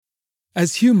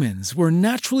As humans, we're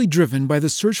naturally driven by the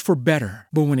search for better.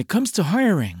 But when it comes to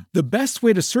hiring, the best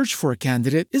way to search for a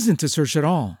candidate isn't to search at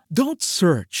all. Don't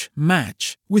search,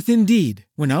 match with Indeed.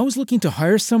 When I was looking to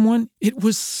hire someone, it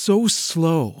was so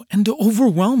slow and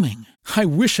overwhelming. I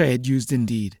wish I had used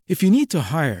Indeed. If you need to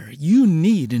hire, you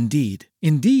need Indeed.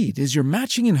 Indeed is your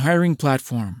matching and hiring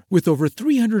platform with over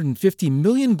 350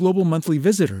 million global monthly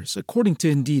visitors, according to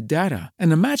Indeed data,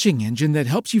 and a matching engine that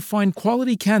helps you find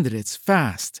quality candidates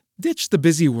fast. Ditch the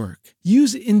busy work.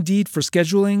 Use Indeed for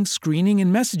scheduling, screening,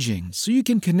 and messaging so you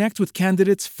can connect with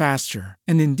candidates faster.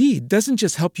 And Indeed doesn't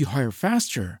just help you hire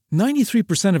faster.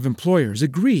 93% of employers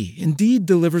agree Indeed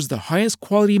delivers the highest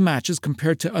quality matches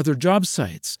compared to other job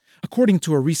sites, according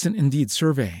to a recent Indeed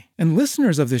survey. And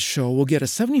listeners of this show will get a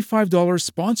 $75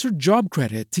 sponsored job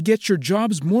credit to get your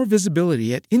jobs more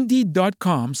visibility at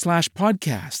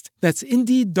Indeed.com/podcast. That's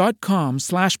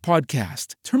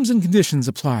Indeed.com/podcast. Terms and conditions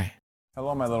apply.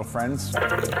 Hello, my little friends.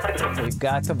 We've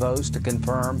got the votes to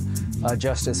confirm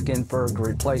Justice Ginsburg's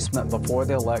replacement before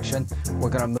the election. We're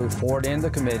going to move forward in the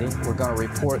committee. We're going to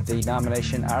report the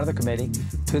nomination out of the committee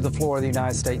to the floor of the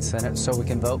United States Senate so we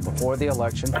can vote before the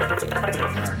election.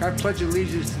 I pledge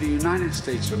allegiance to the United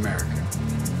States of America,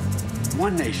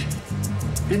 one nation,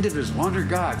 indivisible, under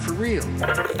God, for real.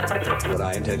 What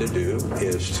I intend to do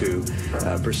is to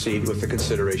proceed with the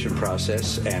consideration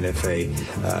process, and if a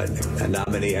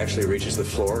nominee actually reaches the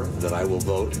floor, then I will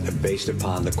vote based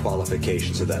upon the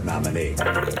qualifications of that nominee.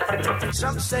 In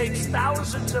some states,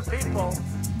 thousands of people,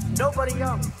 nobody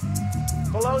young,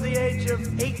 below the age of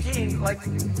 18, like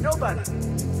nobody.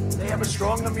 They have a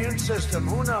strong immune system.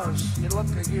 Who knows? You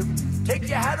take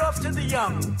your hat off to the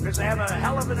young because they have a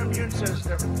hell of an immune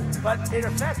system. But it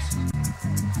affects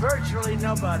virtually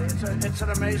nobody. It's an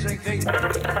amazing thing.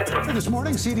 This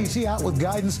morning, CDC out with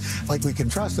guidance, like we can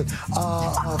trust it, for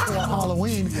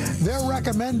Halloween. They're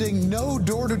recommending no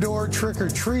door-to-door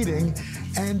trick-or-treating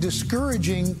and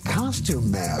discouraging costume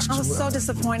masks. I was so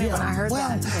disappointed when I heard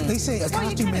that. They say a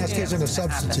costume mask isn't a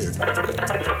substitute.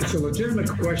 It's a legitimate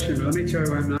question, but let me tell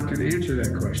you, I'm not going to answer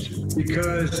that question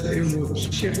because it will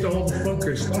shift all the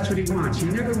focus. That's what he wants. He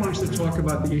never wants to talk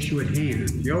about the issue at hand.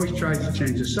 He always tries to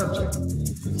change the subject.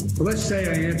 But let's say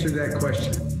I answered that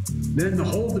question. Then the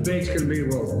whole debate's going to be,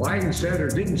 well, Biden said or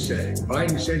didn't say.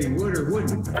 Biden said he would or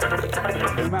wouldn't.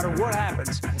 No matter what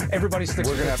happens, everybody sticks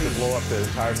We're going to have to blow up the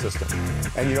entire system.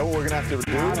 And you know what we're going to have to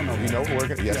do? I don't know. You know what we're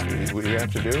going to, yes, what you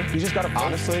have to do? You just got to,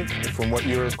 honestly, from what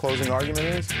your closing argument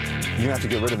is, you're going to have to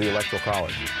get rid of the Electoral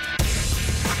College.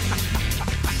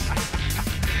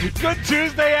 Good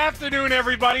Tuesday afternoon,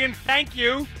 everybody, and thank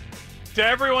you to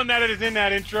everyone that is in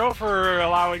that intro for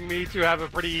allowing me to have a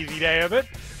pretty easy day of it.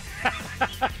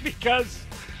 Because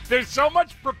there's so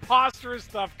much preposterous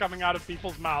stuff coming out of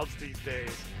people's mouths these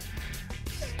days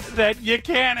that you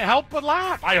can't help but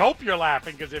laugh. I hope you're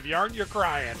laughing, because if you aren't, you're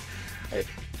crying.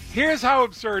 Here's how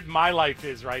absurd my life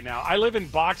is right now. I live in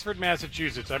Boxford,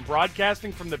 Massachusetts. I'm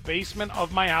broadcasting from the basement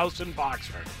of my house in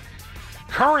Boxford.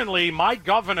 Currently, my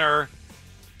governor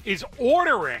is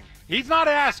ordering, he's not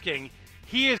asking,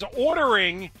 he is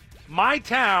ordering my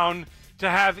town to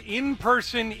have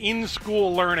in-person,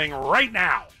 in-school learning right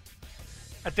now.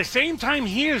 At the same time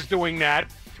he is doing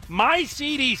that, my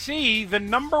CDC, the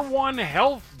number one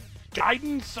health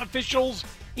guidance officials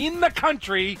in the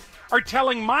country, are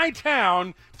telling my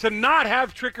town to not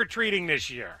have trick-or-treating this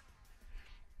year.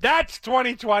 That's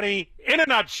 2020 in a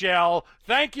nutshell.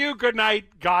 Thank you, good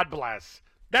night, God bless.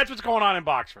 That's what's going on in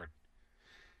Boxford.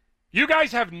 You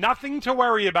guys have nothing to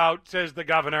worry about, says the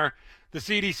governor. The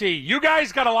CDC, you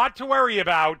guys got a lot to worry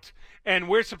about, and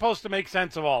we're supposed to make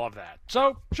sense of all of that.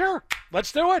 So, sure,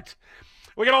 let's do it.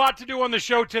 We got a lot to do on the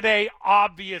show today.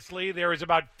 Obviously, there is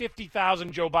about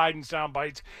 50,000 Joe Biden sound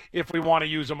bites. If we want to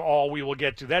use them all, we will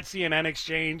get to. That CNN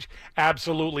exchange,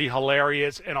 absolutely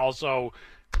hilarious, and also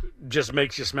just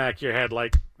makes you smack your head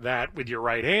like that with your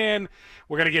right hand.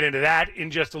 We're going to get into that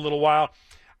in just a little while.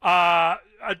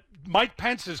 Mike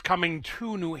Pence is coming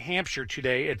to New Hampshire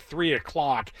today at 3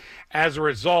 o'clock. As a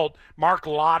result, Mark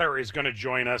Lotter is going to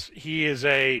join us. He is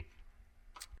a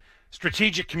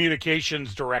strategic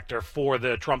communications director for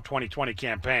the Trump 2020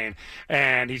 campaign,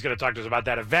 and he's going to talk to us about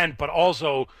that event, but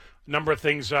also a number of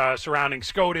things surrounding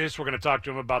SCOTUS. We're going to talk to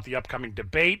him about the upcoming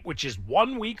debate, which is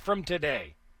 1 week from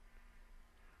today.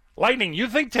 Lightning, you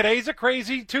think today's a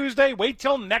crazy Tuesday? Wait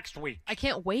till next week. I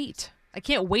can't wait. I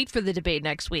can't wait for the debate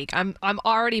next week. I'm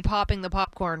already popping the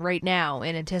popcorn right now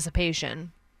in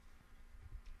anticipation.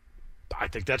 I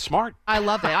think that's smart. I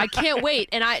love it. I can't wait.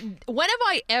 And when have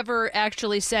I ever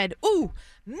actually said, "Ooh,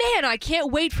 man, I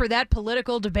can't wait for that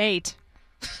political debate"?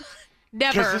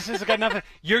 Never. Because this has got nothing.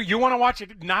 You want to watch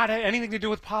it, not anything to do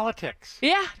with politics.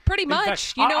 Yeah, pretty much.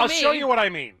 Fact, you know I'll me. show you what I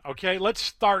mean. Okay, let's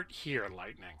start here,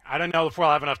 Lightning. I don't know if we'll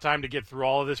have enough time to get through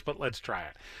all of this, but let's try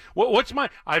it. What's my?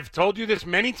 I've told you this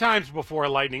many times before,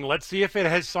 Lightning. Let's see if it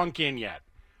has sunk in yet.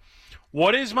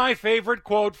 What is my favorite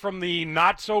quote from the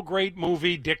not so great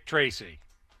movie Dick Tracy?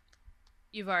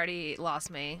 You've already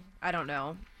lost me. I don't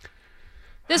know.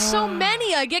 There's so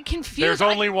many. I get confused. There's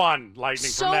only one,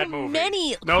 Lightning, from that movie. So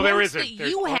many. No, there quotes isn't. That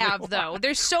you have, though.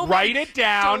 There's so Write many. it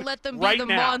down. Don't let them be right the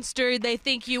now. monster they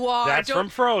think you are. That's from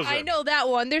Frozen. I know that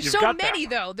one. There's You've so got many,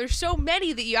 that. though. There's so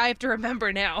many that I have to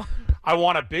remember now. I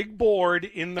want a big board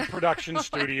in the production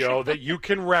studio that you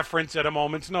can reference at a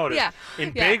moment's notice. Yeah. In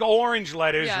big orange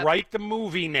letters, write the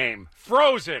movie name,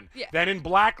 Frozen. Yeah. Then in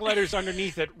black letters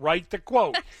underneath it, write the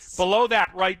quote. Below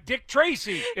that, write Dick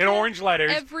Tracy in orange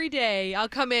letters. Every day, I'll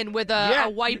come in with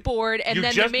a whiteboard, and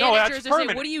then the that's managers will say,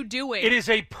 permanent. "What are you doing?" It is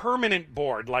a permanent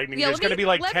board, Lightning. Yeah, There's going to be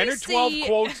like let 10 me or 12 see.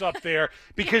 quotes up there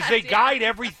because they guide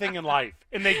everything in life,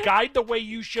 and they guide the way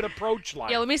you should approach life.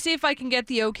 Yeah, let me see if I can get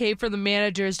the okay for the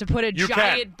managers to put a You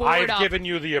giant can. board I have up. given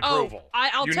you the approval.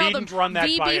 I'll you tell needn't them. run that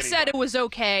by VB said anybody. it was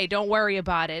okay. Don't worry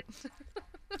about it.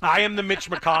 I am the Mitch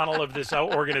McConnell of this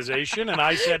organization, and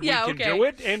I said we can do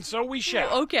it, and so we shall.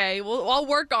 Okay, well, I'll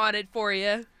work on it for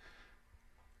you.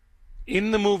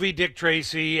 In the movie Dick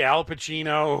Tracy, Al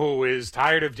Pacino, who is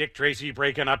tired of Dick Tracy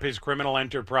breaking up his criminal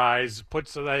enterprise,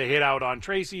 puts the hit out on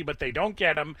Tracy, but they don't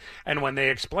get him. And when they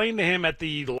explain to him at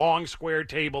the long square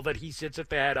table that he sits at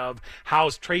the head of how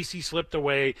Tracy slipped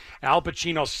away, Al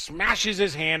Pacino smashes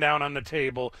his hand down on the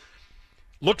table,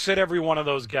 looks at every one of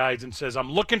those guys and says,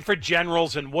 I'm looking for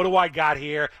generals, and what do I got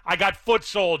here? I got foot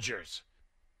soldiers.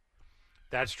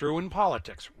 That's true in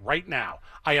politics right now.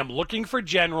 I am looking for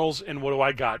generals, and what do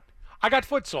I got? I got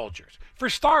foot soldiers. For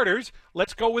starters,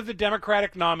 let's go with the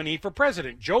Democratic nominee for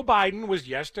president. Joe Biden was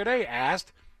yesterday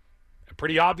asked a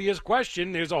pretty obvious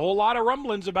question. There's a whole lot of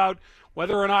rumblings about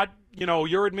whether or not,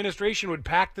 your administration would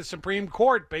pack the Supreme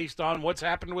Court based on what's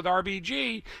happened with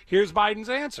RBG. Here's Biden's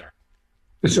answer.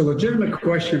 It's a legitimate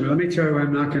question, but let me tell you,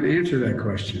 I'm not going to answer that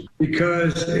question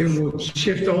because it will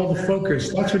shift all the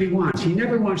focus. That's what he wants. He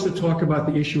never wants to talk about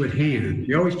the issue at hand.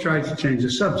 He always tries to change the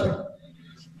subject.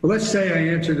 But let's say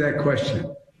I answered that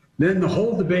question. Then the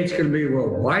whole debate's going to be, well,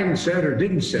 Biden said or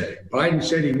didn't say. Biden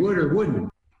said he would or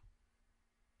wouldn't.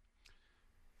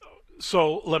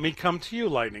 So let me come to you,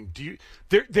 Lightning.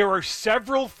 There are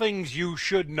several things you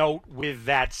should note with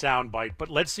that soundbite, but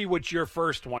let's see what your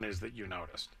first one is that you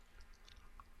noticed.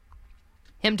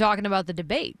 Him talking about the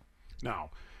debate. No.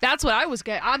 That's what I was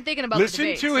getting. I'm thinking about Listen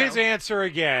the debate. to his answer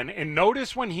again, and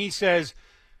notice when he says,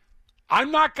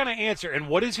 I'm not going to answer. And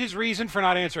what is his reason for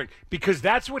not answering? Because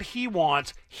that's what he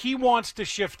wants. He wants to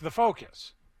shift the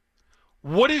focus.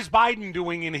 What is Biden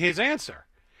doing in his answer?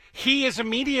 He has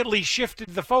immediately shifted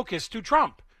the focus to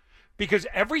Trump because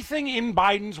everything in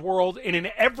Biden's world and in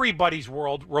everybody's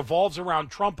world revolves around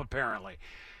Trump, apparently.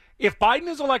 If Biden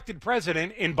is elected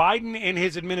president and Biden and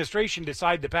his administration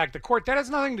decide to pack the court, that has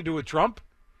nothing to do with Trump.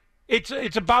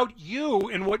 It's about you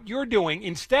and what you're doing.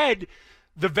 Instead,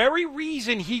 the very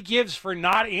reason he gives for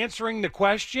not answering the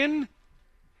question,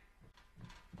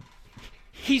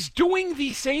 he's doing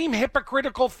the same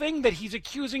hypocritical thing that he's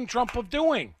accusing Trump of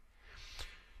doing.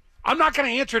 I'm not going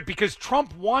to answer it because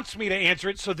Trump wants me to answer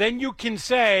it, so then you can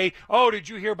say, oh, did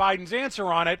you hear Biden's answer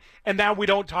on it? And now we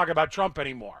don't talk about Trump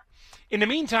anymore. In the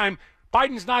meantime,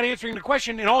 Biden's not answering the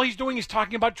question, and all he's doing is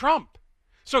talking about Trump.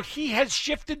 So he has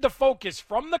shifted the focus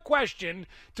from the question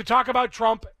to talk about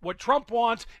Trump, what Trump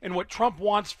wants, and what Trump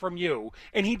wants from you.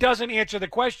 And he doesn't answer the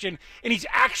question, and he's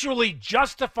actually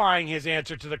justifying his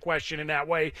answer to the question in that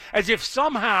way, as if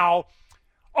somehow,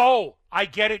 oh, I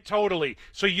get it totally.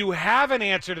 So you have an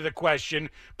answer to the question,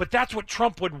 but that's what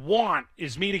Trump would want,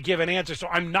 is me to give an answer. So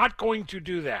I'm not going to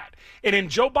do that. And in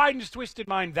Joe Biden's twisted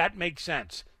mind, that makes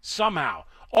sense somehow.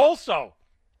 Also,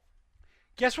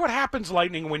 guess what happens,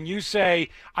 Lightning, when you say,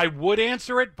 I would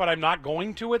answer it, but I'm not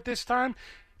going to at this time?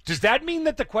 Does that mean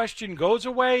that the question goes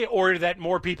away or that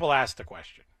more people ask the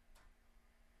question?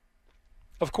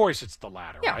 Of course it's the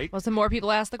latter, right? Well, some more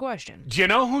people ask the question. Do you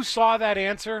know who saw that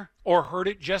answer or heard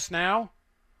it just now?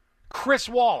 Chris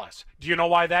Wallace. Do you know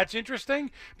why that's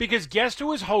interesting? Because guess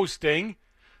who is hosting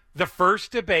the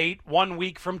first debate 1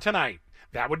 week from tonight?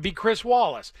 That would be Chris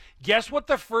Wallace. Guess what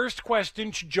the first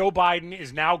question to Joe Biden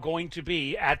is now going to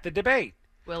be at the debate?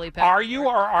 Will he pack Are you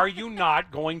or are you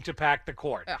not going to pack the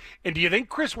court? Yeah. And do you think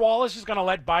Chris Wallace is going to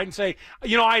let Biden say,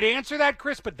 I'd answer that,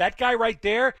 Chris, but that guy right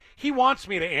there, he wants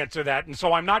me to answer that, and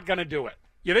so I'm not going to do it.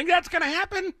 You think that's going to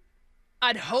happen?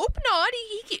 I'd hope not.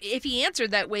 If he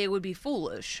answered that way, it would be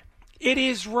foolish. It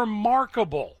is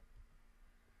remarkable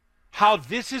how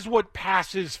this is what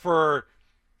passes for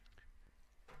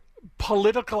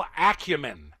political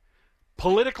acumen,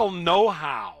 political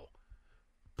know-how,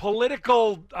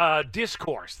 political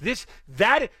discourse.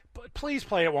 Please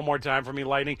play it one more time for me,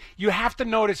 Lightning. You have to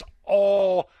notice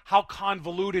how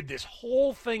convoluted this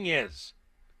whole thing is.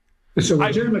 It's a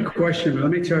legitimate question, but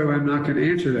let me tell you, I'm not going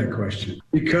to answer that question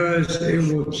because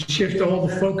it will shift all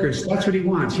the focus. That's what he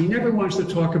wants. He never wants to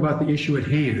talk about the issue at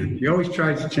hand. He always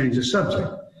tries to change the subject.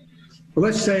 But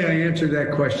let's say I answered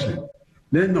that question.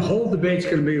 Then the whole debate's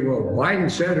going to be, well, Biden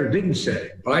said or didn't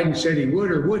say. Biden said he would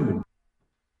or wouldn't.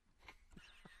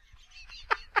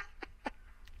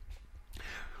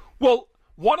 Well,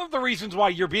 one of the reasons why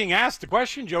you're being asked the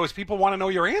question, Joe, is people want to know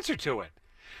your answer to it.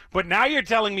 But now you're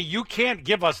telling me you can't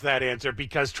give us that answer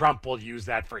because Trump will use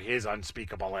that for his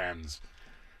unspeakable ends.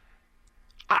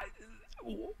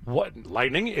 What,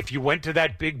 Lightning? If you went to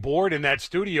that big board in that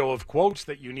studio of quotes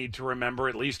that you need to remember,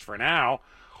 at least for now,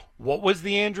 what was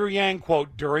the Andrew Yang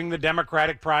quote during the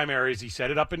Democratic primaries? He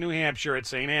set it up in New Hampshire at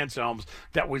St. Anselm's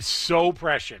that was so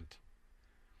prescient.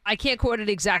 I can't quote it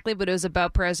exactly, but it was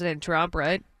about President Trump,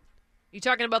 right? You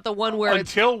talking about the one where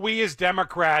until we as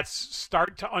Democrats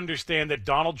start to understand that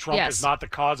Donald Trump is not the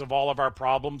cause of all of our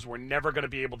problems, we're never going to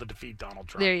be able to defeat Donald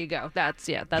Trump. There you go. That's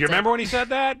Do you remember when he said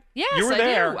that? Yes, you were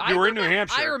there. You were in New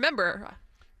Hampshire. I remember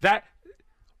that.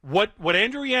 What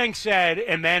Andrew Yang said,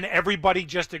 and then everybody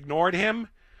just ignored him,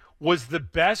 was the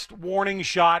best warning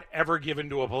shot ever given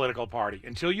to a political party.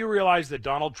 Until you realize that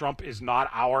Donald Trump is not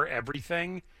our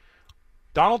everything,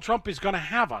 Donald Trump is going to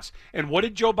have us. And what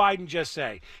did Joe Biden just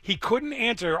say? He couldn't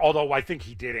answer, although I think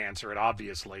he did answer it,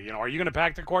 obviously. Are you going to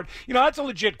pack the court? That's a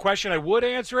legit question. I would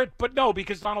answer it, but no,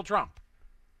 because Donald Trump.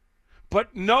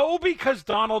 But no, because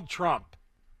Donald Trump.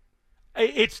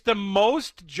 It's the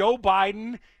most Joe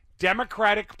Biden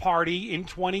Democratic Party in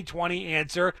 2020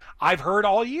 answer I've heard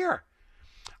all year.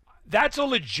 That's a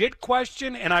legit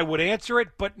question, and I would answer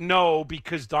it, but no,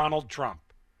 because Donald Trump.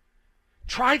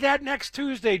 Try that next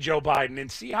Tuesday, Joe Biden,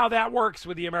 and see how that works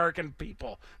with the American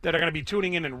people that are going to be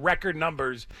tuning in record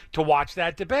numbers to watch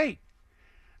that debate.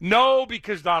 No,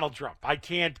 because Donald Trump. I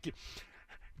can't. Did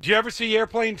you ever see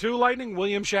Airplane 2, Lightning?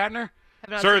 William Shatner?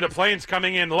 Sir, the plane's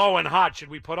coming in low and hot. Should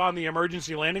we put on the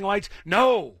emergency landing lights?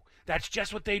 No, that's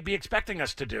just what they'd be expecting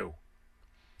us to do.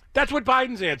 That's what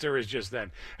Biden's answer is just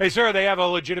then. Hey, sir, they have a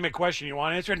legitimate question. You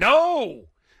want to answer? No,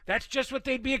 that's just what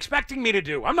they'd be expecting me to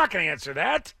do. I'm not going to answer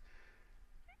that.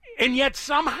 And yet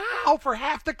somehow, for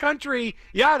half the country,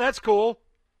 yeah, that's cool.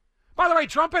 By the way,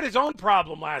 Trump had his own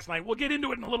problem last night. We'll get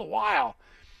into it in a little while.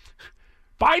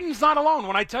 Biden's not alone.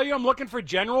 When I tell you I'm looking for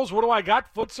generals, what do I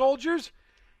got? Foot soldiers?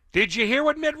 Did you hear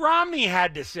what Mitt Romney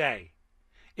had to say?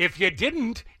 If you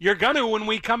didn't, you're going to when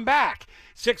we come back.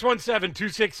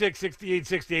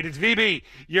 617-266-6868. It's VB.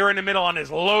 You're in the middle on this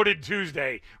loaded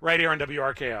Tuesday right here on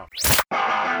WRKO.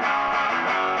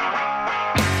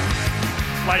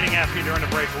 Lightning asked me during the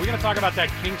break. We're going to talk about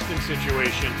that Kingston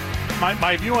situation.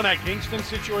 My view on that Kingston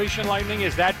situation, Lightning,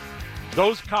 is that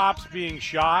those cops being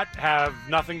shot have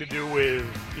nothing to do with,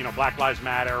 Black Lives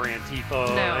Matter,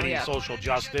 Antifa, social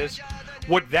justice.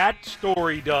 What that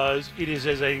story does, it is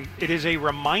a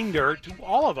reminder to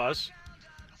all of us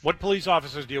what police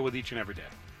officers deal with each and every day.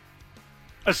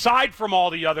 Aside from all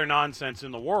the other nonsense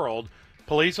in the world,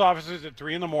 police officers at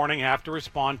 3 a.m. have to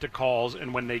respond to calls,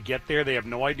 and when they get there, they have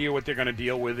no idea what they're going to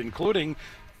deal with, including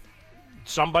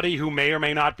somebody who may or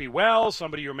may not be well,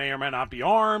 somebody who may or may not be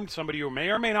armed, somebody who may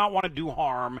or may not want to do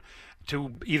harm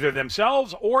to either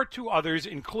themselves or to others,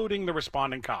 including the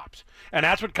responding cops. And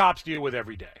that's what cops deal with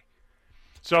every day.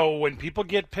 So when people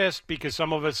get pissed because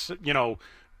some of us,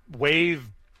 wave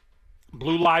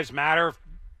Blue Lives Matter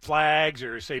flags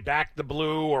or say back the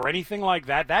blue or anything like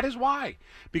that, that is why.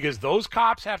 Because those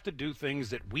cops have to do things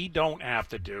that we don't have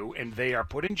to do, and they are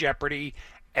put in jeopardy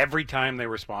every time they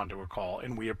respond to a call,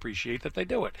 and we appreciate that they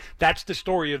do it. That's the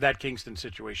story of that Kingston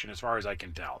situation as far as I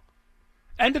can tell.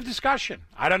 End of discussion.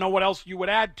 I don't know what else you would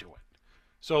add to it.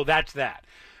 So that's that.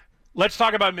 Let's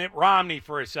talk about Mitt Romney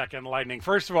for a second, Lightning.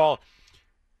 First of all,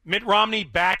 Mitt Romney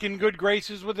back in good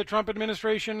graces with the Trump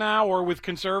administration now, or with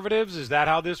conservatives? Is that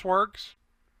how this works?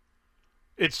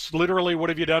 It's literally, what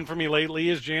have you done for me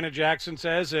lately, as Janet Jackson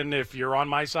says, and if you're on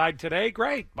my side today,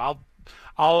 great.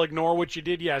 I'll ignore what you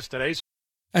did yesterday.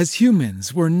 As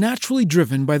humans, we're naturally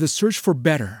driven by the search for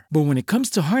better. But when it comes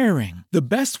to hiring, the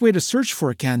best way to search for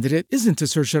a candidate isn't to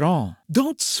search at all.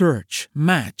 Don't search,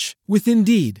 match with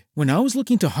Indeed. When I was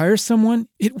looking to hire someone,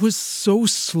 it was so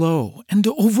slow and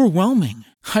overwhelming.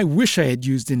 I wish I had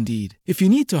used Indeed. If you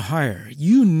need to hire,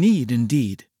 you need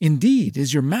Indeed. Indeed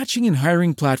is your matching and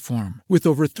hiring platform with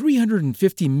over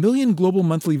 350 million global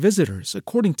monthly visitors,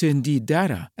 according to Indeed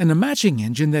data, and a matching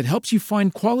engine that helps you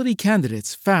find quality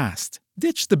candidates fast.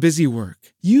 Ditch the busy work.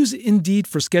 Use Indeed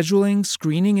for scheduling,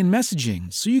 screening, and messaging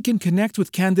so you can connect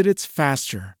with candidates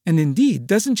faster. And Indeed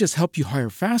doesn't just help you hire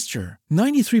faster.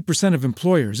 93% of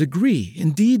employers agree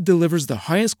Indeed delivers the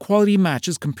highest quality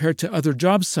matches compared to other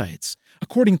job sites,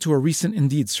 according to a recent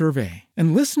Indeed survey.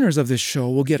 And listeners of this show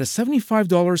will get a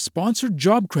 $75 sponsored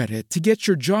job credit to get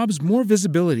your jobs more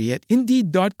visibility at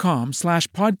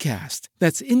Indeed.com/podcast.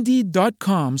 That's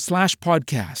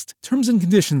Indeed.com/podcast. Terms and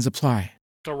conditions apply.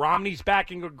 So Romney's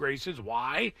back in good graces.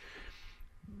 Why?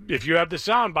 If you have the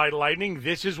soundbite, Lightning,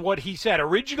 this is what he said.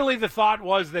 Originally, the thought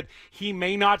was that he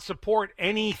may not support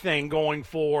anything going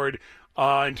forward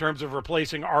in terms of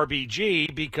replacing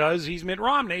RBG because he's Mitt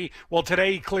Romney. Well,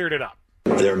 today he cleared it up.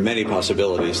 There are many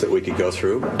possibilities that we could go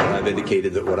through. I've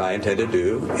indicated that what I intend to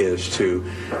do is to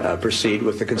proceed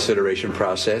with the consideration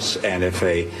process, and if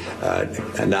a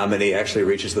nominee actually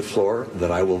reaches the floor,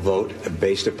 that I will vote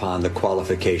based upon the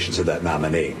qualifications of that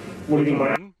nominee.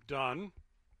 Done.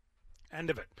 End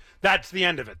of it. That's the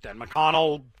end of it then.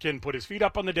 McConnell can put his feet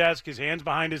up on the desk, his hands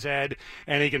behind his head,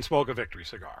 and he can smoke a victory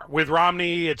cigar. With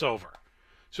Romney, it's over.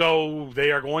 So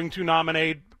they are going to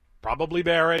nominate probably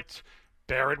Barrett.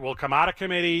 Barrett will come out of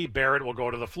committee. Barrett will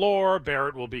go to the floor.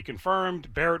 Barrett will be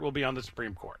confirmed. Barrett will be on the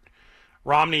Supreme Court.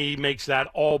 Romney makes that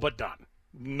all but done.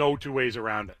 No two ways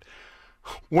around it.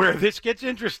 Where this gets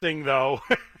interesting, though,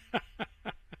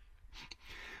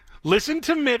 listen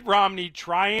to Mitt Romney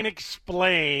try and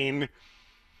explain.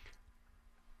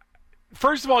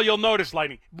 First of all, you'll notice,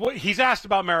 Lightning, he's asked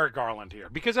about Merrick Garland here,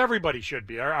 because everybody should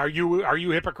be. Are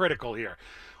you hypocritical here?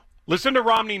 Listen to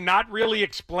Romney not really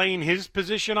explain his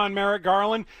position on Merrick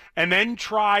Garland and then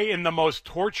try in the most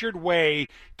tortured way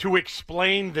to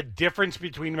explain the difference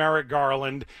between Merrick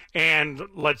Garland and,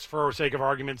 let's for sake of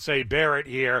argument say Barrett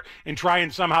here, and try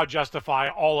and somehow justify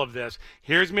all of this.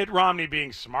 Here's Mitt Romney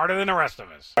being smarter than the rest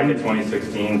of us. In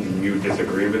 2016, do you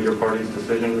disagree with your party's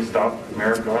decision to stop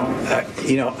Merrick Garland?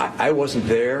 I wasn't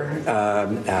there.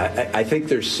 I think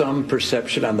there's some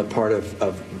perception on the part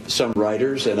of some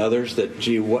writers and others that,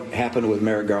 gee, what happened with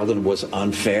Merrick Garland was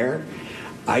unfair.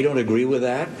 I don't agree with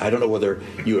that. I don't know whether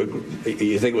you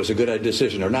think it was a good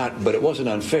decision or not, but it wasn't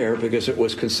unfair because it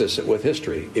was consistent with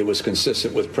history. It was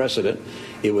consistent with precedent.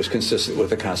 It was consistent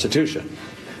with the Constitution.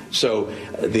 So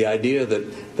the idea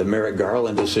that the Merrick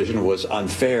Garland decision was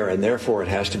unfair and therefore it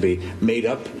has to be made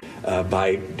up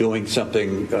by doing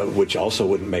something which also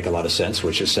wouldn't make a lot of sense,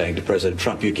 which is saying to President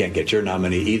Trump, you can't get your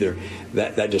nominee either,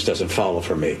 that just doesn't follow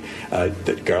for me.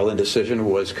 The Garland decision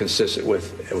was consistent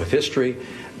with history.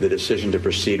 The decision to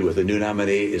proceed with a new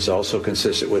nominee is also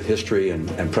consistent with history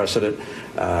and precedent,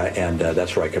 and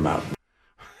that's where I come out.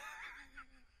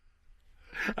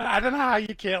 I don't know how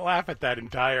you can't laugh at that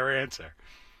entire answer.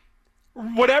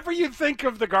 Whatever you think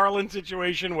of the Garland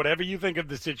situation, whatever you think of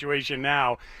the situation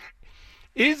now,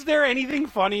 is there anything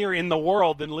funnier in the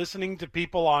world than listening to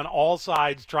people on all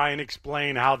sides try and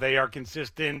explain how they are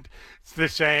consistent, it's the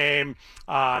same,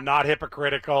 not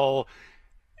hypocritical?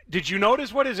 Did you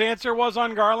notice what his answer was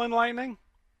on Garland, Lightning?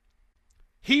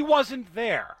 He wasn't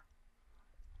there.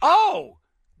 Oh,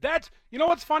 you know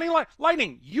what's funny?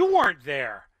 Lightning, you weren't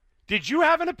there. Did you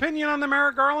have an opinion on the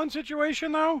Merrick Garland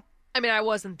situation, though? I mean, I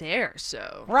wasn't there,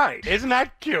 so. Right. Isn't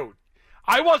that cute?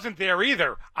 I wasn't there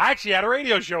either. I actually had a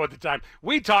radio show at the time.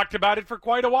 We talked about it for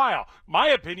quite a while. My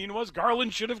opinion was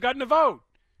Garland should have gotten a vote.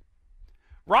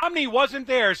 Romney wasn't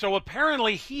there, so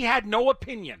apparently he had no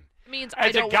opinion. Means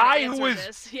I don't want to answer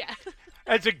this. Yeah.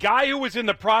 As a guy who was in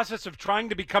the process of trying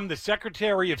to become the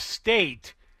Secretary of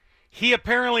State, he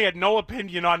apparently had no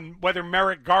opinion on whether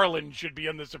Merrick Garland should be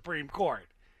on the Supreme Court.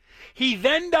 He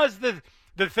then does the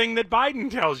thing that Biden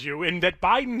tells you, and that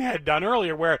Biden had done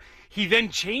earlier, where he then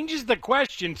changes the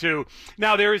question to,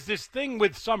 now there is this thing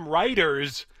with some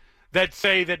writers that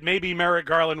say that maybe Merrick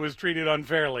Garland was treated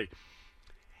unfairly.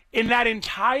 In that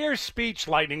entire speech,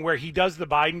 Lightning, where he does the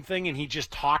Biden thing and he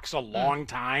just talks a long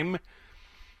time,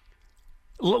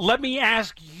 let me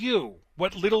ask you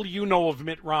what little you know of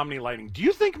Mitt Romney, Lightning. Do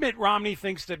you think Mitt Romney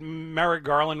thinks that Merrick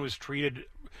Garland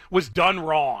was done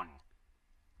wrong?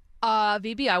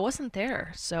 VB, I wasn't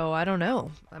there, so I don't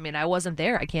know. I mean, I wasn't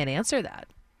there. I can't answer that.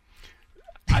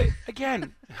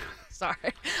 Again, Sorry.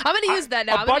 I'm going to use that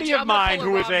now. A buddy of mine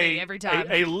who is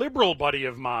a liberal buddy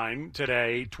of mine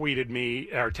today tweeted me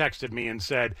or texted me and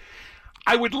said,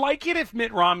 I would like it if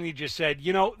Mitt Romney just said,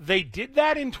 they did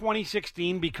that in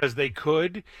 2016 because they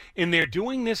could, and they're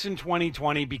doing this in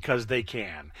 2020 because they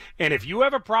can. And if you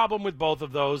have a problem with both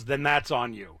of those, then that's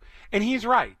on you. And he's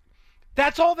right.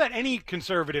 That's all that any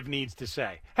conservative needs to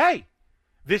say. Hey,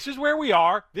 this is where we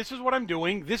are. This is what I'm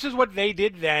doing. This is what they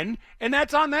did then, and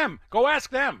that's on them. Go ask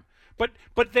them.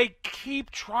 But they keep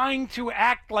trying to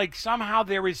act like somehow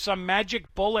there is some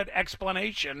magic bullet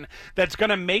explanation that's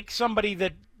going to make somebody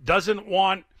that doesn't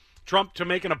want Trump to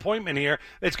make an appointment here,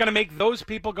 it's going to make those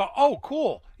people go, oh,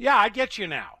 cool. Yeah, I get you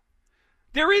now.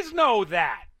 There is no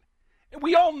that.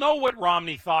 We all know what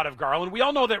Romney thought of Garland. We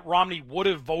all know that Romney would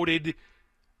have voted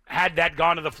had that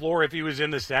gone to the floor if he was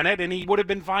in the Senate, and he would have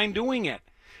been fine doing it.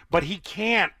 But he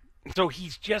can't. So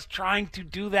he's just trying to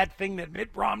do that thing that Mitt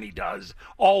Romney does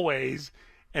always,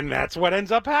 and that's what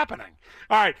ends up happening.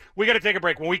 All right, we got to take a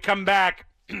break. When we come back,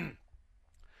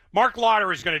 Mark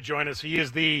Lauder is going to join us. He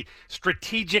is the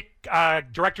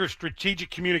Director of Strategic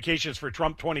Communications for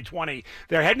Trump 2020.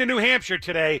 They're heading to New Hampshire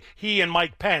today, he and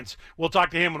Mike Pence. We'll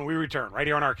talk to him when we return, right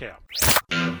here on RKO.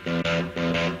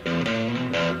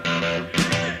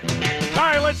 All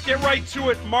right, let's get right to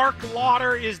it. Mark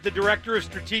Lauder is the Director of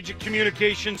Strategic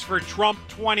Communications for Trump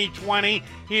 2020.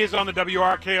 He is on the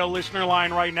WRKO listener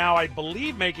line right now, I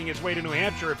believe making his way to New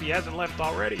Hampshire if he hasn't left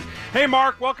already. Hey,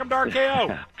 Mark, welcome to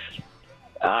RKO.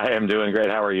 I am doing great.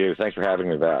 How are you? Thanks for having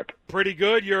me back. Pretty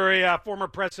good. You're a former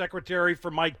press secretary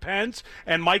for Mike Pence,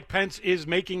 and Mike Pence is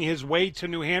making his way to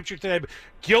New Hampshire today.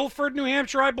 Guilford, New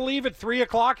Hampshire, I believe, at 3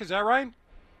 o'clock. Is that right?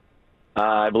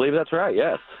 I believe that's right,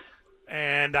 yes.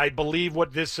 And I believe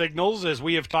what this signals is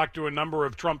we have talked to a number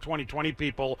of Trump 2020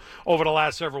 people over the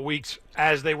last several weeks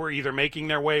as they were either making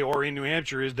their way or in New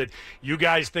Hampshire, is that you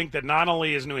guys think that not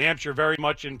only is New Hampshire very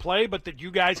much in play, but that you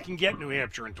guys can get New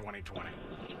Hampshire in 2020.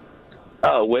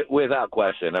 Oh, without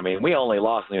question. I mean, we only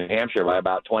lost New Hampshire by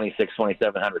about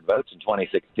 2,700 votes in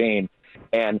 2016.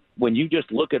 And when you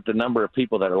just look at the number of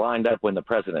people that are lined up when the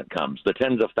president comes, the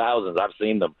tens of thousands, I've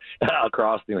seen them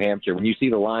across New Hampshire. When you see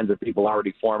the lines of people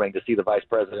already forming to see the vice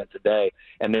president today,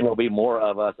 and there will be more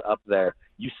of us up there,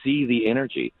 you see the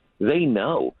energy. They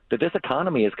know that this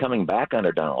economy is coming back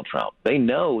under Donald Trump. They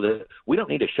know that we don't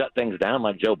need to shut things down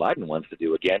like Joe Biden wants to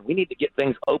do again. We need to get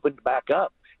things opened back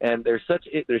up. And there's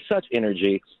such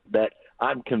energy that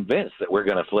I'm convinced that we're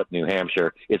going to flip New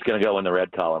Hampshire. It's going to go in the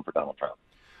red column for Donald Trump.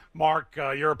 Mark,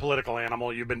 you're a political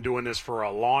animal. You've been doing this for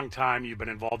a long time. You've been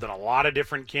involved in a lot of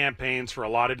different campaigns for a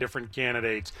lot of different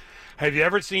candidates. Have you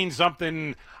ever seen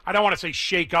something, I don't want to say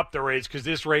shake up the race because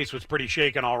this race was pretty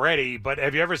shaken already, but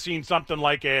have you ever seen something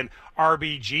like an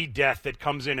RBG death that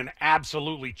comes in and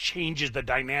absolutely changes the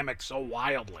dynamic so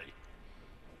wildly?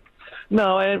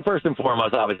 No, and first and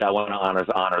foremost, obviously, I want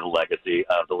to honor the legacy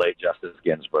of the late Justice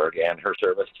Ginsburg and her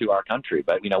service to our country.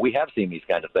 But, we have seen these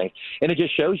kinds of things, and it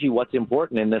just shows you what's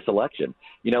important in this election.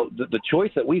 The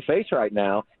choice that we face right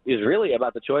now is really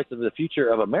about the choice of the future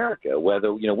of America,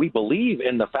 whether, we believe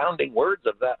in the founding words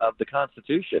of the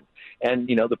Constitution. And,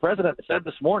 the president said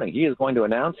this morning he is going to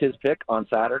announce his pick on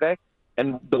Saturday.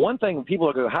 And the one thing people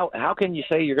are going, how can you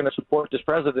say you're going to support this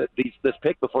president, this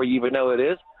pick before you even know who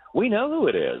it is? We know who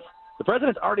it is. The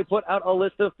president's already put out a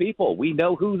list of people. We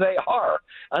know who they are.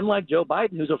 Unlike Joe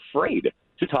Biden, who's afraid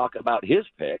to talk about his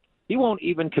pick, he won't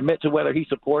even commit to whether he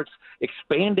supports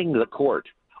expanding the court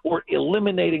or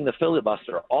eliminating the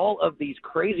filibuster. All of these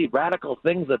crazy radical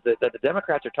things that the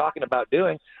Democrats are talking about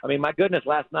doing. I mean, my goodness,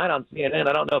 last night on CNN,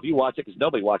 I don't know if you watch it because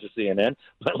nobody watches CNN,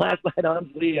 but last night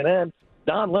on CNN,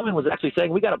 Don Lemon was actually saying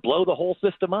we got to blow the whole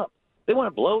system up. They want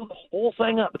to blow the whole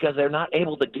thing up because they're not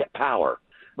able to get power.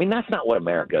 I mean, that's not what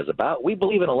America is about. We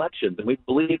believe in elections, and we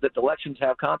believe that elections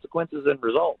have consequences and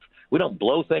results. We don't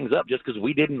blow things up just because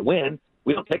we didn't win.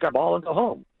 We don't take our ball and go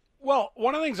home. Well,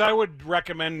 one of the things I would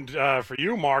recommend for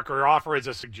you, Mark, or offer as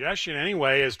a suggestion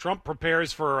anyway, as Trump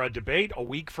prepares for a debate a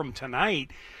week from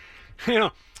tonight,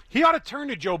 he ought to turn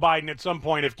to Joe Biden at some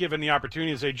point if given the opportunity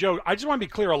and say, Joe, I just want to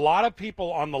be clear, a lot of people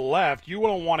on the left, you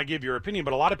don't want to give your opinion,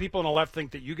 but a lot of people on the left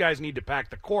think that you guys need to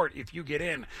pack the court if you get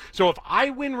in. So if I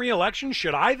win re-election,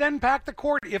 should I then pack the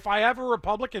court if I have a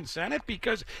Republican Senate?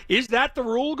 Because is that the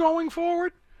rule going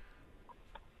forward?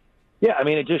 Yeah, I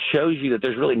mean, it just shows you that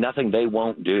there's really nothing they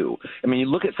won't do. I mean, you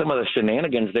look at some of the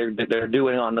shenanigans they're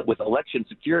doing with election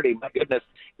security. My goodness,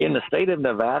 in the state of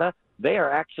Nevada, they are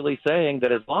actually saying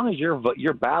that as long as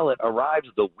your ballot arrives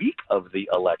the week of the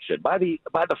election, by the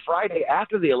Friday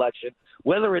after the election,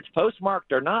 whether it's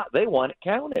postmarked or not, they want it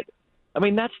counted. I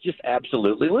mean, that's just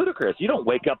absolutely ludicrous. You don't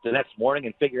wake up the next morning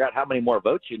and figure out how many more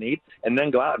votes you need and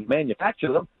then go out and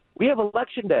manufacture them. We have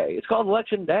Election Day. It's called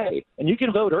Election Day, and you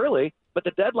can vote early, but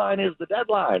the deadline is the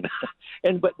deadline.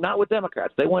 But not with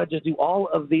Democrats. They want to just do all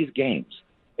of these games,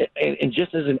 and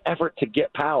just as an effort to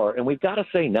get power, and we've got to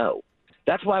say no.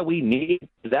 That's why we need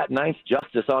that ninth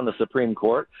justice on the Supreme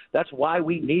Court. That's why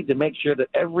we need to make sure that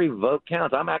every vote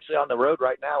counts. I'm actually on the road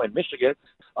right now in Michigan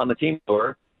on the team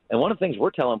tour, and one of the things we're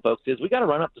telling folks is we got to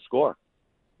run up the score.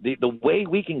 The way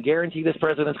we can guarantee this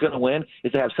president's going to win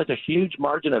is to have such a huge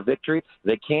margin of victory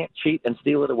they can't cheat and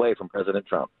steal it away from President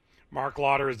Trump. Mark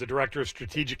Lauder is the Director of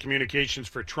Strategic Communications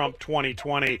for Trump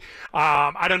 2020.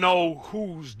 I don't know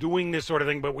who's doing this sort of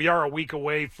thing, but we are a week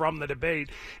away from the debate.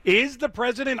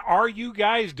 Are you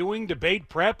guys doing debate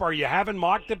prep? Are you having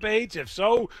mock debates? If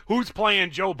so, who's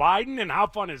playing Joe Biden and how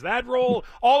fun is that role?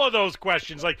 All of those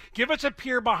questions. Like, give us a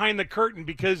peer behind the curtain,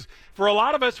 because for a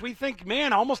lot of us, we think,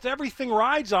 man, almost everything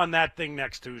rides on that thing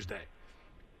next Tuesday.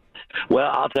 Well,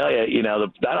 I'll tell you,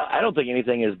 I don't think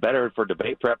anything is better for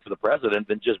debate prep for the president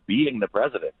than just being the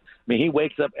president. I mean, he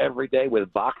wakes up every day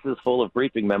with boxes full of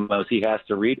briefing memos he has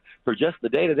to read for just the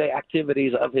day-to-day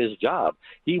activities of his job.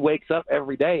 He wakes up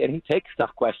every day and he takes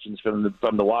tough questions from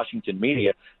the Washington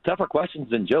media, tougher questions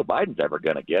than Joe Biden's ever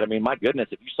going to get. I mean, my goodness,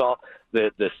 if you saw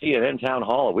the CNN town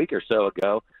hall a week or so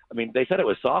ago, I mean, they said it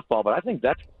was softball, but I think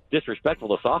that's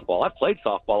disrespectful to softball. I've played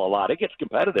softball a lot. It gets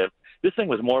competitive. This thing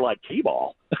was more like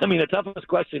t-ball. I mean, the toughest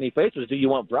question he faced was, do you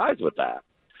want bribes with that?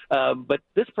 But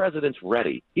this president's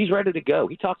ready. He's ready to go.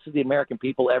 He talks to the American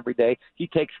people every day. He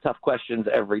takes tough questions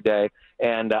every day.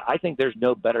 And I think there's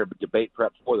no better debate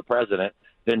prep for the president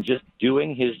than just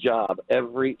doing his job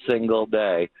every single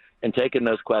day and taking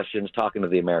those questions, talking to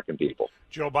the American people.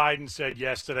 Joe Biden said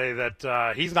yesterday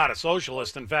that he's not a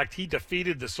socialist. In fact, he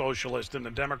defeated the socialist in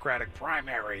the Democratic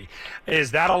primary.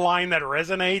 Is that a line that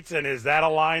resonates, and is that a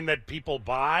line that people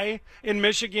buy in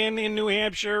Michigan, in New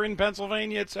Hampshire, in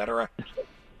Pennsylvania, et cetera?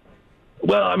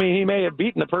 Well, I mean, he may have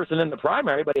beaten the person in the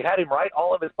primary, but he had him write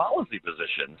all of his policy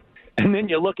positions. And then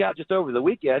you look out just over the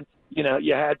weekend,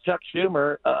 you had Chuck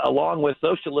Schumer along with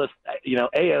socialist,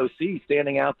 AOC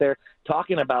standing out there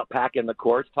talking about packing the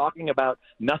courts, talking about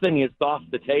nothing is off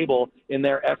the table in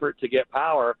their effort to get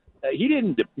power. He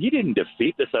didn't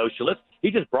defeat the socialists. He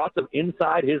just brought them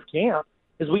inside his camp,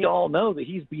 as we all know that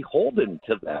he's beholden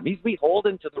to them. He's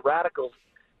beholden to the radicals.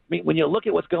 I mean, when you look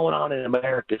at what's going on in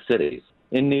America's cities,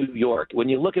 in New York, when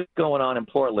you look at what's going on in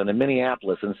Portland and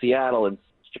Minneapolis and Seattle and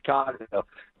Chicago,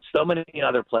 so many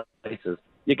other places,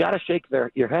 you got to shake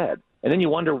your head. And then you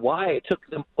wonder why it took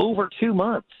them over 2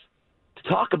 months to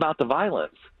talk about the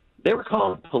violence. They were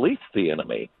calling police the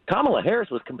enemy. Kamala Harris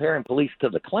was comparing police to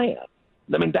the Klan.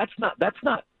 I mean, that's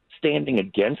not standing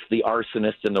against the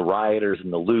arsonists and the rioters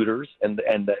and the looters and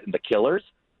the killers.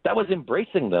 That was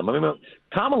embracing them. I mean,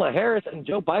 Kamala Harris and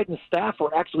Joe Biden's staff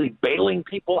were actually bailing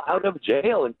people out of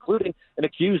jail, including an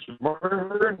accused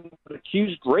murderer and an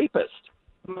accused rapist.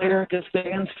 America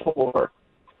stands for.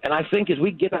 And I think as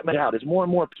we get that out, as more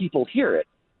and more people hear it,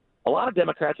 a lot of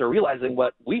Democrats are realizing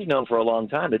what we've known for a long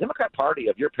time. The Democrat Party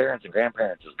of your parents and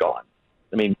grandparents is gone.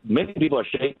 I mean, many people are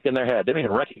shaking their head. They don't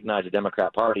even recognize the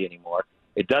Democrat Party anymore.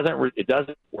 It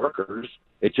doesn't workers.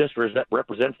 It just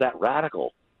represents that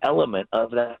radical element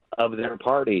of their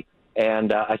party.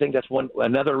 And I think that's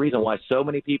another reason why so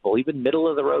many people, even middle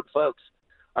of the road folks,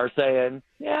 are saying,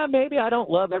 yeah, maybe I don't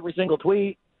love every single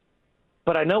tweet,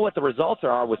 but I know what the results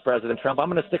are with President Trump. I'm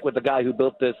going to stick with the guy who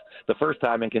built this the first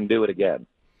time and can do it again.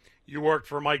 You worked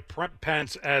for Mike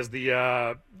Pence as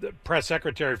the press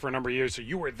secretary for a number of years, so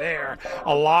you were there.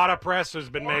 A lot of press has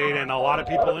been made, and a lot of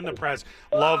people in the press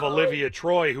love Olivia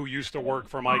Troy, who used to work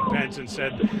for Mike Pence, and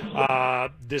said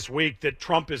this week that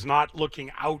Trump is not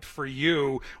looking out for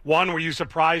you. One, were you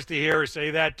surprised to hear her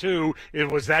say that, too?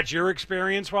 Was that your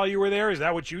experience while you were there? Is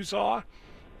that what you saw?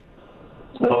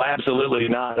 No, absolutely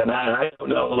not. And I don't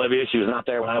know, Olivia. She was not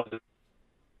there when I was.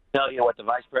 Tell you what the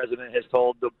vice president has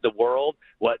told the world,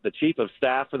 what the chief of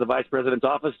staff for the vice president's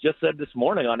office just said this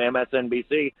morning on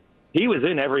MSNBC. He was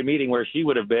in every meeting where she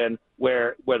would have been,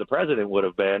 where the president would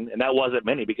have been, and that wasn't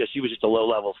many because she was just a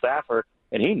low-level staffer,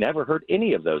 and he never heard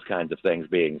any of those kinds of things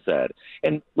being said.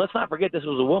 And let's not forget, this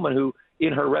was a woman who,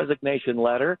 in her resignation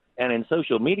letter and in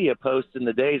social media posts in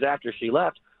the days after she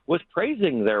left, was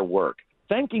praising their work,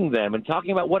 thanking them, and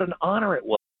talking about what an honor it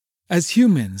was As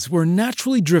humans, we're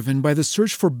naturally driven by the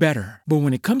search for better. But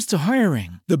when it comes to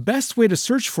hiring, the best way to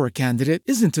search for a candidate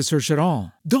isn't to search at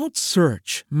all. Don't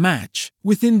search, match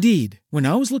with Indeed. When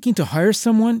I was looking to hire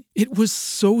someone, it was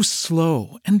so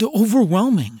slow and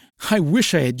overwhelming. I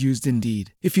wish I had used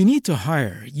Indeed. If you need to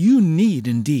hire, you need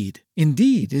Indeed.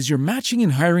 Indeed is your matching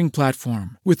and hiring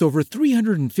platform with over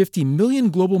 350 million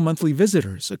global monthly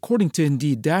visitors, according to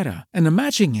Indeed data, and a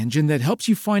matching engine that helps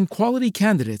you find quality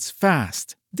candidates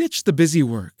fast. Ditch the busy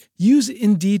work. Use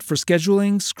Indeed for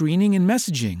scheduling, screening, and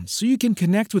messaging so you can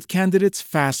connect with candidates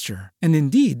faster. And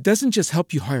Indeed doesn't just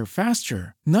help you hire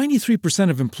faster. 93%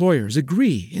 of employers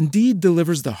agree Indeed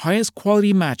delivers the highest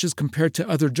quality matches compared to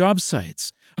other job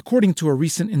sites, according to a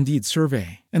recent Indeed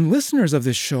survey. And listeners of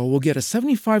this show will get a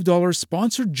 $75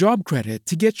 sponsored job credit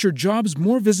to get your jobs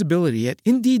more visibility at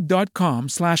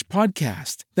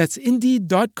Indeed.com/podcast. That's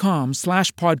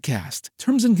Indeed.com/podcast.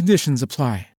 Terms and conditions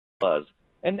apply.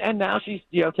 And now she's,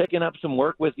 taking up some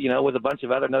work with, with a bunch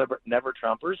of other never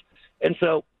Trumpers. And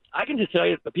so I can just tell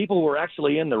you the people who are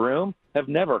actually in the room have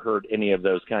never heard any of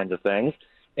those kinds of things.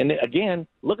 And again,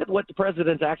 look at what the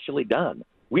president's actually done.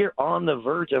 We're on the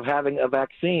verge of having a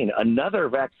vaccine. Another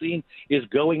vaccine is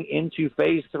going into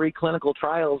phase 3 clinical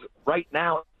trials right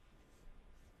now.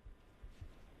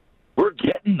 We're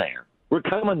getting there. We're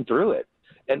coming through it.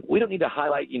 And we don't need to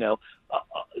highlight, the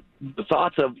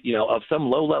thoughts of some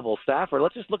low-level staffer.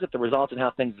 Let's just look at the results and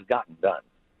how things have gotten done.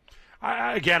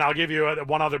 Again, I'll give you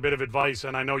one other bit of advice,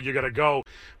 and I know you got to go.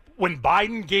 When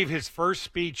Biden gave his first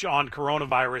speech on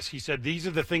coronavirus, he said, these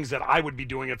are the things that I would be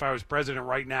doing if I was president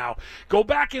right now. Go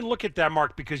back and look at that,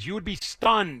 Mark, because you would be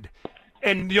stunned.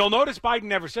 And you'll notice Biden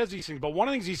never says these things, but one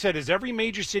of the things he said is every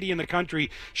major city in the country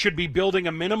should be building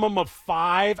a minimum of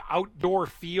 5 outdoor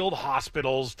field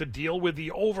hospitals to deal with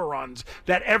the overruns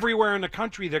that everywhere in the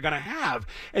country they're going to have.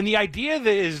 And the idea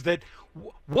is that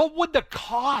what would the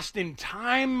cost in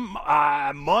time,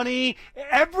 money,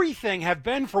 everything have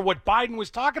been for what Biden was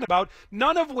talking about,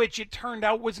 none of which it turned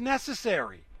out was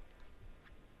necessary.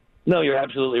 No, you're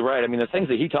absolutely right. I mean, the things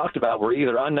that he talked about were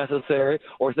either unnecessary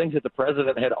or things that the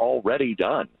president had already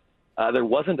done. There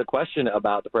wasn't a question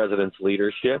about the president's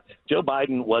leadership. Joe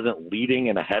Biden wasn't leading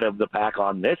and ahead of the pack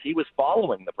on this. He was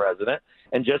following the president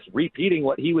and just repeating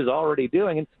what he was already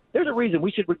doing. And there's a reason we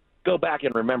should go back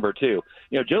and remember, too.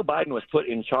 Joe Biden was put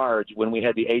in charge when we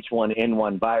had the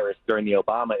H1N1 virus during the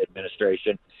Obama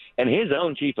administration. And his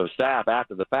own chief of staff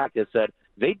after the fact has said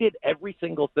they did every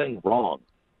single thing wrong.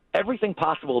 Everything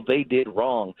possible they did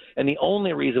wrong. And the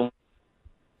only reason we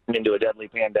went into a deadly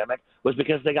pandemic was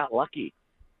because they got lucky.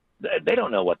 They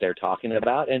don't know what they're talking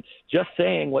about. And just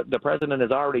saying what the president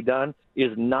has already done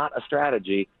is not a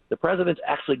strategy. The president's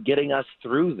actually getting us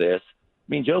through this. I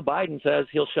mean, Joe Biden says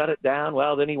he'll shut it down.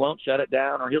 Well, then he won't shut it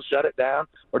down, or he'll shut it down.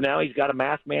 Or now he's got a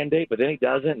mask mandate, but then he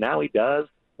doesn't. Now he does.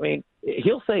 I mean,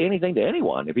 he'll say anything to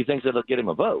anyone if he thinks it'll get him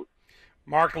a vote.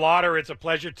 Mark Lauder, it's a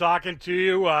pleasure talking to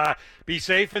you. Be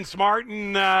safe and smart,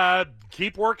 and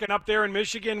keep working up there in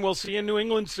Michigan. We'll see you in New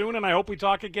England soon, and I hope we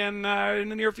talk again in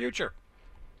the near future.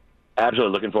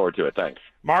 Absolutely. Looking forward to it. Thanks.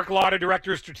 Mark Lauder,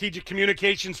 Director of Strategic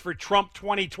Communications for Trump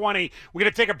 2020. We're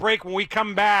going to take a break. When we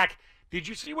come back, did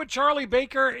you see what Charlie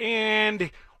Baker and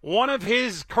one of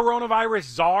his coronavirus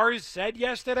czars said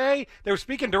yesterday? They were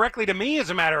speaking directly to me, as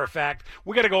a matter of fact.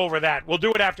 We got to go over that. We'll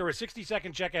do it after a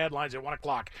 60-second check of headlines at 1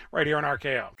 o'clock right here on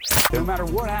RKO. No matter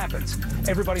what happens,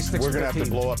 everybody sticks We're to going to have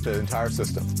to blow up the entire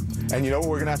system. And you know what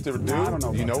we're going to have to do? No, I don't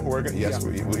know. You know what we're going to Yes,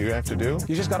 what you have to do?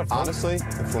 You just got to honestly,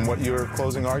 from what your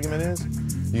closing argument is,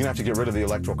 you're going to have to get rid of the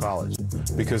Electoral College.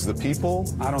 Because the people...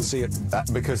 I don't see it.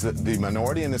 Because the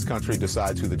minority in this country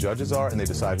decides who the judges are, and they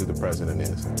decide who the president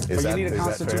is. But you need a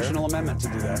constitutional amendment to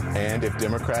do that. And if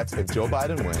Joe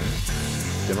Biden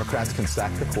wins, Democrats can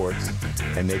sack the courts,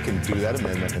 and they can do that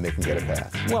amendment, and they can get it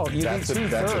passed. Well, you need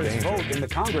 2/3 vote in the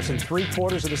Congress and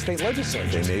 3/4 of the state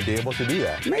legislature. They may be able to do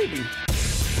that. Maybe.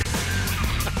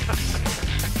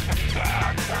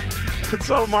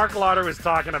 So Mark Lauder was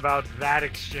talking about that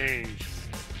exchange.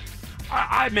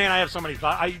 I have so many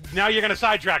thoughts. Now you're going to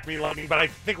sidetrack me, Lightning, but I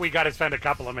think we got to spend a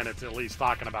couple of minutes at least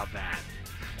talking about that.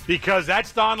 Because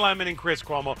that's Don Lemon and Chris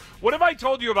Cuomo. What have I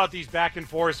told you about these back and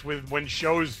forths when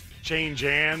shows change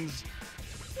hands,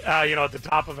 at the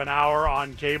top of an hour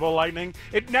on cable, Lightning?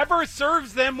 It never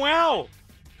serves them well.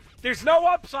 There's no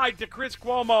upside to Chris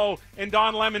Cuomo and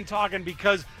Don Lemon talking,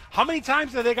 because how many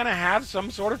times are they going to have some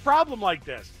sort of problem like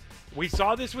this? We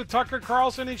saw this with Tucker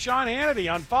Carlson and Sean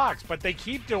Hannity on Fox, but they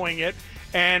keep doing it,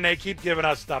 and they keep giving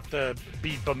us stuff to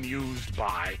be bemused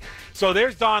by. So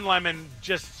there's Don Lemon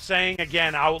just saying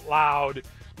again out loud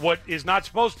what is not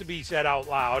supposed to be said out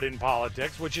loud in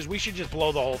politics, which is we should just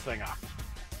blow the whole thing up.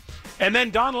 And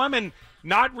then Don Lemon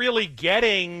not really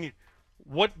getting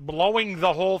what blowing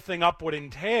the whole thing up would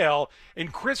entail,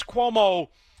 and Chris Cuomo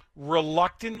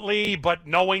reluctantly, but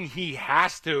knowing he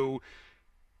has to,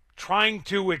 trying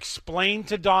to explain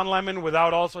to Don Lemon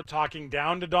without also talking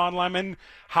down to Don Lemon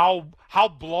how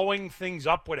blowing things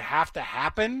up would have to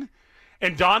happen.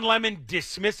 And Don Lemon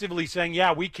dismissively saying,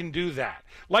 yeah, we can do that.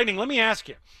 Lightning, let me ask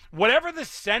you, whatever the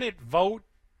Senate vote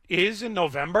is in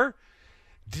November,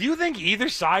 do you think either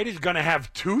side is going to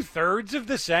have 2/3 of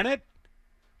the Senate?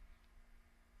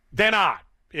 They're not.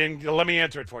 And let me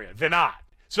answer it for you. They're not.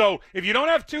 So if you don't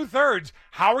have 2/3,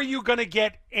 how are you going to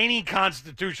get any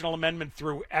constitutional amendment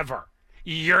through ever?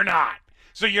 You're not.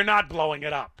 So you're not blowing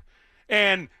it up.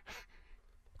 And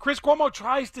Chris Cuomo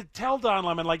tries to tell Don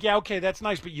Lemon, like, yeah, okay, that's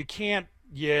nice, but you can't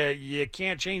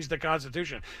change the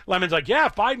Constitution. Lemon's like, yeah,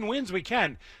 if Biden wins, we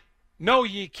can. No,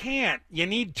 you can't. You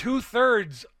need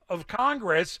 2/3 of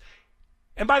Congress.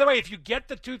 And by the way, if you get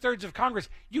the 2/3 of Congress,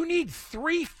 you need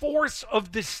 3/4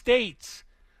 of the states.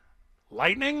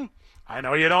 Lightning, I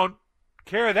know you don't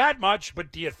care that much,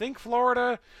 but do you think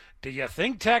Florida? Do you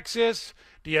think Texas?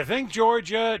 Do you think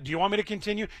Georgia? Do you want me to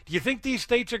continue? Do you think these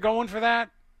states are going for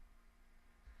that?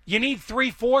 You need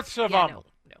 3/4 of them.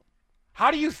 No.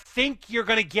 How do you think you're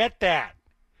going to get that?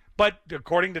 But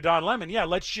according to Don Lemon, yeah,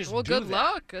 let's just do that. Well, good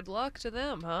luck. Good luck to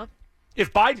them, huh?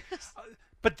 If Biden...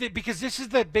 because this is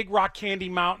the big rock candy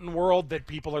mountain world that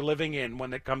people are living in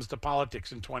when it comes to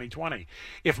politics in 2020.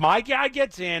 If my guy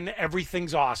gets in,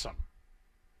 everything's awesome.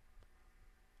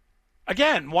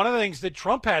 Again, one of the things that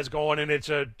Trump has going, and it's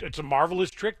a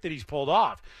marvelous trick that he's pulled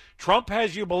off. Trump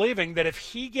has you believing that if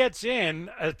he gets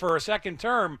in for a second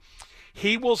term,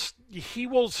 he will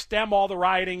stem all the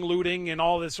rioting, looting, and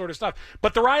all this sort of stuff.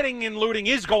 But the rioting and looting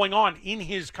is going on in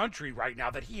his country right now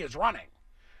that he is running.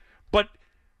 But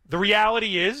the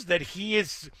reality is that he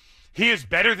is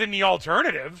better than the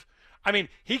alternative. I mean,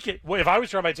 if I was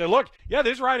Trump, I'd say, look, yeah,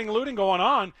 there's rioting and looting going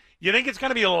on. You think it's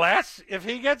going to be less if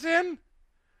he gets in?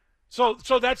 So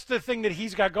that's the thing that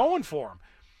he's got going for him.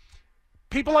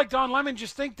 People like Don Lemon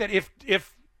just think that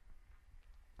if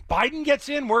Biden gets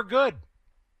in, we're good.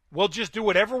 We'll just do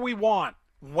whatever we want,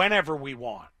 whenever we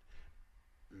want.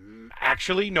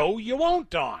 Actually, no, you won't,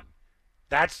 Don.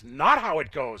 That's not how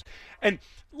it goes. And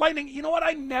Lightning, you know what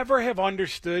I never have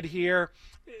understood here?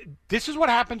 This is what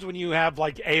happens when you have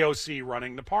like AOC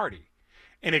running the party.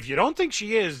 And if you don't think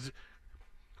she is,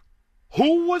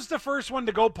 who was the first one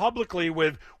to go publicly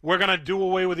with, we're going to do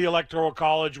away with the Electoral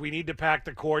College, we need to pack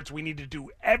the courts, we need to do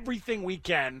everything we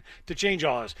can to change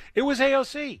all this? It was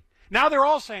AOC. Now they're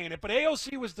all saying it, but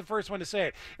AOC was the first one to say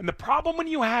it. And the problem when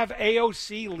you have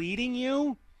AOC leading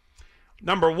you,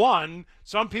 number one,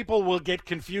 some people will get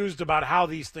confused about how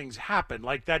these things happen.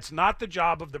 Like, that's not the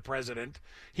job of the president.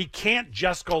 He can't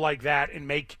just go like that and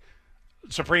make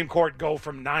Supreme Court go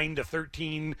from 9 to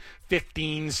 13,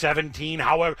 15, 17,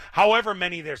 however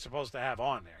many they're supposed to have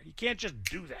on there. You can't just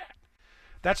do that.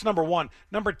 That's number one.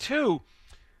 Number two,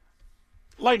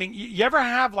 Lightning, you ever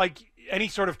have like any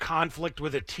sort of conflict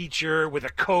with a teacher, with a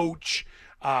coach,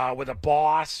 with a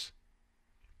boss?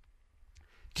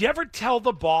 Do you ever tell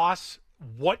the boss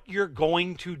what you're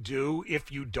going to do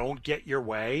if you don't get your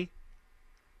way?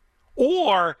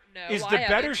 Or is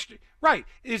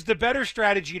the better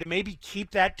strategy to maybe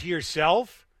keep that to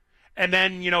yourself, and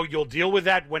then you'll deal with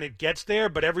that when it gets there,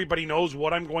 but everybody knows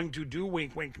what I'm going to do,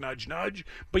 wink wink nudge nudge,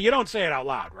 but you don't say it out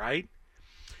loud, right?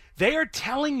 They are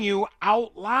telling you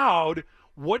out loud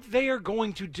what they are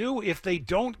going to do if they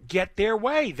don't get their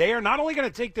way. They are not only going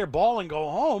to take their ball and go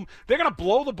home, they're going to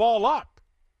blow the ball up.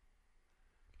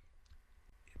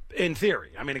 In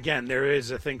theory. I mean, again, there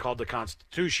is a thing called the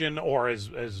Constitution, or as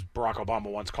Barack Obama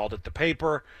once called it, the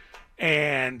paper.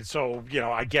 And so,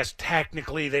 I guess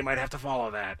technically they might have to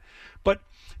follow that. But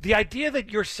the idea that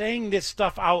you're saying this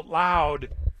stuff out loud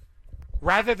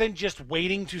rather than just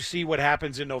waiting to see what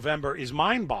happens in November is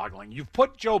mind-boggling. You've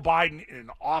put Joe Biden in an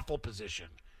awful position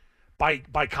by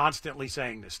constantly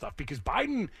saying this stuff. Because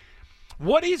Biden,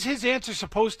 what is his answer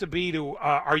supposed to be to,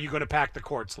 are you going to pack the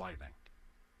courts, Lightning?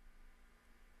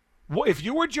 If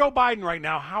you were Joe Biden right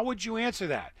now, how would you answer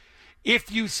that? If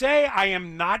you say, I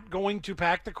am not going to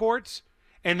pack the courts,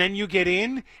 and then you get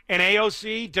in, and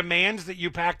AOC demands that you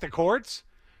pack the courts,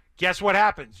 guess what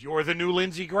happens? You're the new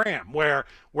Lindsey Graham, where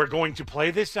we're going to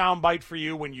play this soundbite for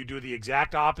you when you do the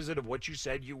exact opposite of what you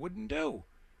said you wouldn't do.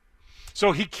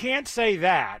 So he can't say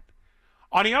that.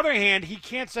 On the other hand, he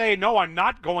can't say, no, I'm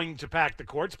not going to pack the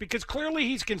courts, because clearly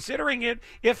he's considering it.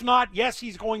 If not, yes,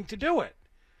 he's going to do it.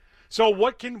 So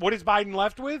what is Biden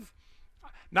left with?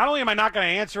 not only am I not going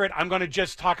to answer it, I'm going to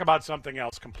just talk about something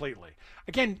else completely.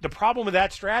 Again, the problem with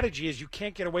that strategy is you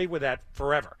can't get away with that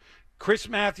forever. Chris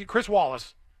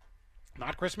Wallace,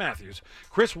 not Chris Matthews,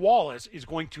 Chris Wallace is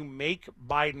going to make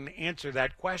Biden answer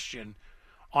that question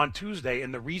on Tuesday.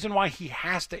 And the reason why he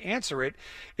has to answer it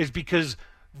is because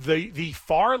the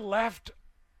far left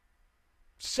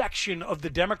section of the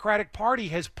Democratic Party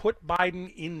has put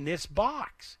Biden in this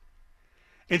box.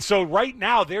 And so right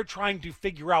now they're trying to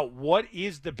figure out what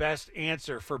is the best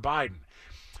answer for Biden.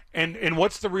 And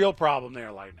what's the real problem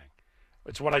there, Lightning?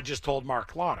 It's what I just told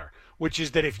Mark Lauder, which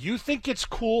is that if you think it's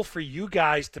cool for you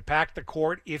guys to pack the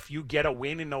court if you get a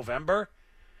win in November,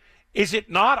 is it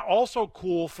not also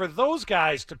cool for those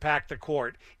guys to pack the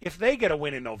court if they get a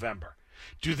win in November?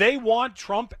 Do they want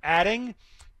Trump adding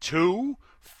 2,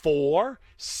 4,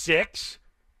 6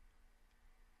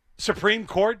 Supreme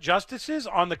Court justices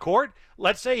on the court?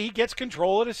 Let's say he gets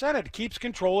control of the Senate, keeps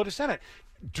control of the Senate.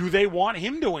 Do they want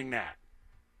him doing that?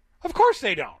 Of course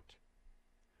they don't.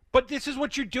 But this is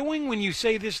what you're doing when you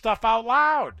say this stuff out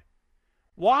loud.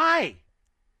 Why?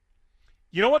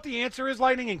 You know what the answer is,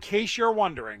 Lightning, in case you're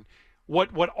wondering,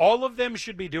 what all of them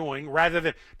should be doing rather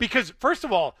than, because first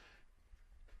of all,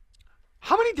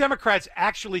 how many Democrats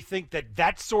actually think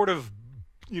that sort of,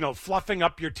 fluffing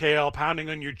up your tail, pounding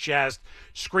on your chest,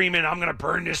 screaming, I'm going to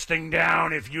burn this thing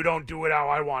down if you don't do it how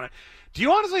I want it. Do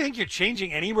you honestly think you're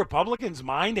changing any Republican's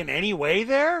mind in any way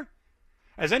there?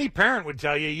 As any parent would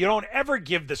tell you, you don't ever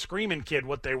give the screaming kid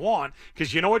what they want,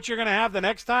 because you know what you're going to have the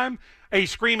next time? A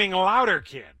screaming louder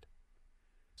kid.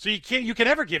 So you can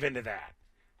never give into that,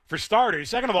 for starters.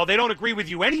 Second of all, they don't agree with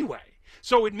you anyway.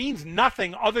 So it means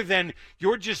nothing other than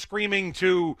you're just screaming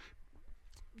to,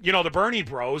 the Bernie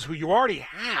bros who you already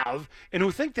have and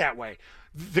who think that way.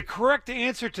 The correct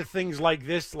answer to things like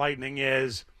this, Lightning,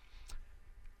 is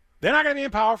they're not going to be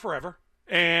in power forever.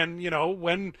 And,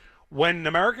 when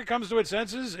America comes to its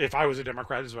senses, if I was a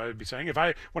Democrat, is what I would be saying.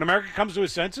 When America comes to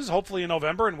its senses, hopefully in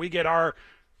November, and we get our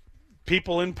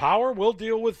people in power, we'll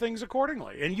deal with things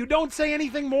accordingly. And you don't say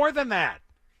anything more than that.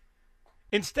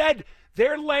 Instead,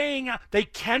 they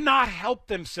cannot help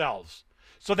themselves.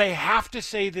 So they have to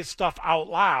say this stuff out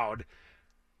loud.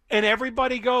 And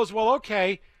everybody goes, well,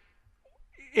 okay,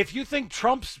 if you think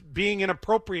Trump's being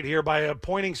inappropriate here by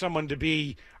appointing someone to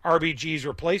be RBG's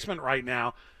replacement right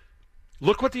now,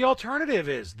 look what the alternative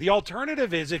is. The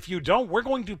alternative is, if you don't, we're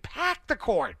going to pack the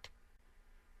court.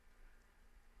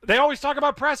 They always talk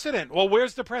about precedent. Well,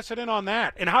 where's the precedent on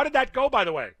that? And how did that go, by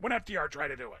the way, when FDR tried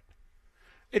to do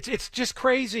it? It's just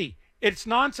crazy. It's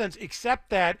nonsense,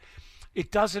 except that it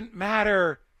doesn't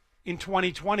matter in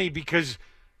 2020 because,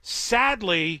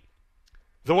 sadly,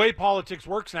 the way politics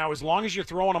works now, as long as you're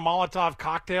throwing a Molotov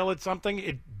cocktail at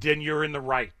something, then you're in the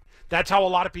right. That's how a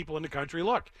lot of people in the country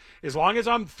look. As long as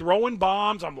I'm throwing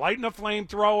bombs, I'm lighting a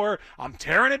flamethrower, I'm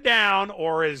tearing it down,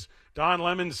 or as Don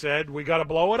Lemon said, we got to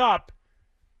blow it up.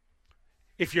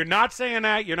 If you're not saying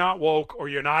that, you're not woke or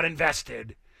you're not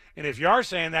invested. And if you are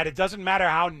saying that, it doesn't matter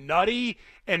how nutty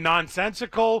and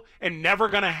nonsensical and never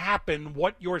going to happen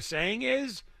what you're saying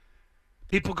is.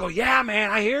 People go, yeah,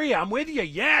 man, I hear you. I'm with you.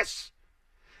 Yes.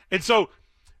 And so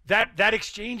that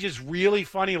exchange is really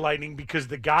funny, Lightning, because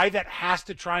the guy that has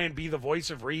to try and be the voice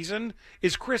of reason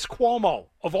is Chris Cuomo,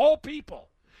 of all people.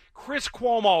 Chris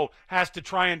Cuomo has to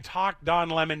try and talk Don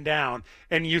Lemon down,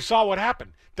 and you saw what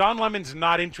happened. Don Lemon's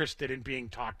not interested in being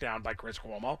talked down by Chris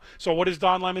Cuomo, so what does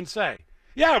Don Lemon say?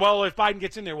 Yeah, well, if Biden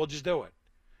gets in there, we'll just do it.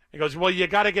 He goes, well, you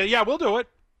got to get, yeah, we'll do it.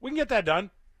 We can get that done.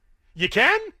 You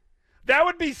can? That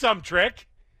would be some trick.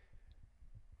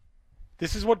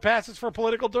 This is what passes for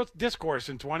political discourse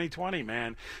in 2020,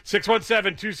 man.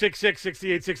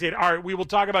 617-266-6868. All right, we will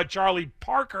talk about Charlie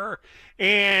Parker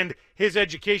and his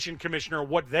education commissioner,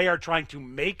 what they are trying to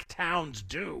make towns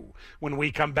do when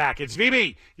we come back. It's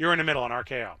VB. You're in the middle on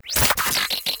RKO.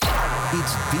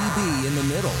 It's VB in the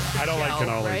middle. I don't like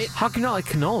cannolis. Right? How can you not like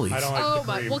cannolis? I don't like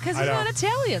the cream. Well, because he's not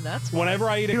Italian. That's why. Whenever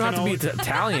I eat a cannoli, you don't have to be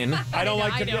Italian. I don't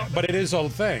like it, but it is a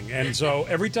thing. And so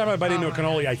every time I bite into a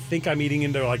cannoli, I think I'm eating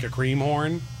into like a cream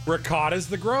horn. Ricotta's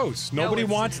the gross. Nobody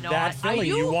wants that filling.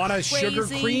 You want a sugar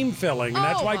cream filling, and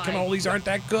that's why cannolis aren't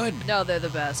that good. No, they're the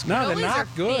best. No, they're Cannolis not are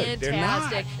good. They're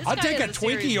not. fantastic. I'll take a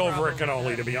Twinkie over a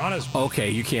cannoli, to be honest. Okay,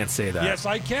 you can't say that. Yes,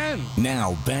 I can.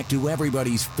 Now, back to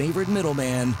everybody's favorite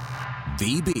middleman,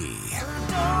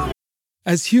 VB.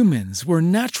 As humans, we're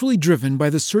naturally driven by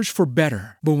the search for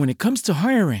better. But when it comes to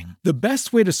hiring, the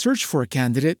best way to search for a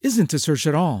candidate isn't to search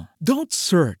at all. Don't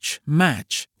search,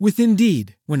 match with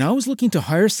Indeed. When I was looking to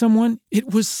hire someone,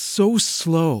 it was so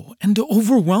slow and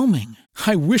overwhelming.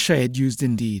 I wish I had used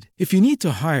Indeed. If you need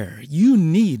to hire, you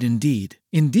need Indeed.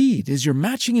 Indeed is your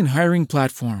matching and hiring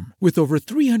platform with over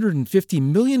 350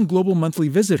 million global monthly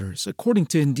visitors, according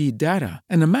to Indeed data,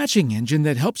 and a matching engine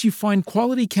that helps you find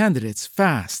quality candidates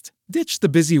fast. Ditch the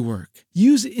busy work.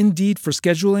 Use Indeed for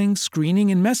scheduling,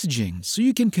 screening, and messaging so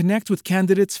you can connect with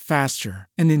candidates faster.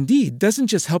 And Indeed doesn't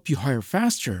just help you hire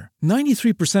faster.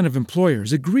 93% of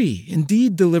employers agree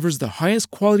Indeed delivers the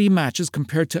highest quality matches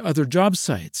compared to other job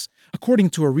sites, according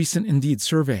to a recent Indeed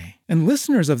survey. And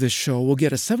listeners of this show will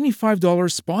get a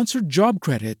 $75 sponsored job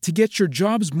credit to get your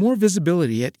jobs more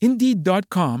visibility at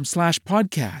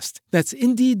Indeed.com/podcast. That's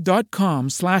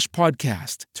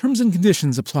Indeed.com/podcast. Terms and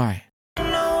conditions apply.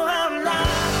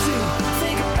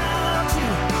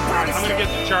 I'm going to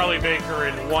get to Charlie Baker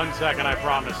in 1 second, I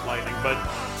promise, Lightning. But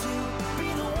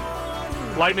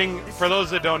Lightning, for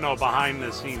those that don't know, behind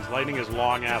the scenes, Lightning has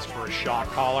long asked for a shot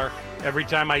caller. Every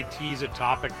time I tease a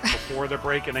topic before the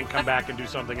break and then come back and do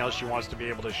something else, she wants to be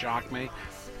able to shock me.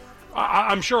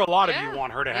 I'm sure a lot of you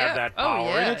want her to have that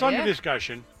power, and it's under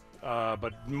discussion.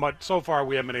 But so far,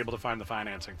 we haven't been able to find the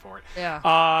financing for it.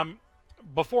 Yeah.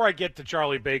 Before I get to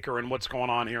Charlie Baker and what's going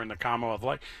on here in the Commonwealth,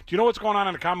 do you know what's going on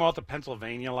in the Commonwealth of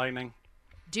Pennsylvania, Lightning?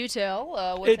 Do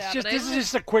tell what's happening. This is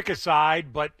just a quick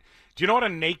aside, but do you know what a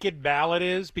naked ballot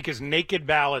is? Because naked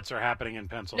ballots are happening in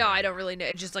Pennsylvania. No, I don't really know.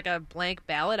 It's just like a blank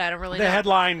ballot. I don't really know. The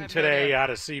headline today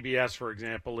out of CBS, for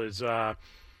example, is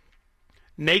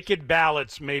naked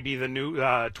ballots may be the new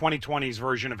 2020's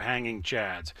version of hanging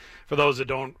chads. For those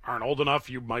that aren't old enough,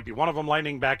 you might be one of them,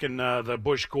 Lightning. Back in the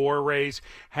Bush-Gore race,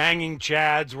 hanging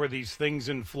chads were these things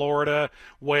in Florida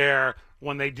where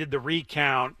when they did the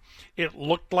recount, it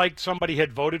looked like somebody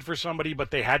had voted for somebody, but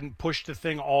they hadn't pushed the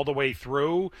thing all the way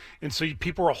through. And so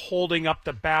people were holding up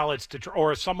the ballots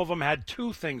or some of them had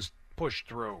two things pushed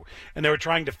through. And they were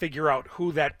trying to figure out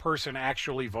who that person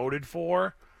actually voted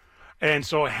for. And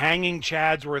so hanging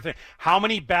chads were a thing. How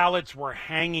many ballots were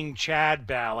hanging chad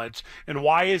ballots? And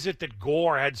why is it that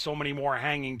Gore had so many more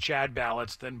hanging chad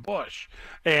ballots than Bush?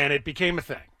 And it became a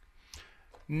thing.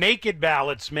 Naked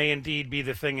ballots may indeed be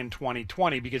the thing in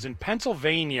 2020 because in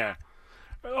Pennsylvania,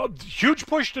 huge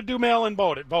push to do mail-in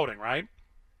voting, right?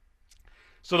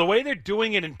 So the way they're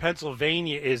doing it in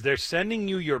Pennsylvania is they're sending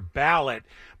you your ballot,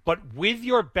 but with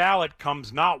your ballot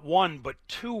comes not one, but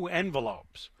two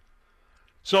envelopes.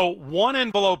 So one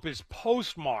envelope is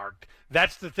postmarked.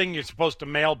 That's the thing you're supposed to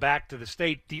mail back to the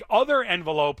state. The other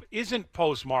envelope isn't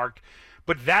postmarked,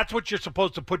 but that's what you're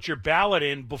supposed to put your ballot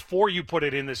in before you put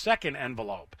it in the second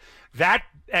envelope. That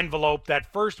envelope,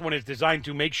 that first one, is designed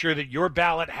to make sure that your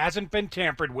ballot hasn't been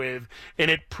tampered with, and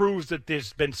it proves that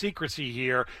there's been secrecy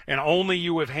here, and only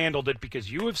you have handled it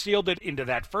because you have sealed it into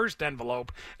that first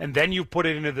envelope, and then you put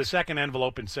it into the second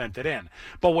envelope and sent it in.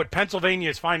 But what Pennsylvania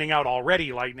is finding out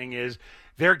already, Lightning, is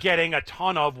they're getting a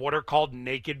ton of what are called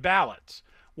naked ballots,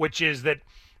 which is that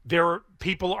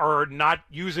people are not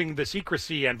using the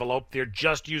secrecy envelope, they're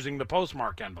just using the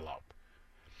postmark envelope.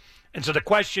 And so the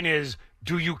question is,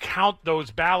 do you count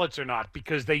those ballots or not?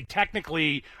 Because they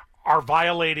technically are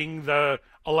violating the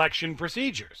election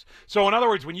procedures. So in other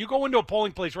words, when you go into a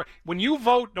polling place, when you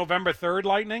vote November 3rd,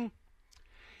 Lightning,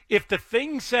 if the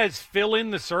thing says fill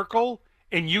in the circle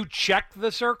and you check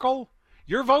the circle,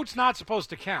 your vote's not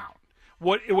supposed to count.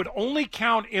 It would only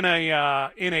count in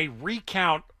a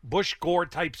recount Bush-Gore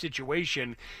type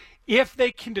situation if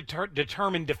they can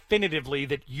determine definitively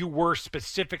that you were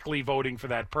specifically voting for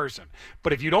that person.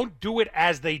 But if you don't do it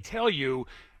as they tell you,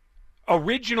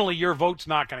 originally your vote's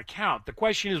not going to count. The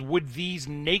question is, would these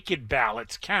naked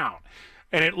ballots count?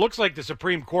 And it looks like the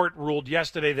Supreme Court ruled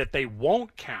yesterday that they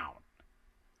won't count.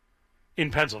 In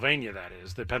Pennsylvania, that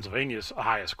is. The Pennsylvania's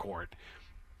highest court.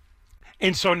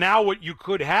 And so now what you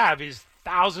could have is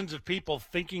thousands of people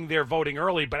thinking they're voting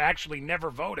early but actually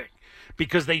never voting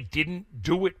because they didn't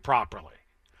do it properly.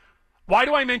 Why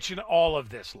do I mention all of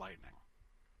this, Lightning?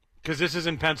 Because this is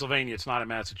in Pennsylvania. It's not in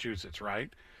Massachusetts, right?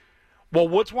 Well,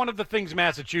 what's one of the things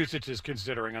Massachusetts is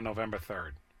considering on November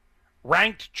 3rd?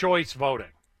 Ranked choice voting.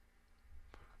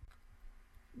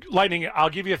 Lightning,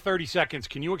 I'll give you 30 seconds.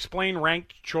 Can you explain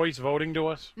ranked choice voting to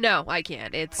us? No, I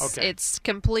can't. It's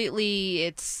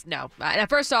completely, no.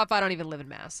 First off, I don't even live in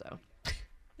Mass, so.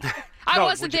 I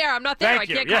wasn't there. I'm not there. I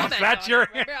can't comment. That's your.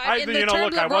 I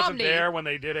wasn't Romney, there when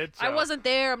they did it. So. I wasn't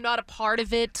there. I'm not a part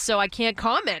of it, so I can't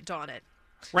comment on it.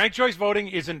 Ranked choice voting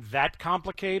isn't that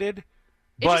complicated.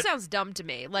 It just sounds dumb to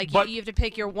me. Like you have to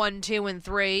pick your 1, 2, and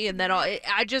 3, and then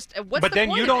But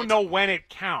then you don't know when it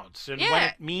counts and when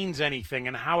it means anything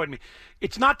and how it means.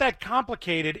 It's not that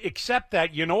complicated, except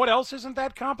that you know what else isn't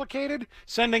that complicated?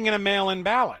 Sending in a mail-in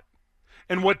ballot.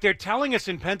 And what they're telling us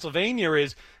in Pennsylvania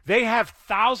is they have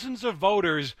thousands of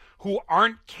voters who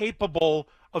aren't capable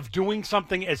of doing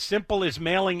something as simple as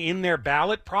mailing in their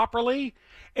ballot properly.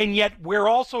 And yet we're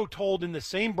also told in the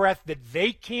same breath that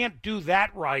they can't do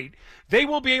that right. They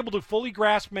will be able to fully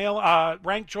grasp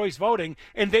ranked choice voting,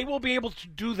 and they will be able to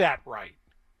do that right.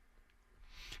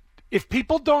 If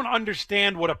people don't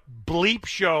understand what a bleep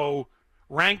show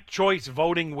ranked choice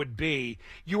voting would be,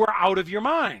 you are out of your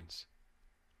minds.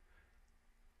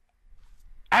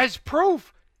 As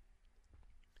proof,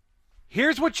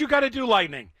 here's what you got to do,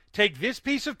 Lightning. Take this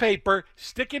piece of paper,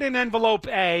 stick it in envelope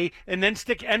A, and then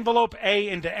stick envelope A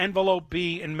into envelope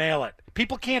B and mail it.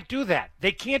 People can't do that.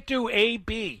 They can't do A,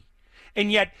 B. And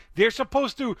yet they're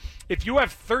supposed to, if you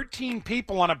have 13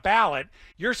 people on a ballot,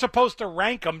 you're supposed to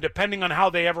rank them, depending on how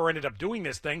they ever ended up doing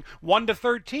this thing, 1 to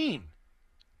 13.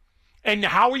 And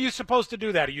how are you supposed to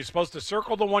do that? Are you supposed to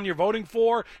circle the one you're voting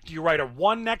for? Do you write a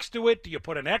 1 next to it? Do you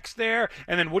put an X there?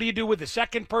 And then what do you do with the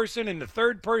second person and the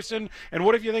third person? And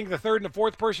what if you think the third and the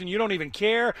fourth person, you don't even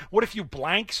care? What if you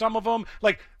blank some of them?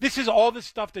 Like, this is all the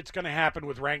stuff that's going to happen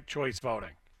with ranked choice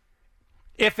voting,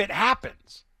 if it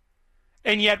happens.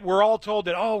 And yet we're all told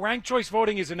that, oh, ranked choice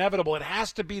voting is inevitable. It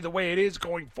has to be the way it is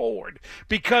going forward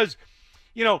because,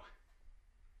 you know,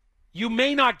 you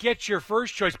may not get your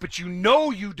first choice, but you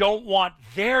know you don't want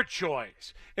their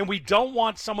choice. And we don't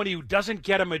want somebody who doesn't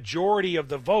get a majority of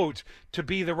the votes to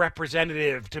be the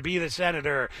representative, to be the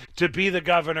senator, to be the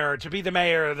governor, to be the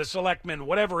mayor, the selectman,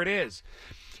 whatever it is.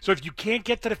 So if you can't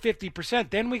get to the 50%,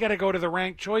 then we got to go to the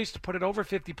ranked choice to put it over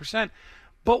 50%.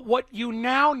 But what you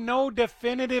now know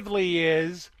definitively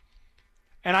is,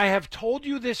 and I have told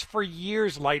you this for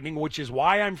years, Lightning, which is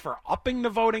why I'm for upping the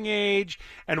voting age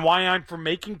and why I'm for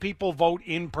making people vote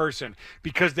in person.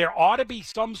 Because there ought to be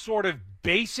some sort of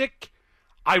basic,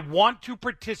 I want to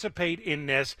participate in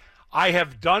this. I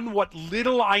have done what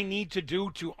little I need to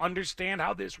do to understand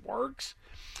how this works.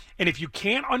 And if you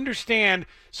can't understand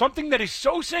something that is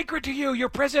so sacred to you, your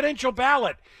presidential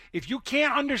ballot, if you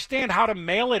can't understand how to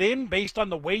mail it in based on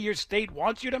the way your state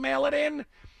wants you to mail it in,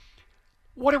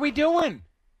 what are we doing?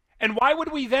 And why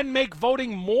would we then make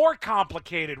voting more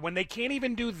complicated when they can't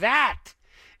even do that?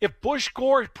 If Bush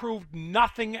Gore proved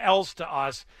nothing else to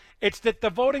us, it's that the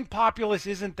voting populace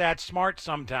isn't that smart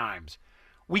sometimes.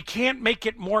 We can't make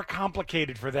it more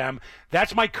complicated for them.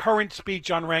 That's my current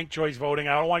speech on ranked choice voting.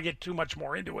 I don't want to get too much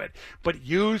more into it, but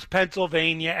use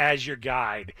Pennsylvania as your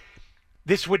guide.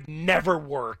 This would never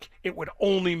work. It would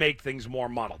only make things more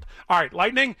muddled. All right,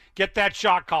 Lightning, get that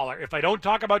shot caller. If I don't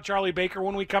talk about Charlie Baker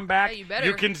when we come back, hey,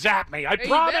 you can zap me. I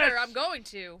promise. You better. I'm going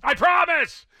to. I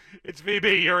promise. It's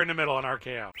VB. You're in the middle on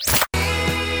RKO.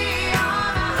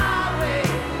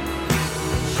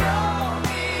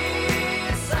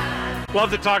 Love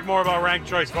to talk more about ranked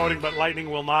choice voting, but Lightning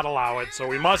will not allow it, so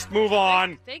we must move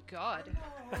on. Thank God.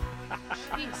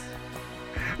 Jeez.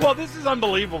 Well, this is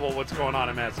unbelievable what's going on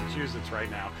in Massachusetts right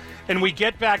now. And we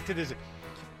get back to this.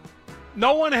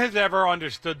 No one has ever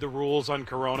understood the rules on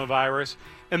coronavirus.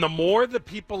 And the more the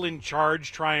people in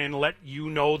charge try and let you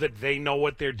know that they know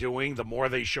what they're doing, the more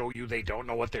they show you they don't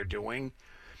know what they're doing.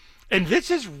 And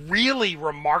this is really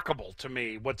remarkable to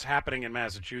me, what's happening in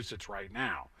Massachusetts right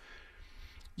now.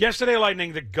 Yesterday,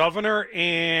 Lightning, the governor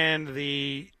and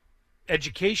the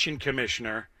education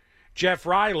commissioner, Jeff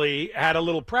Riley, had a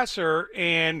little presser,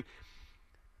 and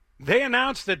they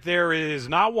announced that there is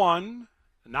not 1,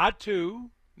 not 2,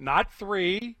 not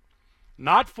 3,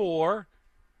 not 4.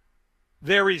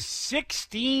 There is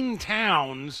 16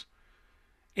 towns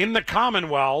in the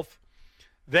Commonwealth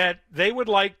that they would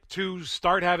like to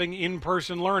start having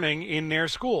in-person learning in their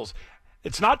schools.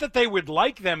 It's not that they would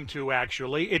like them to,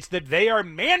 actually. It's that they are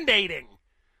mandating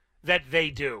that they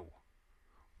do.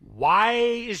 Why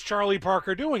is Charlie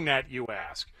Parker doing that, you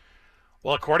ask?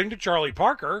 Well, according to Charlie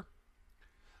Parker,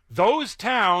 those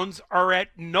towns are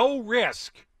at no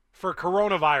risk for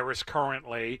coronavirus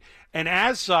currently, and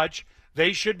as such,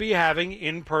 they should be having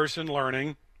in-person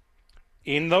learning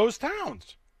in those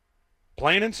towns.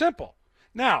 Plain and simple.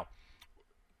 Now,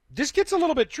 this gets a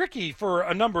little bit tricky for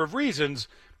a number of reasons,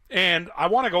 and I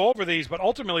want to go over these, but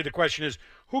ultimately the question is,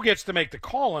 who gets to make the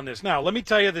call on this? Now, let me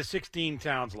tell you the 16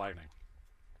 towns, Lightning.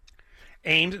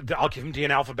 Ames, I'll give them to you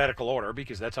in alphabetical order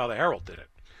because that's how the Herald did it.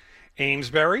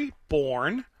 Amesbury,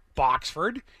 Bourne,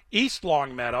 Boxford, East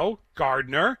Longmeadow,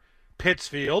 Gardner,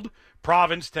 Pittsfield,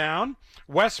 Provincetown,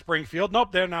 West Springfield.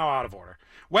 Nope, they're now out of order.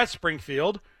 West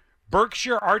Springfield,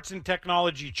 Berkshire Arts and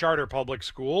Technology Charter Public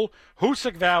School,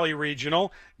 Hoosick Valley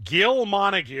Regional, Gill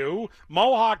Montague,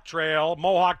 Mohawk Trail,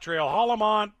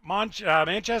 Hollamont,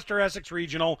 Manchester Essex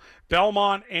Regional,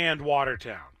 Belmont, and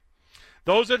Watertown.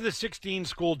 Those are the 16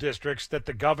 school districts that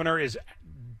the governor is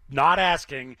not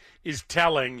asking, is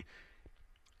telling,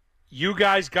 you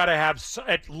guys got to have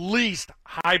at least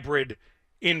hybrid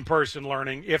in-person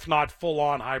learning, if not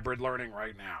full-on hybrid learning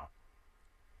right now.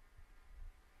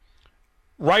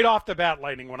 Right off the bat,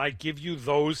 Lightning, when I give you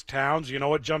those towns, you know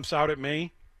what jumps out at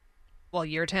me? Well,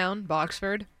 your town,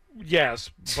 Boxford? Yes,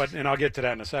 and I'll get to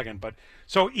that in a second. But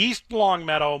so East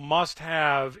Longmeadow must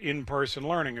have in-person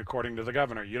learning, according to the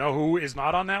governor. You know who is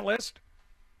not on that list?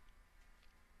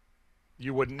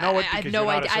 You wouldn't know it because you're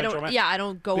not a Central Man. Yeah, I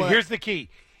don't go. Here's the key: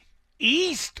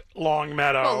 East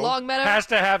Longmeadow, Longmeadow has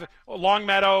to have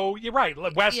Longmeadow. You're right,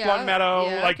 West Longmeadow.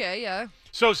 Yeah, okay, yeah.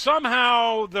 So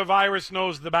somehow the virus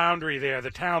knows the boundary there,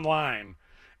 the town line,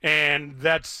 and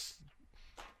that's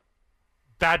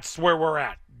where we're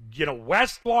at. You know,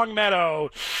 West Longmeadow,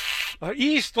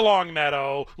 East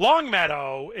Longmeadow,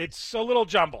 it's a little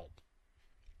jumbled.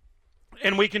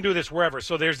 And we can do this wherever.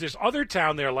 So there's this other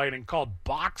town there, Lightning, called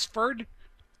Boxford.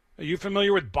 Are you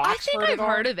familiar with Boxford? I think I've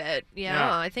heard of it.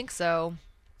 Yeah, I think so.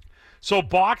 So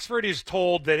Boxford is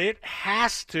told that it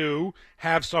has to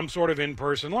have some sort of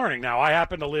in-person learning. Now, I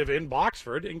happen to live in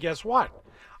Boxford, and guess what?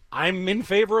 I'm in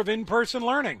favor of in-person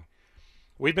learning.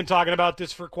 We've been talking about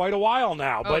this for quite a while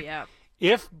now. But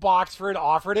if Boxford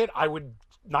offered it, I would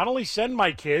not only send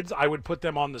my kids, I would put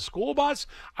them on the school bus.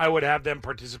 I would have them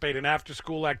participate in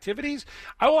after-school activities.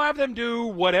 I will have them do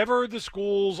whatever the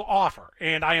schools offer,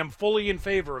 and I am fully in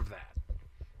favor of that.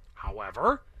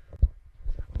 However,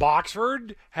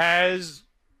 Boxford has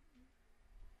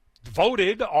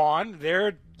voted on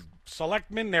their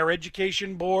selectmen, their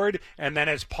education board, and then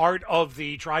as part of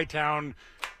the Tri-Town,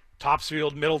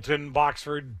 Topsfield, Middleton,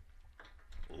 Boxford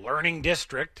Learning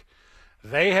District,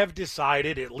 they have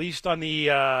decided, at least on the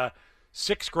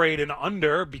 6th grade and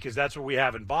under, because that's what we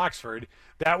have in Boxford,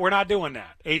 that we're not doing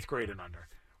that. 8th grade and under.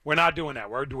 We're not doing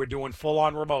that. We're doing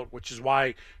full-on remote, which is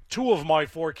why 2 of my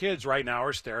 4 kids right now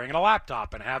are staring at a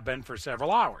laptop and have been for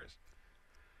several hours.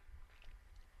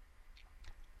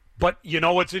 But you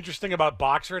know what's interesting about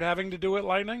Boxford having to do it,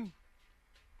 Lightning?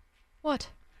 What?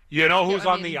 You know who's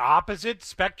on the opposite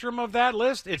spectrum of that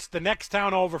list? It's the next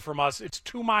town over from us. It's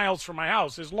 2 miles from my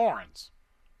house is Lawrence.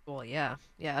 Well, yeah.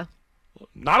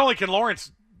 Not only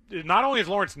is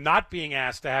Lawrence not being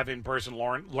asked to have in-person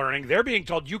learning, they're being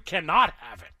told you cannot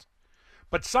have it.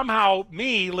 But somehow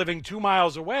me, living 2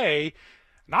 miles away,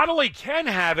 not only can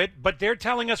have it, but they're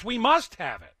telling us we must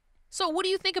have it. So what do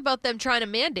you think about them trying to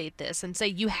mandate this and say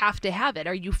you have to have it?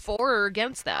 Are you for or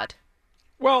against that?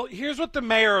 Well, here's what the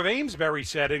mayor of Amesbury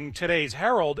said in today's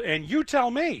Herald, and you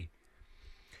tell me.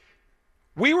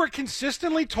 We were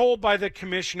consistently told by the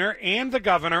commissioner and the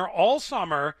governor all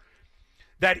summer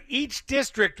that each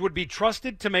district would be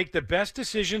trusted to make the best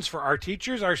decisions for our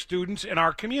teachers, our students, and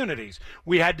our communities.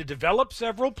 We had to develop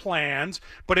several plans,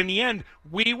 but in the end,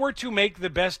 we were to make the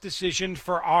best decision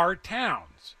for our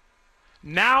towns.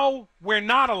 Now, we're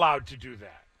not allowed to do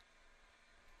that.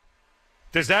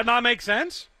 Does that not make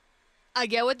sense? I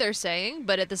get what they're saying,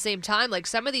 but at the same time, like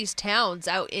some of these towns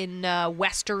out in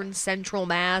western central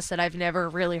Mass that I've never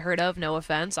really heard of, no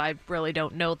offense, I really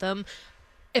don't know them.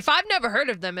 If I've never heard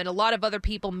of them, and a lot of other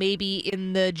people maybe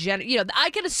in the I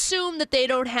can assume that they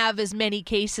don't have as many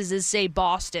cases as, say,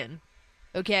 Boston.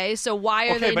 Okay, so why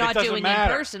are they not doing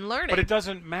in-person learning? But it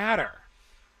doesn't matter.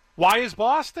 Why is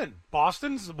Boston?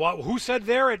 Who said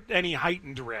they're at any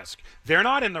heightened risk? They're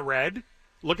not in the red.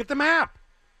 Look at the map.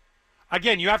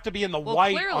 Again, you have to be in the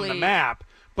white on the map.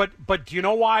 But do you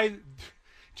know why?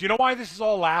 Do you know why this is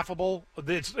all laughable?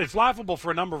 It's laughable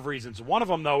for a number of reasons. One of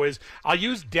them, though, is I'll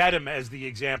use Dedham as the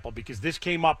example because this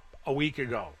came up a week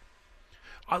ago.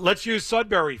 Let's use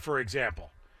Sudbury, for example.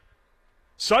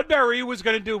 Sudbury was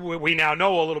going to do, we now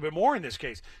know a little bit more in this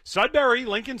case.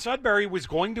 Lincoln Sudbury was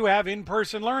going to have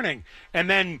in-person learning. And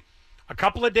then a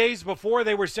couple of days before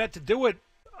they were set to do it,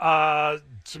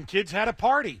 some kids had a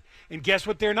party. And guess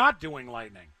what they're not doing,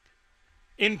 Lightning?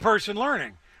 In-person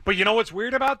learning. But you know what's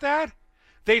weird about that?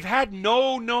 They've had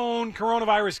no known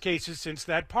coronavirus cases since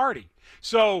that party.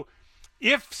 So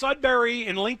if Sudbury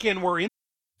and Lincoln were in...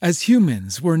 As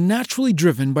humans, we're naturally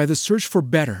driven by the search for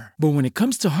better. But when it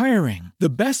comes to hiring, the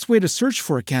best way to search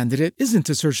for a candidate isn't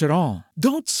to search at all.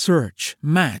 Don't search,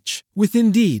 match with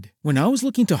Indeed. When I was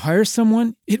looking to hire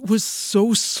someone, it was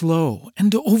so slow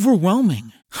and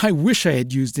overwhelming. I wish I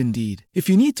had used Indeed. If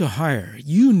you need to hire,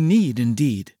 you need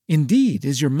Indeed. Indeed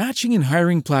is your matching and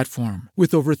hiring platform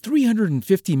with over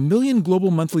 350 million global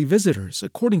monthly visitors,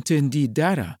 according to Indeed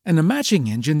data, and a matching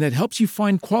engine that helps you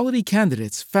find quality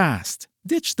candidates fast.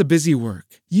 Ditch the busy work.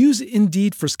 Use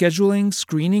Indeed for scheduling,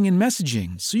 screening, and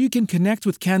messaging so you can connect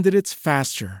with candidates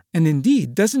faster. And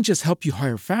Indeed doesn't just help you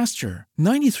hire faster.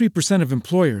 93% of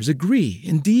employers agree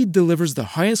Indeed delivers the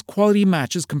highest quality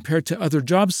matches compared to other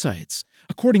job sites,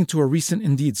 according to a recent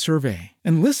Indeed survey.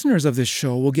 And listeners of this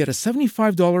show will get a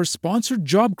 $75 sponsored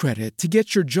job credit to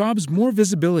get your jobs more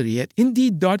visibility at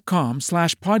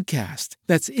Indeed.com/podcast.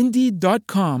 That's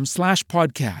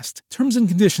Indeed.com/podcast. Terms and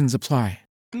conditions apply.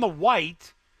 In the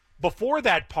white, before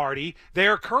that party, they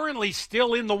are currently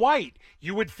still in the white.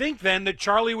 You would think then that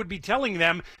Charlie would be telling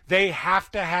them they have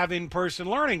to have in-person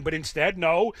learning, but instead,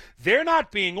 no, they're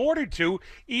not being ordered to,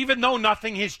 even though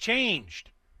nothing has changed.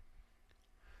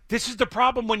 This is the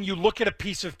problem when you look at a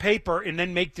piece of paper and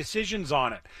then make decisions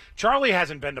on it. Charlie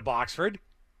hasn't been to Boxford.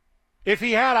 If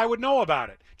he had, I would know about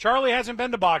it. Charlie hasn't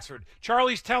been to Boxford.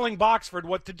 Charlie's telling Boxford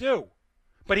what to do,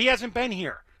 but he hasn't been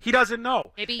here. He doesn't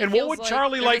know. Maybe he and feels what would like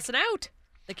Charlie they're like? missing out.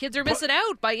 The kids are missing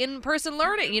out by in-person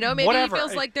learning. You know, maybe Whatever. he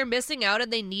feels like they're missing out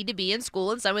and they need to be in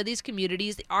school, and some of these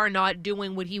communities are not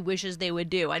doing what he wishes they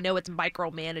would do. I know it's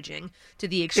micromanaging to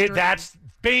the extreme. That's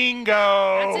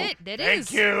bingo. That's it.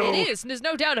 Thank you. It is. And there's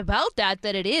no doubt about that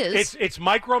it is. It's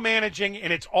micromanaging,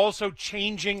 and it's also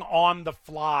changing on the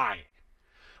fly.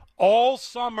 All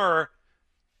summer,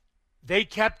 they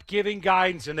kept giving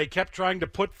guidance, and they kept trying to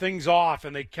put things off,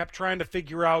 and they kept trying to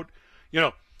figure out,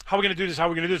 how are we going to do this, how are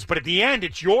we going to do this? But at the end,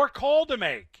 it's your call to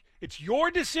make. It's your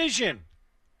decision.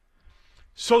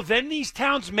 So then these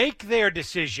towns make their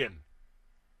decision.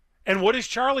 And what does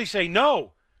Charlie say?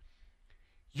 No,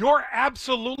 you're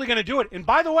absolutely going to do it. And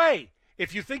by the way,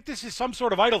 if you think this is some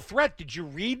sort of idle threat, did you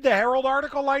read the Herald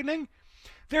article, Lightning?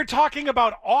 They're talking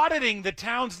about auditing the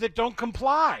towns that don't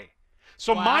comply.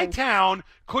 So my town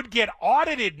could get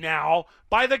audited now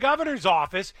by the governor's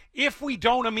office if we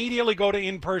don't immediately go to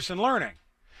in-person learning.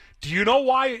 Do you know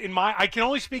why? I can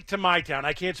only speak to my town.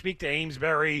 I can't speak to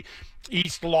Amesbury,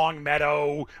 East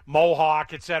Longmeadow,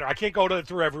 Mohawk, etc. I can't go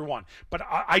through everyone. But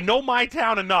I know my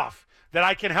town enough that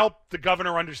I can help the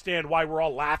governor understand why we're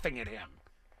all laughing at him.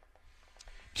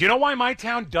 Do you know why my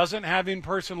town doesn't have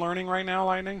in-person learning right now,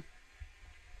 Lightning?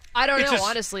 I don't know,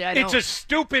 honestly. I don't. It's a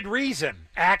stupid reason,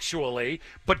 actually.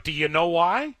 But do you know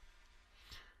why?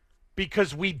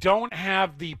 Because we don't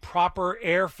have the proper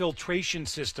air filtration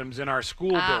systems in our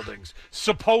school buildings,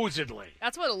 supposedly.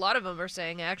 That's what a lot of them are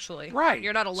saying, actually. Right.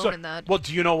 You're not alone in that. Well,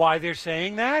 do you know why they're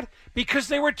saying that? Because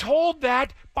they were told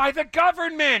that by the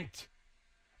government.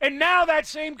 And now that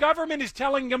same government is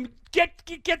telling them, get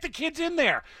the kids in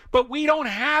there. But we don't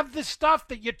have the stuff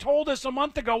that you told us a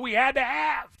month ago we had to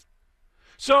have.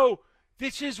 So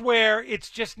this is where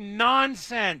it's just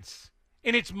nonsense,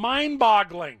 and it's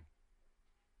mind-boggling.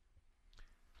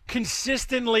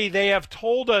 Consistently, they have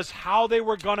told us how they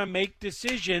were going to make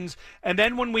decisions, and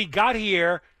then when we got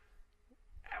here,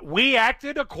 we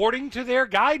acted according to their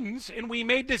guidance, and we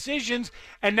made decisions,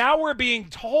 and now we're being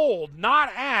told,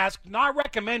 not asked, not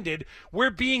recommended,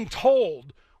 we're being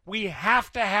told we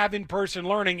have to have in-person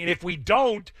learning, and if we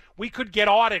don't, we could get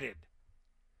audited.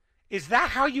 Is that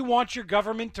how you want your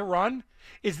government to run?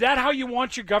 Is that how you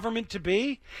want your government to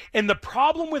be? And the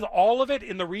problem with all of it,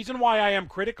 and the reason why I am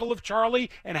critical of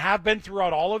Charlie and have been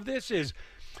throughout all of this, is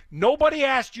nobody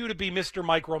asked you to be Mr.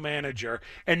 Micromanager,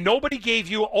 and nobody gave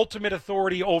you ultimate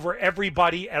authority over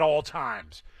everybody at all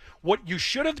times. What you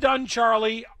should have done,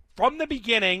 Charlie, from the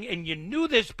beginning, and you knew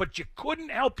this, but you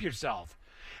couldn't help yourself,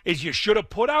 is you should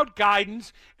have put out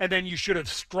guidance, and then you should have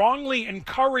strongly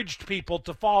encouraged people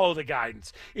to follow the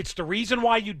guidance. It's the reason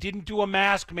why you didn't do a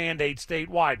mask mandate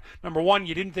statewide. Number one,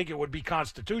 you didn't think it would be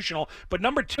constitutional, but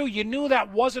number two, you knew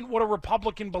that wasn't what a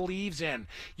Republican believes in.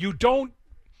 You don't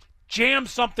jam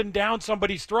something down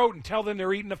somebody's throat and tell them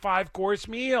they're eating a 5-course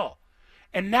meal.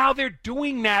 And now they're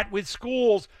doing that with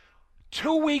schools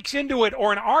 2 weeks into it,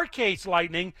 or in our case,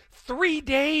 Lightning, 3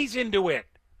 days into it.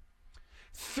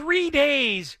 3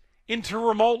 days into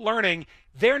remote learning,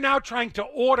 they're now trying to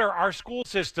order our school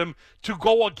system to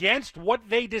go against what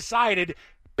they decided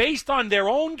based on their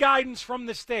own guidance from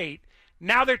the state.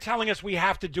 Now they're telling us we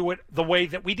have to do it the way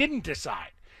that we didn't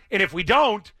decide. And if we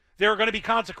don't, there are going to be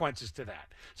consequences to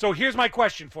that. So here's my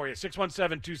question for you,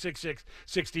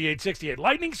 617-266-6868.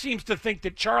 Lightning seems to think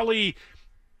that Charlie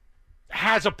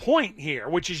has a point here,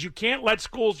 which is you can't let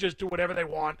schools just do whatever they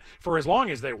want for as long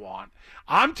as they want.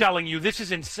 I'm telling you, this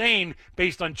is insane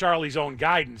based on Charlie's own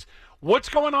guidance. What's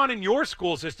going on in your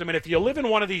school system? And if you live in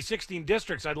one of these 16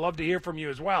 districts, I'd love to hear from you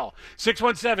as well.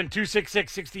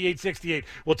 617-266-6868.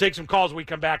 We'll take some calls when we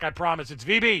come back. I promise. It's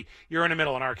VB. You're in the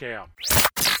middle on RKO.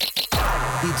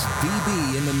 It's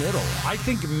VB in the middle. I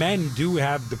think men do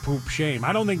have the poop shame.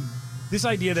 I don't think This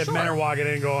idea that men are walking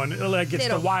in going, like it's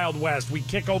the Wild West. We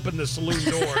kick open the saloon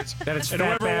doors. That it's and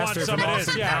fat whoever wants bastard some from of this,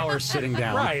 Austin Powers sitting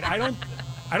down. Right. I don't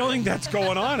think that's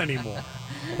going on anymore.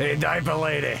 Hey, diaper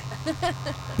lady.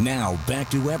 Now,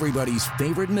 back to everybody's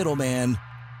favorite middleman,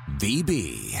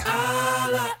 VB.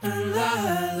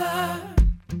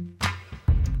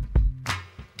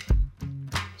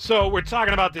 So we're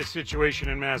talking about this situation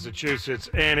in Massachusetts,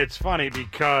 and it's funny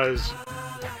because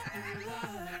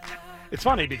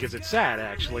it's sad,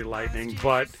 actually, Lightning,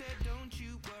 but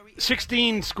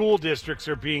 16 school districts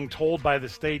are being told by the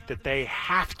state that they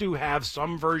have to have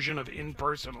some version of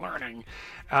in-person learning,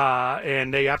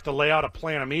 and they have to lay out a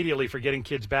plan immediately for getting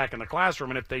kids back in the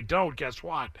classroom. And if they don't, guess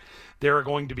what? There are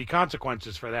going to be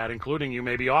consequences for that, including you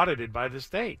may be audited by the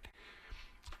state.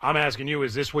 I'm asking you,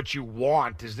 is this what you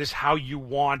want? Is this how you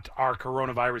want our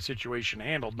coronavirus situation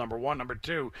handled? Number one. Number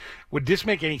two, would this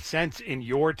make any sense in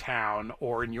your town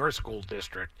or in your school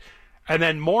district? And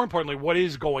then more importantly, what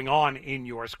is going on in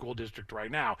your school district right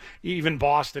now? Even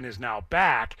Boston is now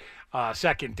back.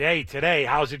 Second day today.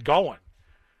 How's it going?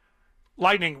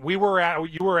 Lightning, you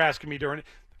were asking me during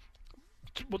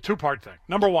two-part thing.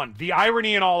 Number one, the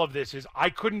irony in all of this is I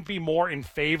couldn't be more in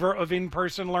favor of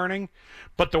in-person learning,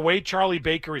 but the way Charlie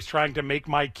Baker is trying to make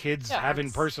my kids have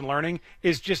in-person learning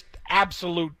is just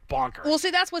absolute bonkers. Well,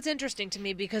 see, that's what's interesting to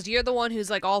me, because you're the one who's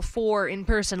like all for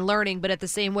in-person learning, but at the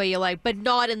same way you're like, but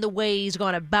not in the way he's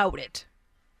gone about it.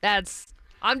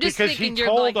 I'm just thinking you're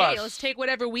like, hey, let's take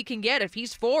whatever we can get. If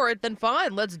he's for it, then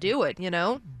fine, let's do it, you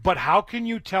know? But how can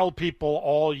you tell people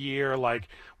all year, like,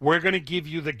 we're going to give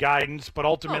you the guidance, but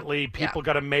ultimately people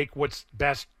got to make what's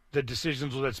best, the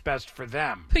decisions that's best for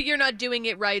them. But you're not doing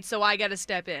it right, so I got to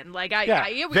step in. Like, I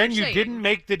hear what then you're you saying. didn't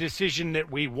make the decision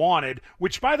that we wanted,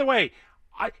 which, by the way,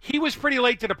 he was pretty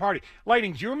late to the party.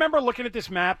 Lightning, do you remember looking at this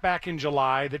map back in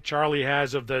July that Charlie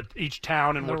has of each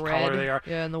town and what color they are?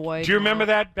 Yeah, and the white. Do you remember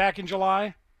that back in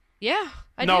July? Yeah,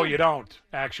 I do. No, you don't,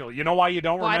 actually. You know why you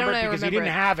don't remember it? Because he didn't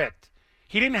have it.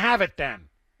 He didn't have it then.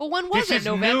 Well, when was this it? Is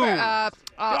November? New.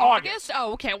 August?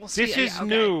 Oh, okay. We'll see. This is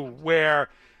new, where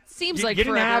Seems you like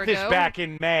didn't have forever this ago. back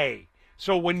in May.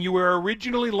 So when you were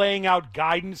originally laying out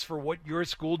guidance for what your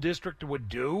school district would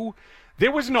do,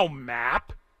 there was no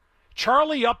map.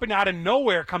 Charlie, up and out of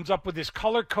nowhere, comes up with this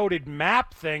color-coded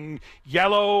map thing,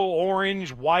 yellow,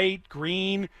 orange, white,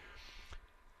 green.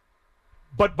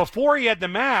 But before he had the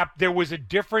map, there was a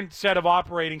different set of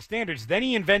operating standards. Then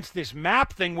he invents this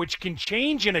map thing, which can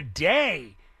change in a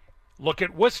day. Look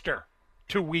at Worcester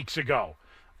 2 weeks ago.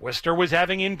 Worcester was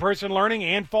having in-person learning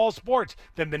and fall sports.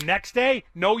 Then the next day,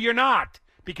 no, you're not,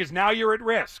 because now you're at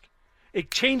risk.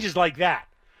 It changes like that.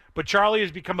 But Charlie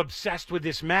has become obsessed with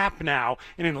this map now,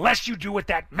 and unless you do what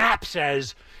that map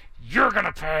says, you're going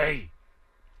to pay.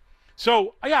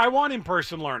 So, yeah, I want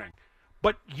in-person learning.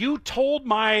 But you told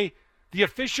the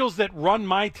officials that run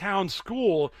my town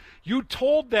school, you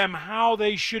told them how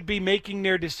they should be making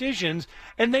their decisions,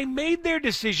 and they made their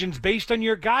decisions based on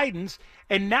your guidance,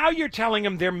 and now you're telling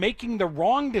them they're making the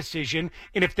wrong decision,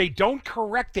 and if they don't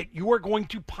correct it, you are going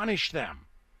to punish them.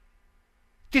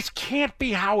 This can't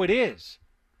be how it is.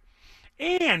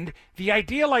 And the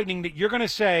idea, Lightning, that you're going to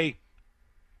say,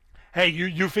 hey,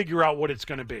 you figure out what it's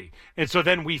going to be. And so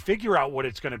then we figure out what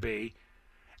it's going to be,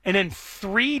 and then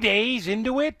 3 days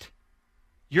into it,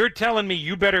 you're telling me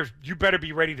you better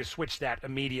be ready to switch that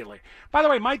immediately. By the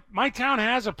way, my town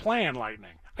has a plan,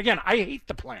 Lightning. Again, I hate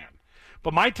the plan.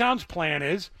 But my town's plan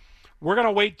is we're going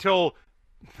to wait till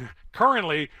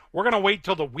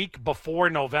the week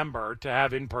before November to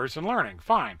have in-person learning.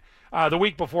 Fine. The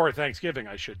week before Thanksgiving,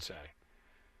 I should say.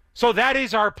 So that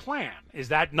is our plan. Is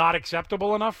that not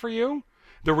acceptable enough for you?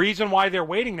 The reason why they're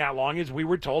waiting that long is we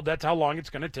were told that's how long it's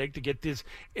going to take to get this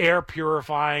air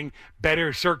purifying,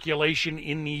 better circulation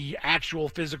in the actual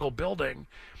physical building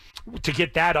to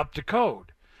get that up to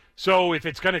code. So if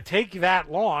it's going to take that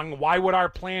long, why would our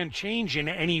plan change in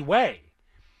any way?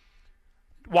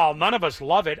 While none of us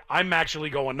love it, I'm actually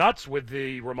going nuts with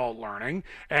the remote learning,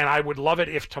 and I would love it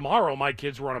if tomorrow my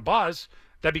kids were on a bus.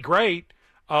 That'd be great.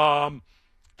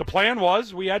 The plan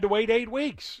was we had to wait 8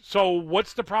 weeks. So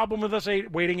what's the problem with us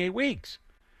waiting 8 weeks?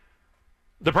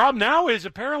 The problem now is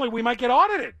apparently we might get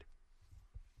audited.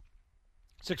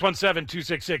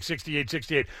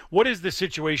 617-266-6868. What is the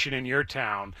situation in your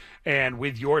town and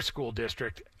with your school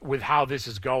district with how this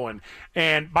is going?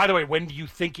 And by the way, when do you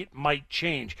think it might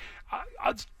change?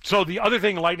 So the other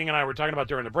thing Lightning and I were talking about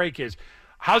during the break is,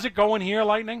 how's it going here,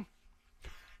 Lightning?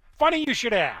 Funny you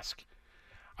should ask.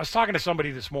 I was talking to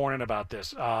somebody this morning about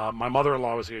this. My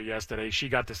mother-in-law was here yesterday. She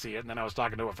got to see it, and then I was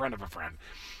talking to a friend of a friend.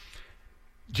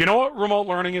 Do you know what remote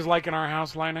learning is like in our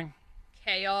house, Lightning?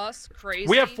 Chaos, crazy.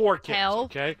 We have 4 kids, hell.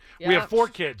 okay? Yeah. We have 4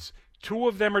 kids. 2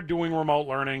 of them are doing remote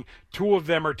learning. 2 of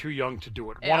them are too young to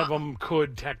do it. One of them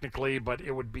could technically, but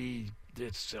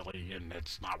it's silly and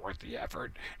it's not worth the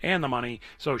effort and the money.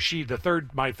 So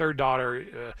my third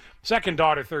daughter, second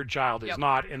daughter, third child is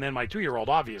not, and then my 2-year-old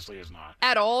obviously is not.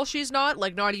 At all, she's not?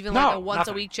 Like, not even like a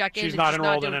once-a-week check-in? She's not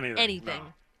enrolled in anything? anything.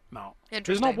 No.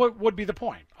 Interesting. What would be the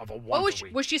point of a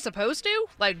once-a-week? Was she supposed to?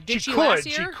 Like, did she could. last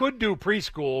year? She could do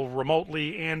preschool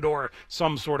remotely and or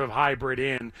some sort of hybrid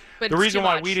in. But the it's reason too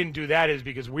why much. we didn't do that is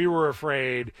because we were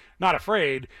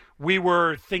we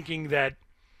were thinking that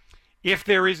if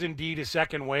there is indeed a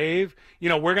second wave,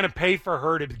 we're going to pay for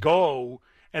her to go,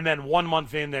 and then 1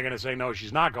 month in, they're going to say, no,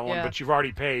 she's not going, but you've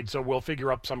already paid, so we'll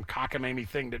figure up some cockamamie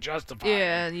thing to justify it.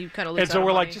 Yeah, and you kind of lose And so out on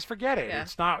we're money. like, just forget it. Yeah.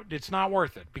 It's not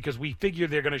worth it, because we figure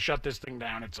they're going to shut this thing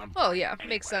down at some point. Oh, yeah,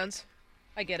 makes sense.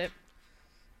 I get it.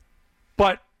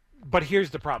 But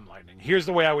here's the problem, Lightning. Here's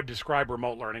the way I would describe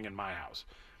remote learning in my house.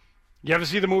 You ever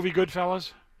see the movie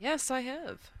Goodfellas? Yes, I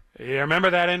have. You remember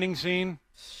that ending scene?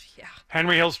 Yeah.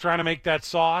 Henry Hill's trying to make that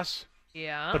sauce.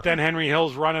 Yeah. But then Henry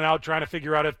Hill's running out trying to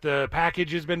figure out if the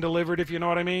package has been delivered, if you know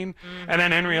what I mean. Mm-hmm. And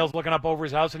then Henry Hill's looking up over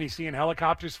his house and he's seeing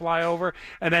helicopters fly over.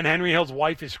 And then Henry Hill's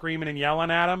wife is screaming and yelling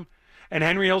at him. And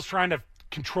Henry Hill's trying to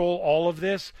control all of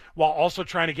this while also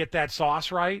trying to get that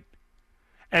sauce right.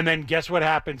 And then guess what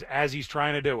happens as he's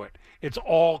trying to do it? It's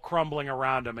all crumbling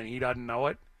around him and he doesn't know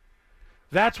it.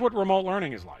 That's what remote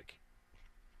learning is like.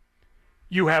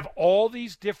 You have all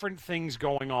these different things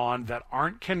going on that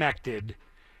aren't connected,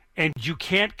 and you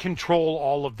can't control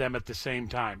all of them at the same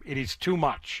time. It is too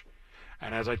much.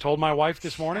 And as I told my wife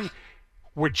this morning,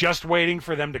 we're just waiting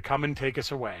for them to come and take us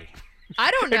away. I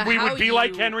don't know And we how would be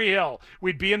like Henry Hill.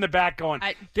 We'd be in the back going,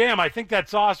 damn, I think that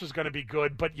sauce was going to be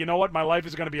good, but you know what? My life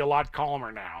is going to be a lot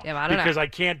calmer now because I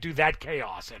can't do that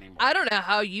chaos anymore. I don't know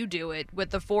how you do it with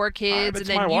the 4 kids and it's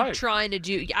then my you wife. trying to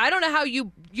do. I don't know how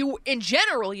you in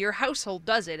general your household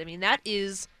does it. I mean, that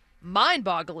is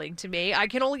mind-boggling to me. I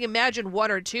can only imagine 1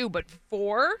 or 2, but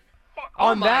 4?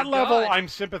 On that level, God. I'm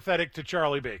sympathetic to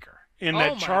Charlie Baker. In Oh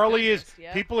that my Charlie goodness,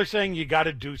 is, people are saying you got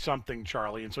to do something,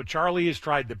 Charlie. And so Charlie has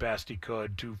tried the best he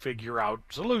could to figure out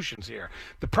solutions here.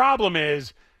 The problem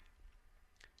is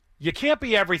you can't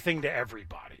be everything to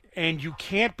everybody. And you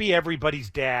can't be everybody's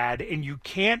dad. And you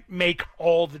can't make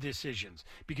all the decisions.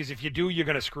 Because if you do, you're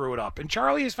going to screw it up. And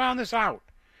Charlie has found this out.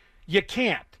 You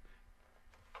can't.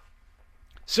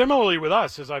 Similarly with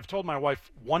us, as I've told my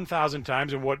wife 1,000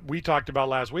 times, and what we talked about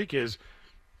last week is,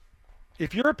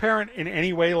 if you're a parent in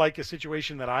any way like a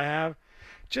situation that I have,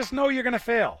 just know you're going to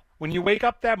fail. When you wake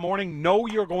up that morning, know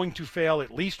you're going to fail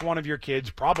at least one of your kids,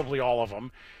 probably all of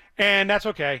them, and that's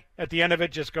okay. At the end of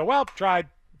it, just go, well, tried.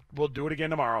 We'll do it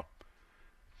again tomorrow.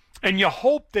 And you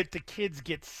hope that the kids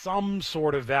get some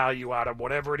sort of value out of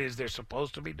whatever it is they're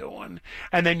supposed to be doing.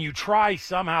 And then you try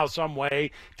somehow, some way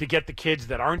to get the kids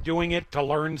that aren't doing it to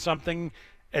learn something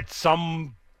at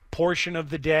some portion of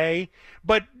the day.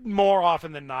 But more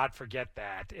often than not, forget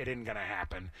that. It isn't going to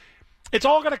happen. It's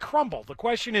all going to crumble. The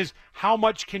question is, how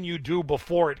much can you do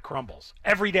before it crumbles?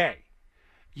 Every day.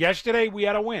 Yesterday, we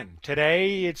had a win.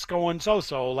 Today, it's going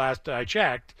so-so, last I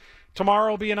checked. Tomorrow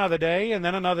will be another day, and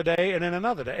then another day, and then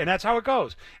another day. And that's how it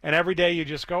goes. And every day you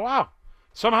just go, oh,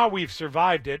 somehow we've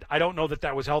survived it. I don't know that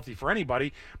that was healthy for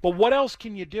anybody, but what else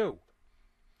can you do?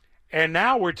 And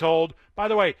now we're told, by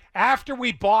the way, after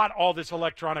we bought all this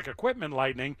electronic equipment,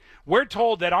 Lightning, we're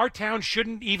told that our town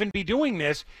shouldn't even be doing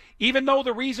this, even though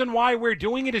the reason why we're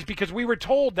doing it is because we were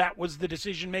told that was the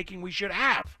decision-making we should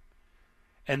have.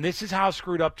 And this is how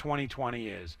screwed up 2020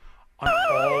 is on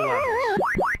all levels.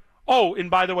 Oh, and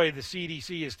by the way, the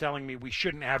CDC is telling me we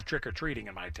shouldn't have trick-or-treating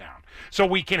in my town. So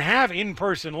we can have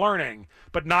in-person learning,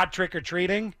 but not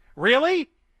trick-or-treating? Really?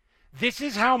 This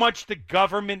is how much the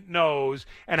government knows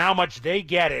and how much they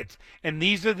get it, and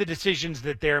these are the decisions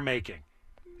that they're making.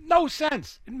 No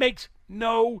sense. It makes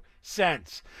no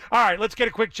sense. All right, let's get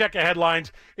a quick check of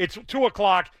headlines. It's 2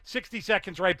 o'clock, 60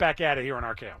 seconds, right back at it here on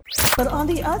RKO. But on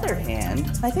the other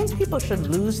hand, I think people should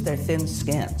lose their thin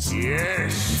skins.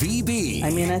 Yes. VB.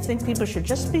 I mean, I think people should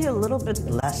just be a little bit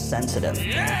less sensitive.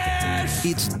 Yes.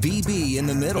 It's VB in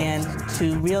the middle. And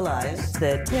to realize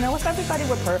that, you know, if everybody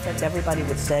were perfect, everybody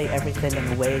would say everything in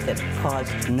a way that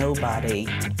caused nobody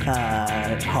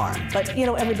harm. But, you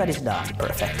know, everybody's not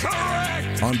perfect.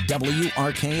 Correct. On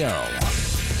WRKO.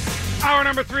 Hour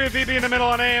number 3 of VB in the middle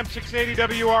on AM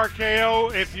 680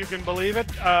 WRKO, if you can believe it.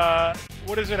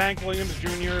 What is it Hank Williams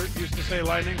Jr. used to say,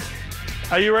 Lightning?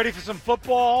 Are you ready for some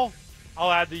football?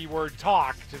 I'll add the word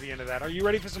talk to the end of that. Are you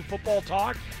ready for some football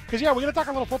talk? Because, yeah, we're going to talk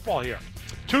a little football here.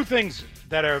 Two things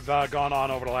that have gone on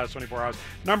over the last 24 hours.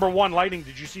 Number one, Lightning,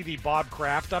 did you see the Bob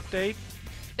Kraft update?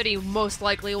 That he most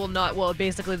likely will not. Well,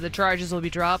 basically the charges will be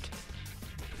dropped.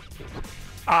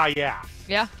 Yeah.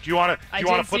 Yeah. Do you want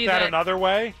to put that another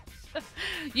way?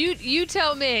 You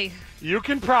tell me. You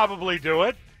can probably do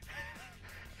it.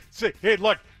 See, hey,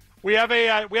 look, we have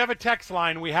a text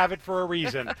line. We have it for a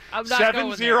reason. I'm not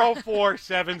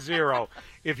 70470.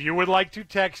 If you would like to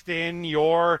text in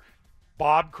your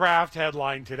Bob Kraft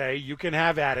headline today, you can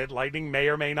have at it. Lightning may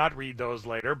or may not read those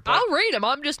later. But I'll read them.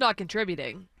 I'm just not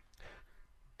contributing.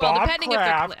 Well, Bob depending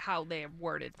Kraft, if how they're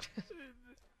worded.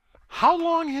 How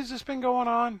long has this been going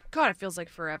on? God, it feels like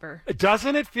forever.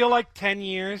 Doesn't it feel like 10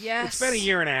 years? Yes. It's been a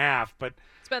year and a half, but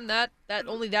It's been that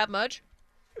only that much?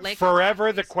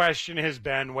 forever the question has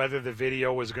been whether the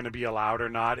video was going to be allowed or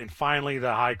not, and finally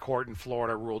the High Court in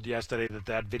Florida ruled yesterday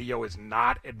that video is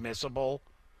not admissible.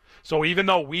 So even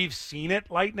though we've seen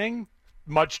it, Lightning,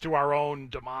 much to our own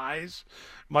demise,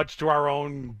 much to our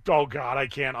own, oh God, I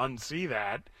can't unsee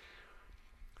that,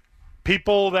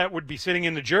 people that would be sitting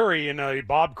in the jury in a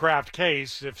Bob Kraft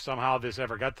case, if somehow this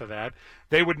ever got to that,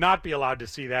 they would not be allowed to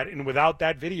see that. And without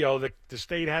that video, the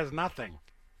state has nothing.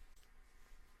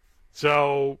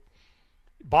 So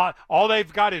all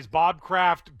they've got is Bob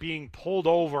Kraft being pulled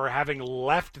over, having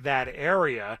left that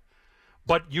area,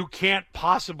 but you can't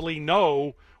possibly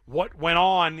know what went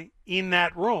on in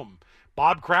that room.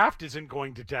 Bob Kraft isn't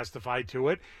going to testify to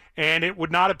it, and it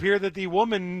would not appear that the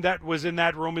woman that was in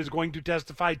that room is going to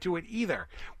testify to it either.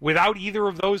 Without either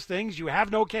of those things, you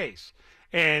have no case.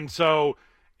 And so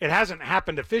it hasn't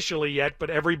happened officially yet, but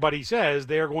everybody says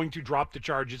they are going to drop the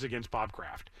charges against Bob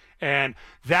Kraft. And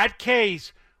that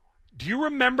case, do you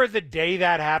remember the day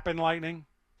that happened, Lightning?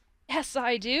 Yes,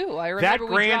 I do. I remember that we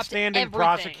dropped grandstanding everything.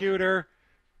 prosecutor.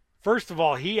 First of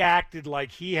all, he acted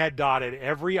like he had dotted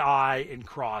every I and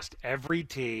crossed every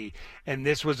T, and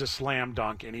this was a slam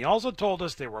dunk. And he also told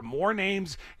us there were more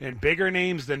names and bigger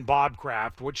names than Bob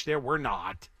Kraft, which there were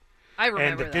not. I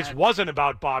remember and that this wasn't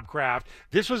about Bob Kraft.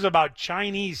 This was about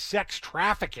Chinese sex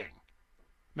trafficking.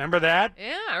 Remember that?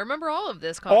 Yeah, I remember all of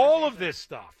this conversation. All of this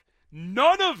stuff.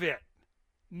 None of it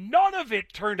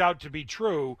turned out to be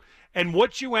true. And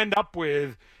what you end up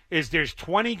with is there's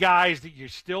 20 guys that you're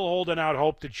still holding out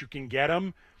hope that you can get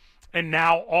them, and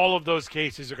now all of those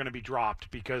cases are going to be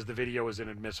dropped because the video is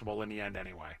inadmissible in the end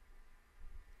anyway.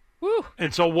 Woo.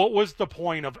 And so what was the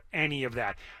point of any of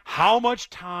that? How much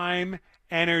time,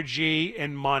 energy,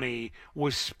 and money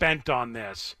was spent on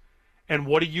this? And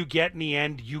what do you get in the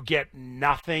end? You get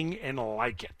nothing and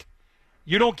like it.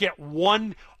 You don't get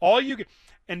one. All you get,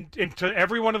 and to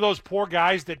every one of those poor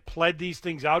guys that pled these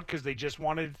things out because they just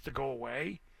wanted it to go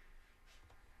away,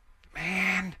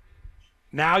 man,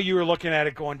 now you're looking at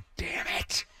it going, damn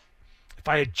it. If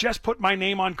I had just put my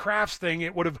name on Kraft's thing,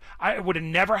 it would have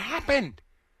never happened.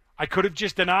 I could have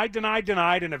just denied,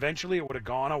 and eventually it would have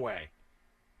gone away.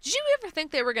 Did you ever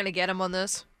think they were going to get him on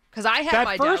this? Because I had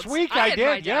my doubts. That first week I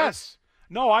did, yes.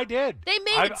 No, I did. They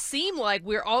made it seem like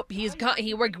we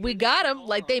got him.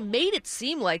 Like they made it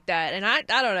seem like that, and I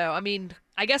don't know. I mean,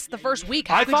 I guess the first week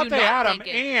I thought they had him,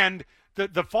 and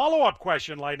the follow-up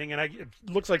question, Lightning, and it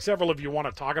looks like several of you want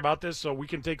to talk about this, so we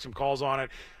can take some calls on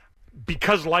it.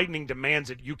 Because Lightning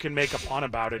demands it, you can make a pun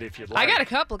about it if you'd like. I got a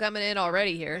couple coming in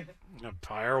already here.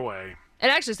 Fire away.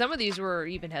 And actually, some of these were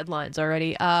even headlines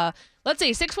already. Let's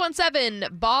see,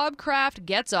 617, Bob Kraft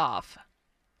gets off.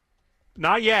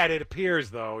 Not yet. It appears,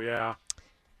 though, yeah.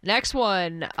 Next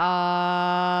one,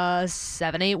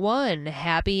 781,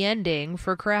 happy ending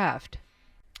for Kraft.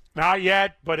 Not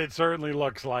yet, but it certainly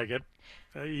looks like it.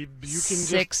 You can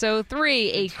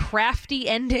 603, a crafty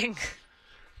ending.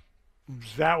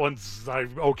 That one's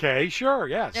okay, sure,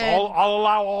 yes. I'll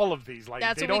allow all of these. Like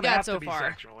that's they what we don't got have so to be far.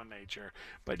 Sexual in nature.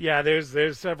 But yeah,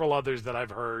 there's several others that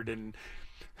I've heard, and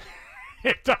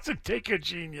it doesn't take a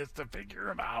genius to figure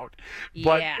them out.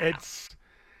 But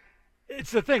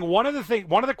it's the thing. One of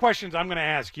the questions I'm going to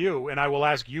ask you, and I will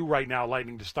ask you right now,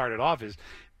 Lightning, to start it off, is: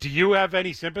 do you have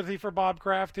any sympathy for Bob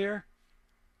Kraft here?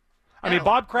 I mean,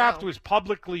 Bob Kraft was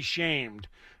publicly shamed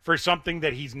for something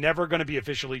that he's never going to be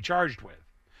officially charged with.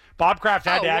 Bob Kraft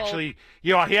had to actually, he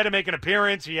had to make an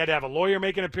appearance. He had to have a lawyer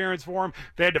make an appearance for him.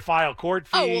 They had to file court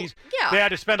fees. They had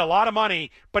to spend a lot of money.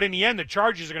 But in the end, the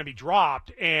charges are going to be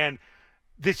dropped. And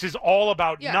this is all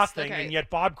about nothing. Okay. And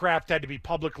yet Bob Kraft had to be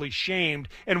publicly shamed.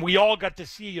 And we all got to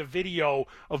see a video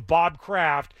of Bob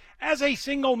Kraft as a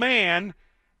single man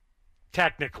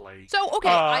technically. So, okay,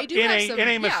 I do have some... In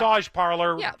a massage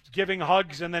parlor, Yeah. giving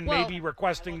hugs and then Well- maybe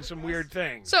requesting some weird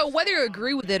things. So whether you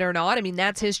agree with it or not, I mean,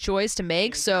 that's his choice to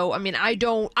make. So, I mean, I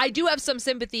do have some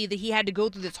sympathy that he had to go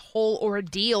through this whole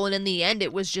ordeal, and in the end,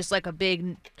 it was just like a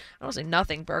big, I don't say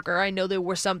nothing burger. I know there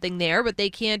was something there, but they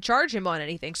can't charge him on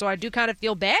anything. So I do kind of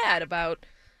feel bad about,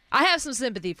 I have some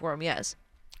sympathy for him, yes.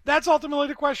 That's ultimately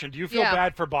the question. Do you feel Yeah.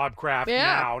 bad for Bob Kraft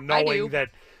now, I knowing do. that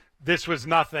this was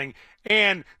nothing?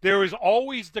 And there was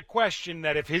always the question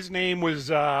that if his name was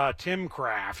Tim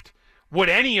Kraft, would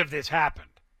any of this happen?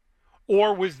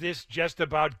 Or was this just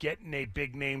about getting a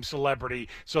big-name celebrity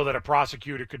so that a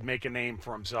prosecutor could make a name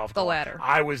for himself? The latter.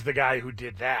 I was the guy who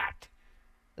did that.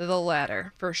 The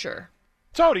latter, for sure.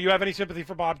 So, do you have any sympathy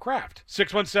for Bob Kraft?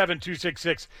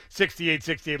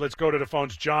 617-266-6868. Let's go to the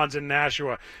phones. John's in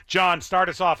Nashua. John, start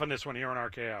us off on this one here on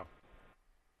RKO.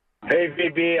 Hey,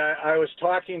 VB, I was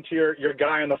talking to your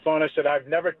guy on the phone. I said, I've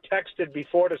never texted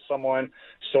before to someone,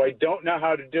 so I don't know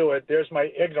how to do it. There's my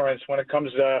ignorance when it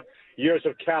comes to years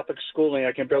of Catholic schooling.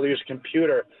 I can barely use a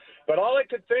computer. But all I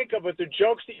could think of was the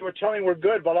jokes that you were telling were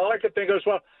good, but all I could think of was,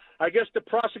 well, I guess the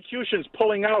prosecution's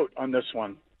pulling out on this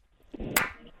one.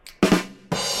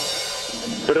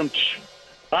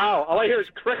 Wow, all I hear is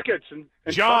crickets and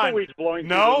John, tumbleweeds blowing.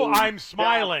 no, through the I'm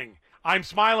smiling. I'm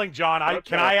smiling, John.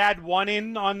 Can I add one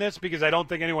in on this because I don't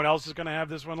think anyone else is going to have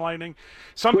this one, Lightning?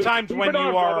 Sometimes Keep when it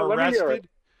on, you are brother. Let me hear arrested, it.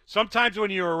 sometimes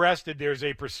when you're arrested, there's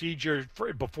a procedure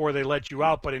before they let you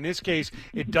out. But in this case,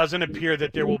 it doesn't appear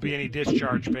that there will be any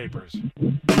discharge papers.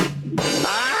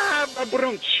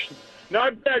 Brunch.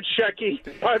 Not bad, Shecky.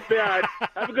 Not bad.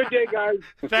 Have a good day, guys.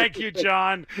 Thank you,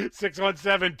 John.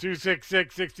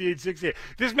 617-266-6868.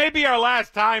 This may be our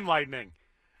last time, Lightning.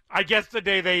 I guess the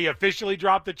day they officially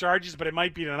drop the charges, but it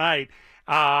might be tonight.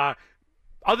 Other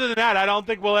than that, I don't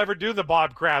think we'll ever do the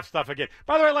Bob Kraft stuff again.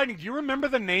 By the way, Lightning, do you remember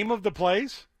the name of the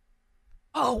place?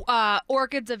 Oh,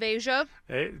 Orchids of Asia.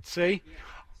 Hey, see?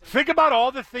 Think about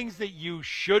all the things that you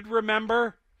should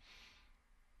remember.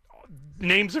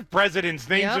 Names of presidents,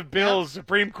 names of bills,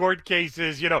 Supreme Court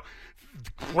cases,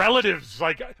 relatives,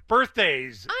 like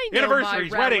birthdays, I know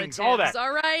anniversaries, my weddings, all that.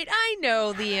 All right, I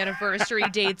know the anniversary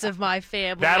dates of my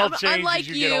family. That'll change as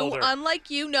you get older.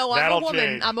 Unlike you, no, I'm That'll a woman.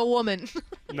 change. I'm a woman.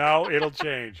 No, it'll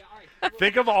change.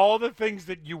 Think of all the things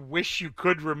that you wish you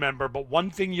could remember, but one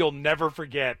thing you'll never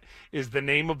forget is the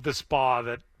name of the spa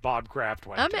that Bob Kraft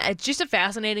went to. It's just a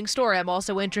fascinating story. I'm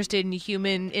also interested in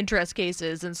human interest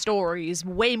cases and stories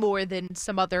way more than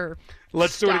some other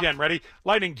Let's do it stuff. again. Ready?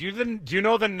 Lightning, do you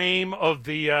know the name of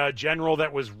the general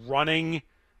that was running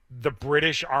the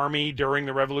British Army during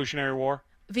the Revolutionary War?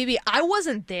 VB, I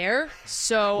wasn't there,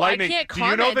 so Lightning, I can't do you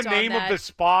comment know the name on of that. the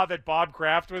spa that Bob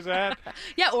Kraft was at?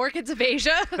 Yeah, Orchids of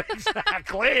Asia.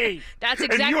 Exactly. That's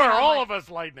exactly. And you are how all my- of us,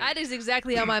 Lightning. That is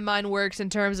exactly how my mind works in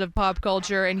terms of pop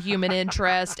culture and human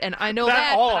interest, and I know That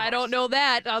that, all but of I don't know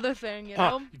that other thing. You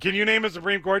know. Can you name a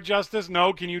Supreme Court justice?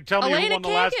 No. Can you tell me who Elena won the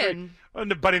last Kagan. three?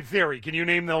 But in theory, can you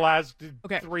name the last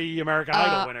three American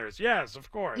Idol winners? Yes, of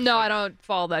course. No, I don't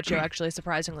follow that show actually,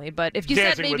 surprisingly. But if you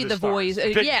said Dancing maybe with the The Voice,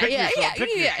 Stars. Pick your show,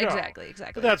 pick your show. exactly.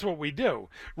 But that's what we do.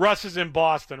 Russ is in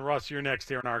Boston. Russ, you're next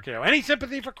here in RKO. Any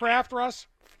sympathy for Kraft, Russ?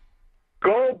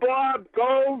 Go, Bob.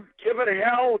 Go. Give it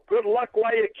hell. Good luck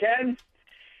while you can.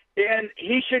 And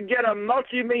he should get a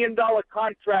multi-million-dollar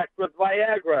contract with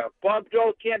Viagra. Bob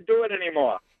Dole can't do it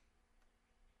anymore.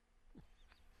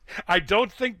 I don't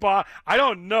think Bob. I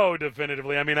don't know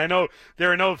definitively. I mean, I know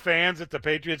there are no fans at the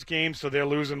Patriots games, so they're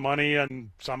losing money, and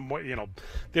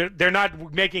they're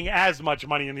not making as much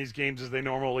money in these games as they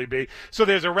normally be. So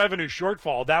there's a revenue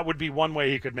shortfall. That would be one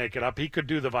way he could make it up. He could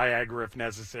do the Viagra if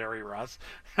necessary, Russ.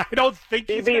 I don't think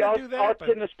he's going to do that. All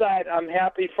kidding aside, I'm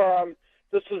happy for him.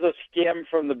 This was a scam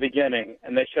from the beginning,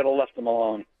 and they should have left him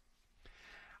alone.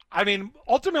 I mean,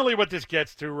 ultimately, what this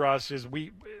gets to, Russ, is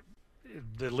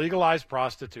the legalized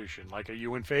prostitution. Like, are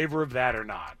you in favor of that or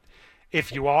not?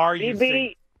 If you are, you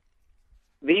think...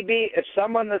 VB, if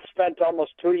someone that spent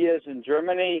almost 2 years in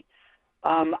Germany,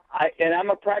 and I'm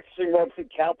a practicing Roman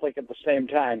Catholic at the same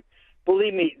time,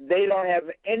 believe me, they don't have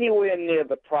anywhere near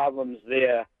the problems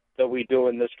there that we do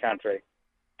in this country.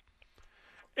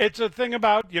 It's a thing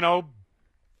about, do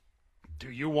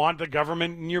you want the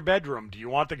government in your bedroom? Do you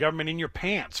want the government in your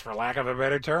pants, for lack of a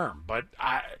better term? But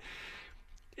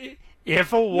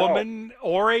if a woman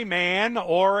or a man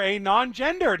or a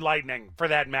non-gendered Lightning, for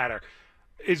that matter,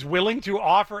 is willing to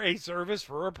offer a service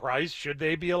for a price, should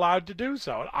they be allowed to do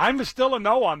so? I'm still a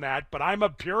no on that, but I'm a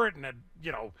Puritan.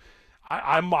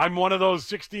 I'm one of those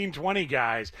 1620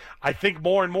 guys. I think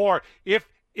more and more, if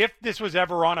this was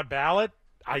ever on a ballot,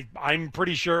 I'm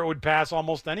pretty sure it would pass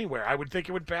almost anywhere. I would think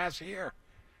it would pass here.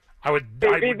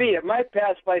 BB, it might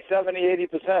pass by 70,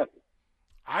 80%.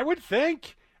 I would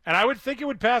think. And I would think it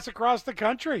would pass across the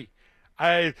country.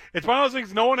 It's one of those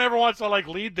things no one ever wants to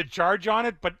lead the charge on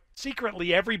it, but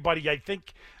secretly everybody, I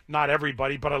think, not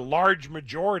everybody, but a large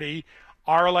majority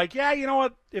are like, yeah, you know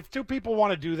what? If two people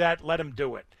want to do that, let them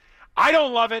do it. I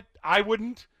don't love it. I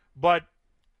wouldn't, but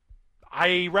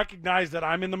I recognize that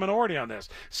I'm in the minority on this.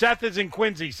 Seth is in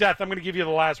Quincy. Seth, I'm going to give you the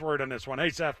last word on this one. Hey,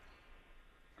 Seth.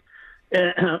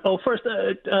 First,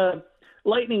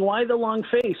 Lightning, why the long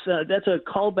face? That's a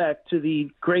callback to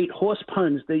the great horse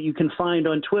puns that you can find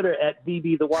on Twitter at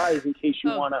BB the Wise in case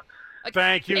you want to.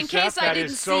 Thank you, in Seth. case I that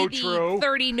didn't is so see true. the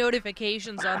 30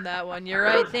 notifications on that one. You're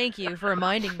right. Thank you for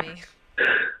reminding me.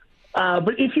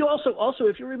 But if you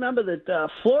if you remember that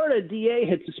Florida DA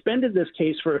had suspended this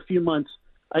case for a few months,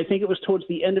 I think it was towards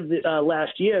the end of the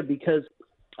last year, because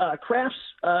Kraft's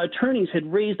attorneys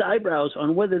had raised eyebrows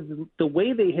on whether the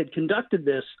way they had conducted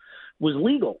this was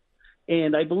legal.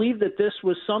 And I believe that this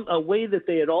was a way that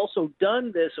they had also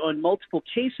done this on multiple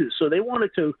cases. So they wanted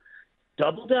to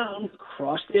double down,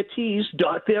 cross their T's,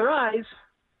 dot their I's.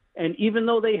 And even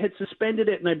though they had suspended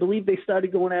it, and I believe they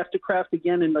started going after Kraft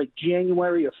again in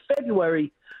January or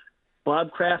February,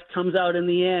 Bob Kraft comes out in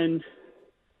the end.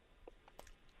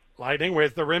 Lightning,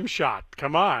 where's the rim shot?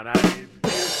 Come on.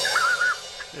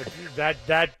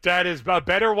 That is a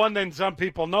better one than some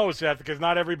people know, Seth, because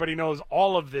not everybody knows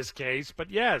all of this case. But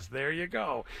yes, there you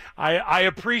go. I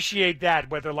appreciate that.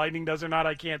 Whether Lightning does or not,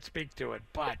 I can't speak to it.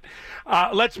 But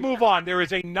let's move on. There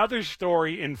is another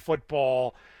story in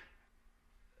football.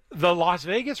 The Las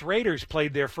Vegas Raiders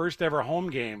played their first ever home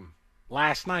game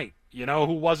last night. You know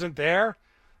who wasn't there?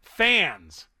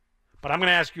 Fans. But I'm going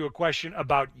to ask you a question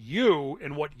about you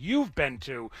and what you've been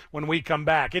to when we come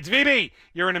back. It's VB.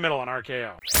 You're in the middle on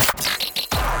RKO.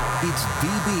 It's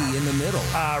VB in the middle.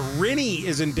 Rinny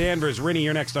is in Danvers. Rinny,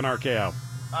 you're next on RKO.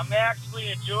 I'm actually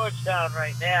in Georgetown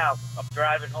right now. I'm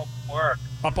driving home from work.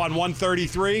 Up on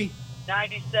 133?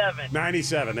 97.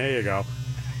 97. There you go.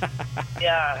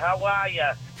 Yeah, how are you?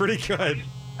 Pretty good.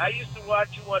 I used to watch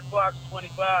you on Fox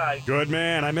 25. Good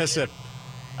man. I miss it.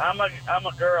 I'm a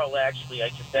girl, actually. I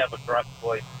just have a gruff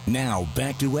voice. Now,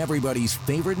 back to everybody's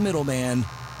favorite middleman,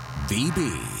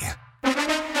 VB.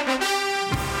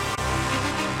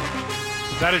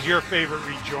 That is your favorite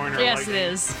rejoiner. Yes, Lightning.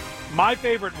 it is. My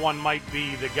favorite one might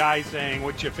be the guy saying,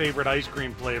 what's your favorite ice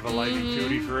cream flavor, Lightning?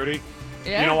 Tutti Frutti.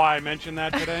 Yeah. You know why I mentioned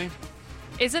that today?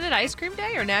 Isn't it Ice Cream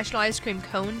Day or National Ice Cream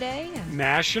Cone Day?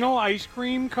 National Ice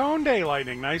Cream Cone Day,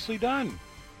 Lightning. Nicely done.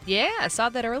 Yeah, I saw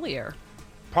that earlier.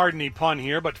 Pardon the pun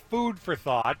here, but food for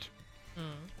thought.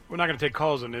 We're not going to take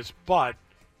calls on this, but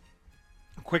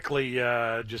quickly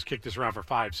just kick this around for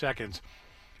 5 seconds.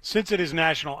 Since it is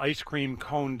National Ice Cream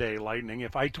Cone Day, Lightning,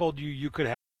 if I told you you could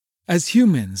have... As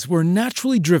humans, we're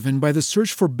naturally driven by the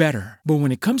search for better. But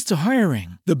when it comes to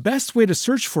hiring, the best way to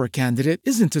search for a candidate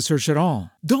isn't to search at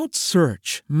all. Don't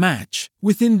search, match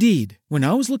with Indeed. When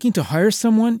I was looking to hire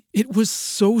someone, it was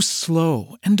so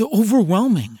slow and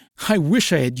overwhelming. I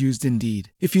wish I had used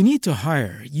Indeed. If you need to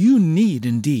hire, you need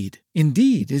Indeed.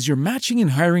 Indeed is your matching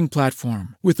and hiring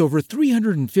platform with over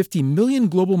 350 million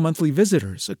global monthly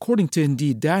visitors, according to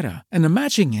Indeed data, and a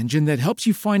matching engine that helps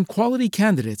you find quality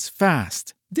candidates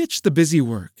fast. Ditch the busy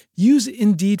work. Use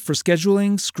Indeed for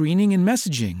scheduling, screening, and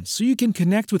messaging so you can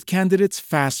connect with candidates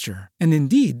faster. And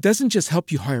Indeed doesn't just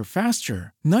help you hire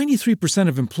faster. 93%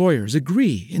 of employers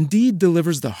agree Indeed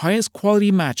delivers the highest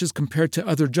quality matches compared to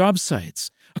other job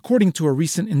sites, according to a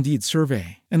recent Indeed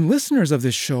survey. And listeners of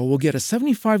this show will get a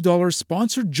 $75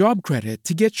 sponsored job credit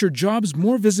to get your jobs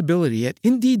more visibility at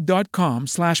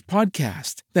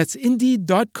Indeed.com/podcast. That's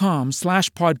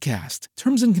Indeed.com/podcast.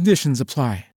 Terms and conditions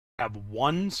apply. Have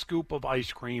one scoop of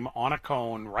ice cream on a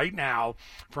cone right now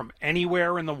from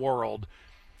anywhere in the world,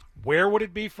 where would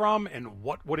it be from and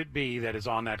what would it be that is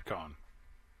on that cone?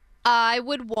 I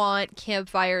would want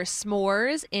Campfire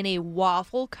S'mores in a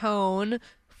waffle cone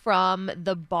from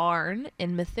the barn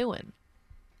in Methuen.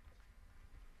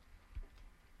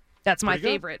 That's my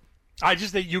favorite. I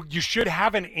just think you should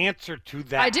have an answer to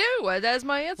that. I do. That's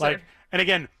my answer. And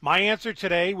again, my answer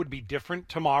today would be different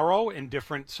tomorrow and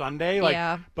different Sunday.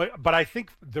 Yeah. But I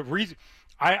think the reason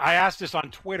I asked this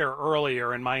on Twitter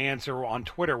earlier, and my answer on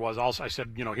Twitter was also, I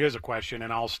said, here's a question,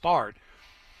 and I'll start.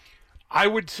 I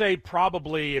would say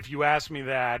probably, if you ask me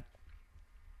that,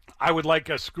 I would like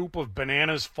a scoop of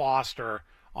Bananas Foster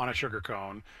on a sugar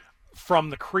cone from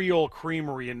the Creole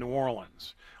Creamery in New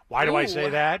Orleans. Why do I say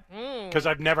that? Because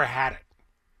I've never had it.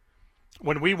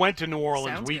 When we went to New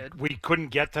Orleans, we couldn't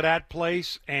get to that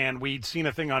place, and we'd seen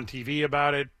a thing on TV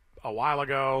about it a while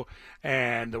ago,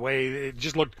 and the way it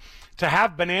just looked. To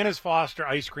have Bananas Foster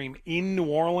ice cream in New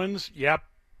Orleans, yep,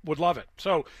 would love it.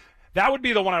 So that would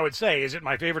be the one I would say. Is it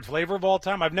my favorite flavor of all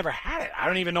time? I've never had it. I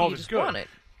don't even know if it's good. Want it.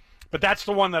 But that's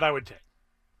the one that I would take.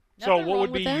 Nothing so what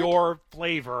would be that. your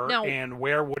flavor, Now, and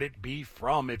where would it be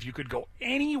from if you could go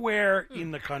anywhere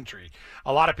in the country?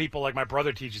 A lot of people, like my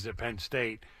brother teaches at Penn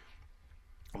State,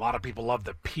 a lot of people love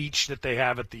the peach that they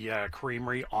have at the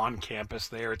creamery on campus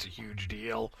there. It's a huge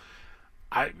deal.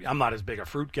 I'm not as big a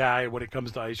fruit guy when it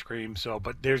comes to ice cream,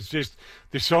 but there's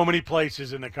so many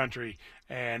places in the country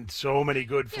and so many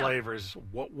good flavors.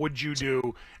 What would you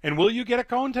do? And will you get a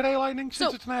cone today, Lightning,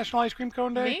 since it's National Ice Cream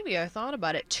Cone Day? Maybe. I thought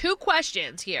about it. 2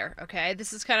 questions here, okay?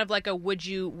 This is kind of like a what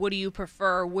do you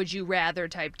prefer, would you rather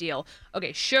type deal.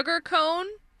 Okay, sugar cone,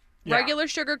 regular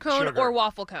sugar cone, or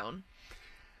waffle cone?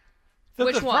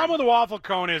 Which the problem with the waffle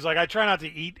cone is, like, I try not to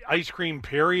eat ice cream,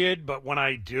 period, but when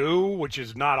I do, which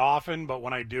is not often, but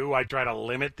when I do, I try to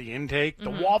limit the intake. The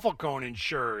waffle cone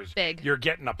ensures you're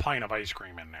getting a pint of ice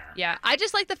cream in there. Yeah, I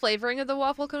just like the flavoring of the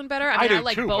waffle cone better. I mean, I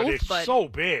like too, both, but it's so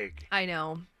big. I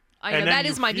know. And that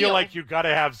is my deal. You feel like you got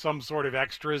to have some sort of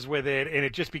extras with it, and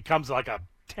it just becomes like a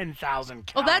 10,000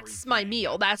 calorie. Well, that's my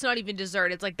meal. That's not even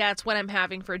dessert. It's like that's what I'm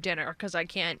having for dinner because I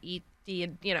can't eat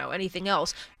anything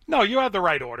else. No, you have the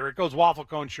right order. It goes waffle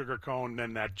cone, sugar cone,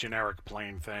 then that generic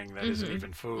plain thing that isn't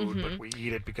even food, but we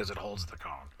eat it because it holds the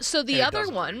cone. So the other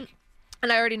one,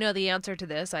 and I already know the answer to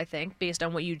this, I think, based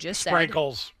on what you just said.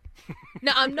 Sprinkles.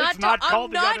 No, I'm not.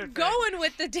 I'm not going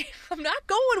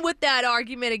with that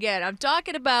argument again. I'm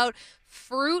talking about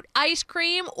fruit ice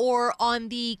cream or on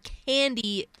the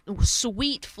candy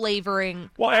sweet flavoring.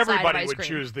 Well, everybody side of would ice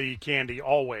cream. choose the candy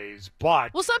always,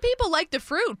 but well, some people like the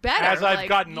fruit better. as I've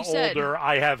gotten older,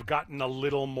 I have gotten a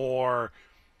little more.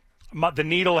 The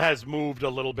needle has moved a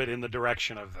little bit in the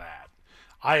direction of that.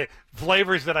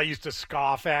 Flavors that I used to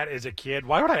scoff at as a kid.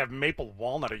 Why would I have maple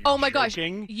walnut? Are you my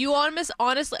joking? gosh. You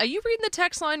honestly, are you reading the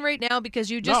text line right now?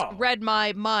 Because you just read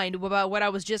my mind about what I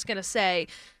was just going to say.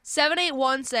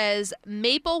 781 says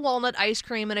maple walnut ice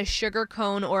cream in a sugar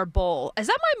cone or bowl. Is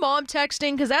that my mom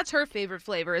texting? Because that's her favorite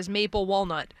flavor is maple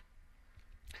walnut.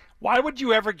 Why would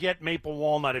you ever get maple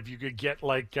walnut if you could get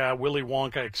like Willy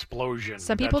Wonka Explosion?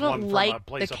 Some people That's don't one like from a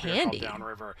place the up here candy. called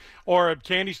Downriver. Or a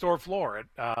candy store floor at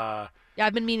Yeah,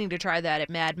 I've been meaning to try that at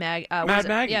Mad Maggie's.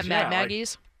 Maggie's. Yeah, Mad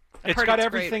Maggie's. It's got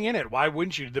everything in it. Why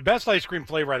wouldn't you? The best ice cream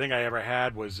flavor I think I ever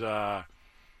had was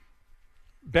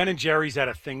Ben & Jerry's had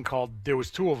a thing called, there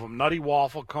was 2 of them, Nutty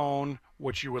Waffle Cone,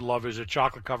 which you would love, is a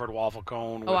chocolate-covered waffle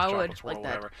cone with chocolate swirl or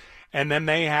whatever. And then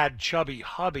they had Chubby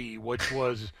Hubby, which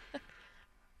was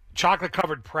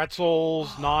chocolate-covered pretzels,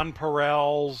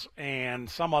 nonpareils, and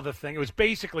some other thing. It was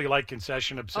basically like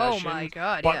Concession Obsession, oh my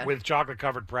God, but with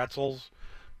chocolate-covered pretzels.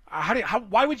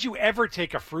 Why would you ever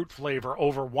take a fruit flavor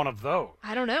over one of those?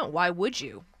 I don't know. Why would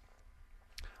you?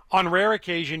 On rare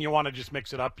occasion, you want to just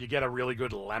mix it up. You get a really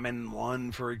good lemon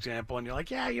one, for example, and you're like,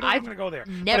 yeah, I'm going to go there.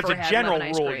 Never but as a had general lemon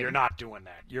ice rule, cream. you're not doing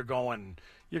that. You're going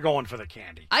for the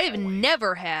candy. I have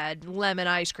never had lemon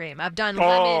ice cream. I've done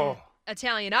lemon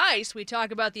Italian ice. We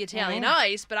talk about the Italian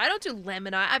ice, but I don't do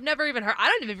lemon ice. I've never even heard. I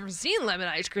don't have ever seen lemon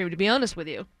ice cream, to be honest with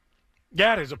you.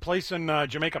 Yeah, there's a place in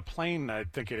Jamaica Plain, I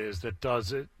think it is, that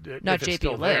does it. Not if it's JP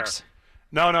still Licks.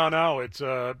 There. No. It's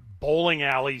a bowling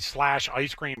alley /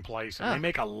 ice cream place, and they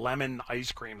make a lemon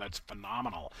ice cream that's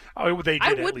phenomenal. Oh, they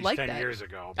did at least 10 years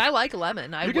ago. I like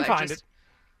lemon. You can find it.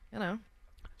 You know.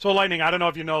 So, Lightning, I don't know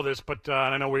if you know this, but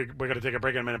I know we're going to take a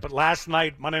break in a minute. But last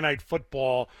night, Monday Night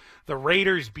Football, the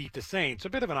Raiders beat the Saints. A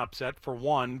bit of an upset for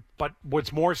one, but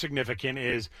what's more significant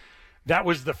is that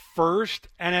was the first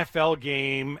NFL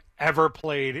game ever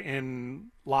played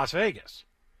in Las Vegas,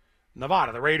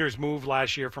 Nevada. The Raiders moved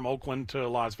last year from Oakland to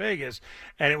Las Vegas,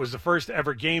 and it was the first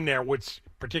ever game there. What's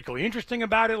particularly interesting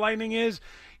about it, Lightning, is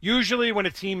usually when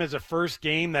a team has a first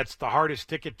game, that's the hardest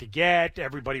ticket to get.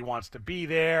 Everybody wants to be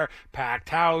there, packed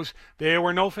house. There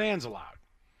were no fans allowed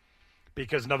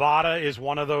because Nevada is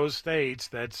one of those states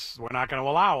we're not going to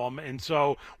allow them. And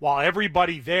so while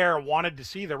everybody there wanted to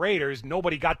see the Raiders,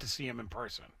 nobody got to see them in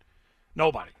person.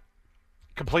 Nobody.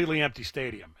 Completely empty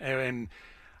stadium. And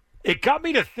it got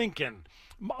me to thinking,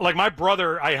 like my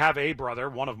brother, I have a brother,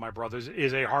 one of my brothers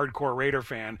is a hardcore Raider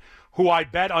fan who I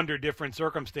bet under different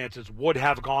circumstances would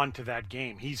have gone to that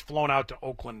game. He's flown out to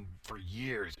Oakland for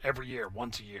years, every year,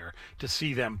 once a year, to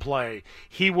see them play.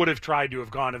 He would have tried to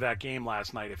have gone to that game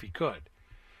last night if he could.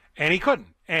 And he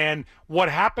couldn't. And what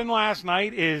happened last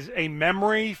night is a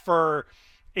memory for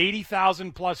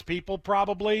 80,000 plus people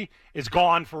probably is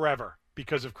gone forever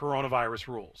because of coronavirus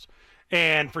rules.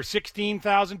 And for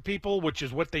 16,000 people, which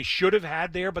is what they should have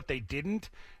had there, but they didn't,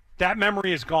 That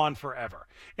memory is gone forever.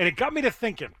 And it got me to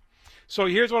thinking. So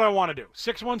here's what I want to do.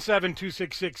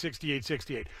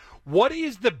 617-266-6868. What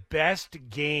is the best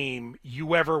game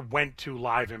you ever went to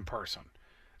live in person?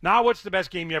 Now, what's the best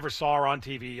game you ever saw on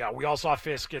TV? We all saw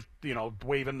Fisk at,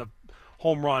 waving the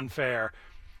home run fair.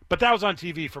 But that was on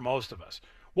TV for most of us.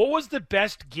 What was the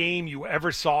best game you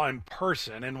ever saw in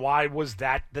person, and why was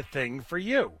that the thing for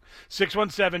you?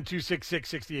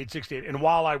 617-266-6868. And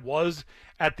while I was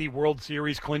at the World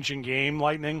Series clinching game,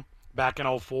 Lightning, back in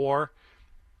 2004,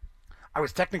 I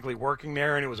was technically working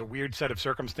there, and it was a weird set of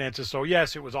circumstances. So,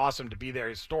 yes, it was awesome to be there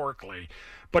historically.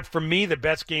 But for me, the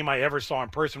best game I ever saw in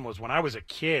person was when I was a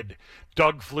kid,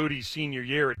 Doug Flutie's senior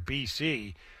year at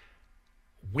BC.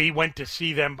 We went to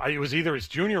see them. It was either his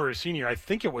junior or his senior. I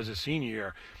think it was his senior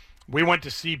year. We went to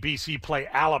see BC play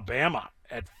Alabama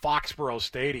at Foxborough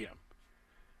Stadium,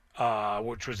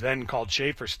 which was then called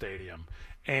Schaefer Stadium,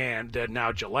 and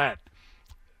now Gillette.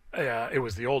 It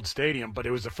was the old stadium, but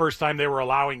it was the first time they were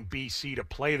allowing BC to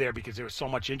play there because there was so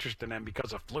much interest in them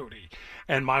because of Flutie.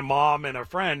 And my mom and a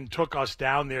friend took us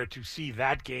down there to see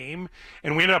that game,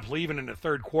 and we ended up leaving in the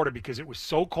third quarter because it was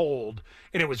so cold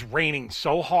and it was raining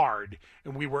so hard,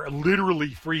 and we were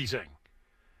literally freezing.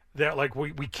 That like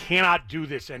we cannot do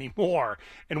this anymore,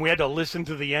 and we had to listen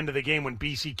to the end of the game when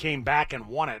BC came back and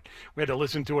won it. We had to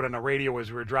listen to it on the radio as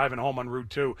we were driving home on Route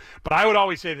 2. But I would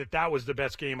always say that was the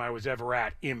best game I was ever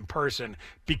at in person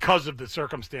because of the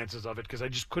circumstances of it, because I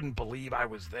just couldn't believe I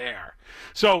was there.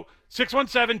 So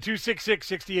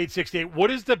 617-266-6868.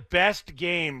 What is the best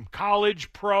game?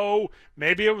 College, pro,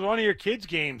 maybe it was one of your kids'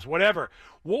 games, whatever.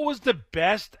 What was the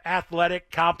best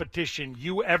athletic competition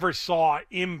you ever saw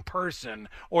in person,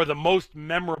 or the most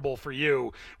memorable for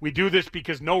you? We do this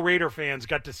because no Raider fans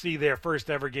got to see their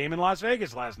first ever game in Las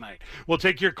Vegas last night. We'll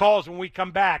take your calls when we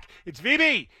come back. It's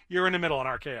VB. You're in the middle on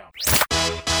RKO.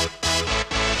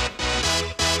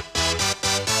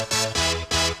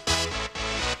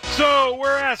 So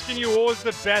we're asking you, what was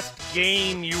the best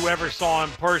game you ever saw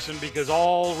in person? Because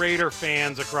all Raider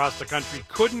fans across the country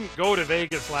couldn't go to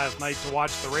Vegas last night to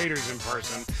watch the Raiders in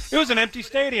person. It was an empty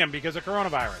stadium because of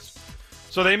coronavirus.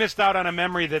 So they missed out on a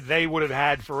memory that they would have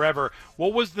had forever.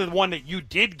 What was the one that you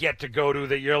did get to go to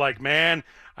that you're like, man,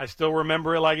 I still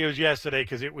remember it like it was yesterday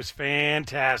because it was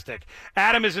fantastic?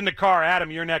 Adam is in the car.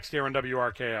 Adam, you're next here on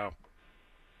WRKO.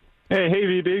 Hey,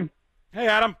 VB. Hey,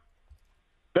 Adam.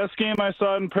 Best game I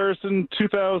saw in person,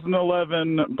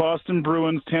 2011, Boston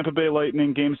Bruins, Tampa Bay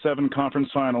Lightning, Game 7 Conference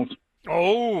Finals.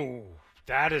 Oh,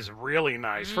 that is really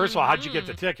nice. First of all, how'd you get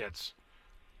the tickets?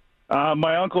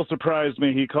 My uncle surprised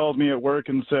me. He called me at work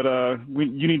and said,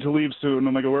 you need to leave soon.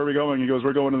 I'm like, where are we going? He goes,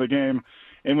 we're going to the game.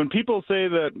 And when people say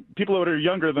that, people that are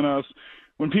younger than us,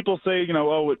 when people say,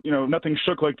 nothing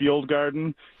shook like the old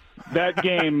Garden, that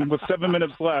game with 7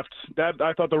 minutes left,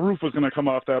 I thought the roof was going to come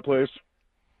off that place.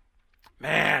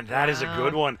 Man, that is a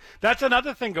good one. That's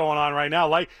another thing going on right now.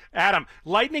 Like Adam,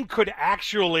 Lightning could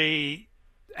actually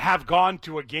have gone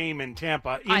to a game in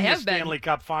Tampa in the Stanley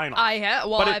Cup Finals. I have.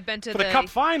 Well, I've been to the Cup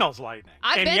Finals, Lightning.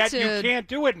 Yet you can't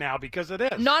do it now because of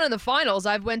this. Not in the finals.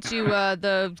 I went to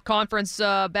the conference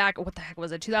back. What the heck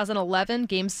was it? 2011,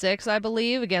 Game 6, I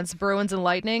believe, against Bruins and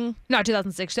Lightning. No,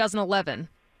 2006, 2011.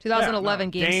 2011,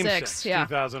 Game 6. Yeah,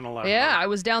 2011. Yeah, I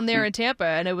was down there in Tampa,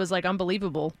 and it was like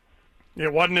unbelievable.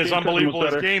 It wasn't as unbelievable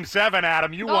as Game 7,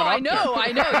 Adam. You won up I know.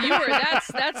 You were.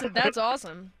 That's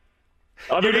awesome.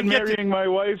 Other than marrying my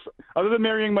wife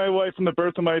and the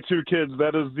birth of my 2 kids,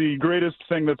 that is the greatest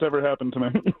thing that's ever happened to me.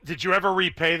 Did you ever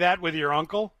repay that with your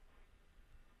uncle?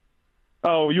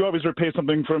 Oh, you always repay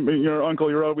something from your uncle.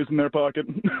 You're always in their pocket.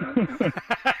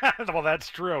 Well, that's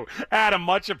true. Adam,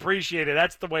 much appreciated.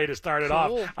 That's the way to start it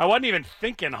off. I wasn't even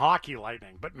thinking hockey,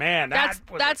 Lightning, but man,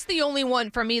 that's the only one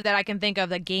for me that I can think of.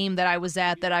 The game that I was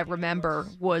at that I remember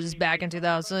was back in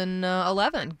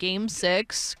 2011, Game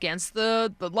 6 against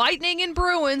the Lightning and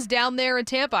Bruins down there in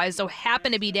Tampa. I so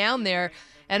happened to be down there,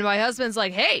 and my husband's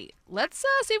like, hey, let's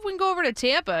see if we can go over to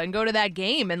Tampa and go to that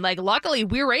game. And, luckily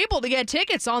we were able to get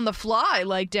tickets on the fly,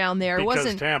 down there. Because it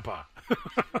wasn't Tampa.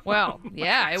 Well,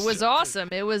 yeah, it was awesome.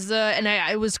 It was,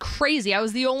 it was crazy. I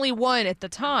was the only one at the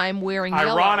time wearing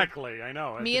yellow. Ironically, I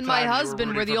know. Me and my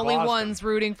husband were the only ones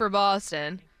rooting for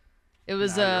Boston. It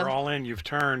was, you're all in. You've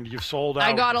turned. You've sold out.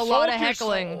 I got a lot of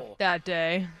heckling that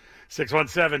day.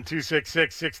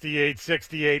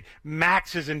 617-266-6868.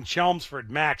 Max is in Chelmsford.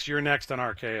 Max, you're next on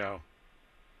RKO.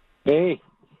 Hey,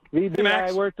 VB, hey,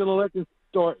 Max. I worked in a liquor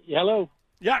store. Hello?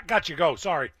 Yeah, got you. Go.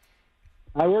 Sorry.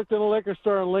 I worked in a liquor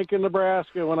store in Lincoln,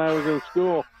 Nebraska when I was in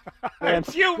school.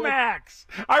 It's you, Max.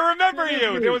 I remember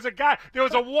you. There was a guy. There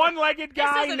was a one-legged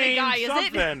guy named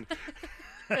something.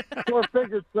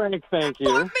 Four-fingered Frank, thank you.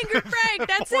 Four-fingered Frank,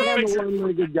 that's I'm it. a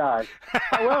one-legged guy.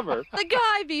 However, The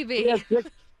guy, BB.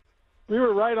 we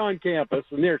were right on campus,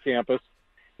 near campus,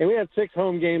 and we had 6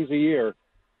 home games a year.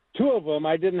 2 of them,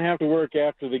 I didn't have to work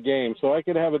after the game, so I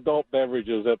could have adult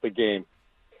beverages at the game.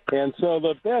 And so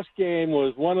the best game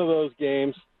was one of those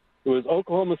games. It was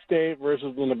Oklahoma State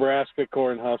versus the Nebraska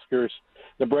Cornhuskers.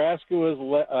 Nebraska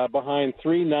was behind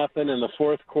 3-0 in the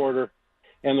fourth quarter,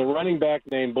 and the running back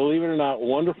named, believe it or not,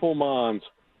 Wonderful Mons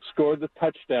scored the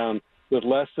touchdown with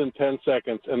less than 10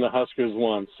 seconds, and the Huskers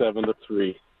won 7-3.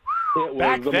 It was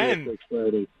Back the then, most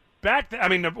exciting. I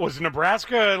mean, was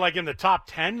Nebraska like in the top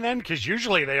 10 then? Because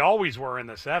usually they always were in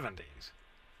the 70s.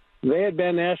 They had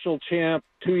been national champ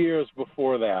 2 years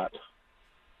before that,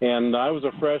 and I was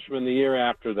a freshman the year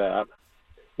after that,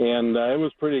 and it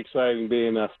was pretty exciting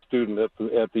being a student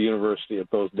at the university at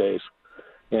those days.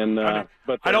 And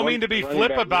but I don't mean to be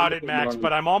flip about it, Max,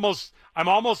 but I'm almost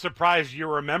surprised you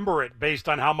remember it based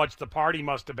on how much the party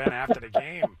must have been after the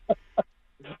game.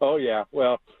 Oh yeah,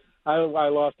 well, I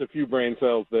lost a few brain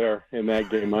cells there in that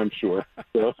game, I'm sure.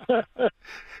 So.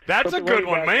 That's a good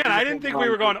one, man. I didn't think we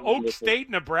were going Oak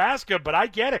State, Nebraska, but I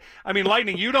get it. I mean,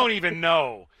 Lightning, you don't even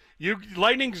know.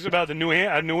 Lightning's about the New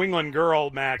England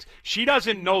girl, Max. She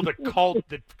doesn't know the cult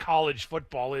that college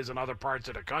football is in other parts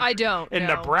of the country. I don't. In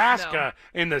Nebraska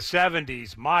in the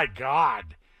 70s, my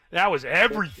God, that was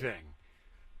everything.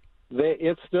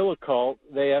 It's still a cult.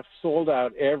 They have sold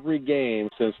out every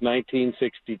game since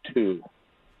 1962.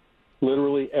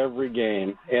 Literally every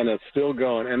game, and it's still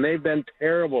going. And they've been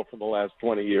terrible for the last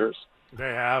 20 years. They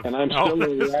have. And I'm still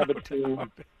a rabid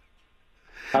team.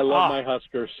 I love my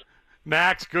Huskers.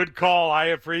 Max, good call. I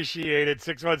appreciate it.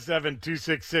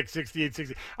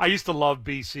 617-266-6860. I used to love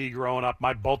BC growing up.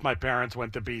 Both my parents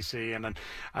went to BC, and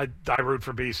I root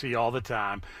for BC all the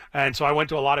time. And so I went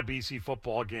to a lot of BC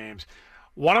football games.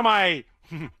 One of my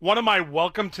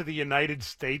welcome to the United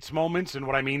States moments, and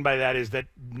what I mean by that is that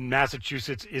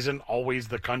Massachusetts isn't always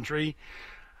the country.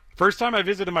 First time I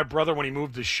visited my brother when he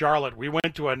moved to Charlotte, we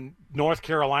went to a North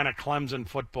Carolina Clemson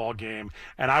football game,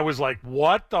 and I was like,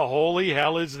 what the holy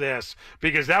hell is this?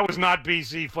 Because that was not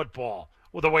BC football,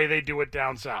 the way they do it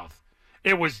down south.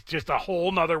 It was just a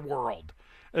whole nother world.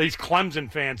 These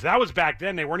Clemson fans, that was back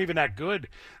then. They weren't even that good.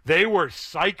 They were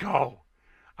psycho.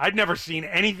 I'd never seen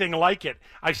anything like it.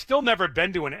 I've still never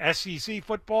been to an SEC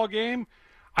football game.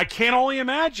 I can't only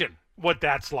imagine what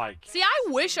that's like. See, I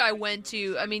wish I went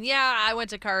to, I went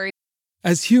to Curry.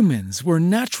 As humans, we're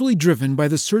naturally driven by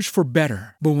the search for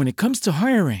better. But when it comes to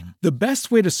hiring, the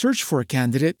best way to search for a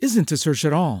candidate isn't to search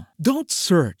at all. Don't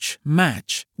search,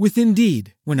 match with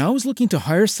Indeed. When I was looking to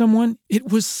hire someone,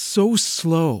 it was so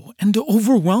slow and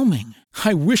overwhelming.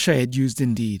 I wish I had used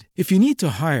Indeed. If you need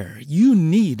to hire, you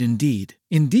need Indeed.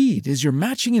 Indeed is your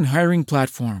matching and hiring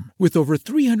platform with over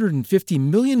 350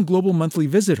 million global monthly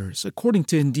visitors, according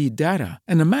to Indeed data,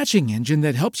 and a matching engine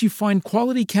that helps you find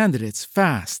quality candidates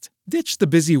fast. Ditch the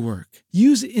busy work.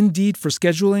 Use Indeed for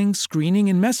scheduling,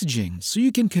 screening, and messaging so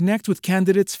you can connect with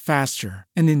candidates faster.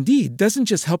 And Indeed doesn't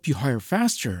just help you hire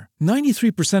faster.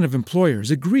 93% of employers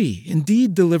agree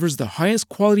Indeed delivers the highest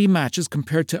quality matches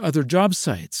compared to other job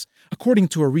sites, according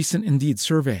to a recent Indeed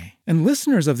survey. And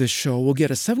listeners of this show will get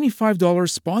a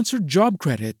 $75 sponsored job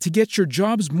credit to get your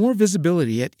jobs more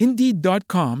visibility at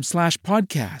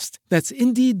Indeed.com/podcast. That's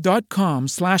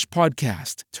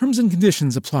Indeed.com/podcast. Terms and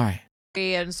conditions apply.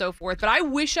 And so forth, but I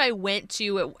wish I went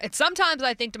to. Sometimes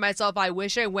I think to myself, I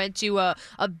wish I went to a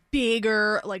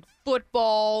bigger like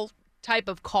football type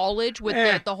of college with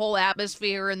the whole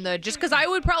atmosphere and just because I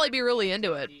would probably be really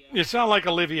into it. You sound like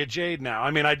Olivia Jade now.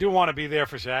 I mean, I do want to be there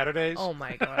for Saturdays. Oh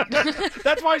my God.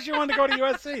 That's why she wanted to go to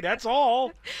USC. That's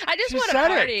all. I just want to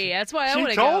party. That's why I want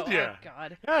to go. She told you. Oh,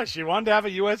 God. Yeah, she wanted to have a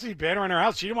USC banner in her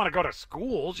house. She didn't want to go to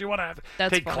school. She wanted to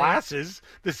take classes.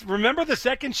 Remember the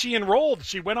second she enrolled,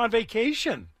 she went on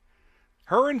vacation.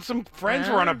 Her and some friends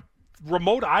were on a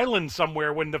remote island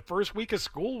somewhere when the first week of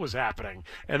school was happening,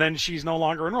 and then she's no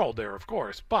longer enrolled there, of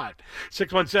course. But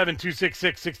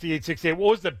 617-266-6868.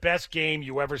 What was the best game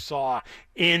you ever saw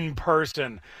in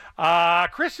person?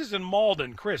 Chris is in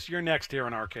Malden. Chris, you're next here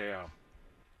on RKO.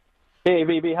 Hey,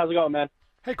 BB, how's it going, man?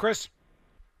 Hey, Chris.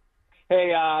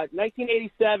 Hey,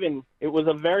 1987. It was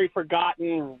a very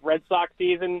forgotten Red Sox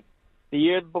season. The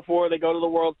year before they go to the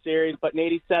World Series, but in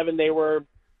 '87 they were,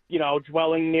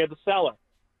 dwelling near the cellar.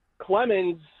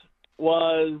 Clemens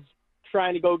was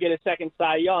trying to go get a second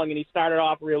Cy Young, and he started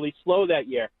off really slow that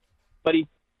year. But he,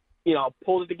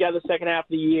 pulled it together second half of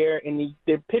the year, and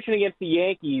they're pitching against the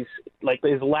Yankees, like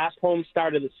his last home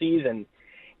start of the season,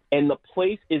 and the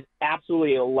place is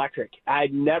absolutely electric.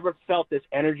 I'd never felt this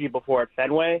energy before at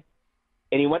Fenway.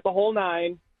 and he went the whole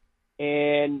 9.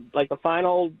 And like the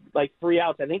final 3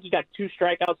 outs, I think he got 2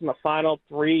 strikeouts in the final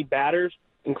 3 batters,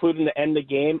 including the end of the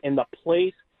game. And the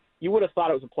place, you would have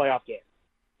thought it was a playoff game.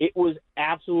 It was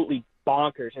absolutely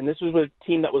bonkers. And this was with a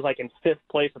team that was like in 5th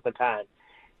place at the time.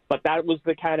 But that was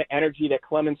the kind of energy that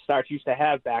Clemens Starch used to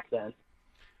have back then.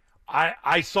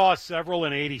 I saw several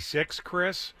in '86,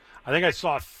 Chris. I think I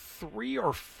saw 3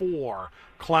 or 4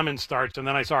 Clemens starts, and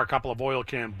then I saw a couple of Oil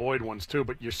Can Boyd ones too.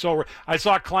 But I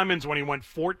saw Clemens when he went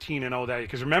 14-0 that year.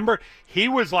 Because remember, he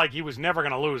was never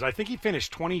going to lose. I think he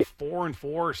finished 24-4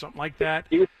 or something like that.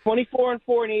 He was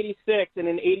 24-4 in '86, and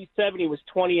in '87 he was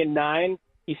 20-9.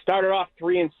 He started off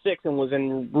 3-6 and was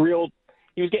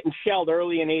he was getting shelled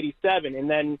early in '87, and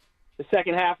then the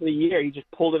second half of the year he just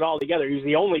pulled it all together. He was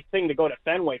the only thing to go to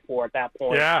Fenway for at that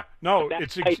point. Yeah, no,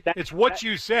 it's what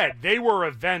you said. They were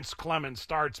events Clemens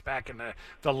starts back in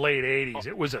the late '80s.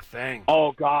 It was a thing.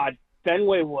 Oh God,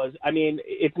 Fenway was. I mean,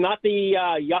 it's not the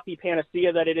yuppie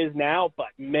panacea that it is now, but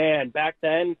man, back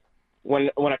then when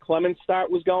a Clemens start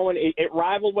was going, it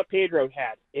rivaled what Pedro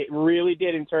had. It really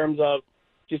did in terms of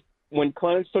just when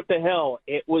Clemens took the hill.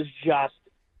 It was just.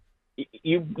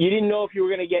 You didn't know if you were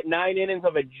going to get 9 innings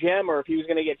of a gem or if he was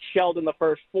going to get shelled in the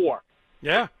first 4.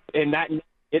 Yeah. And that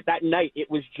night, it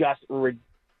was just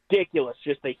ridiculous,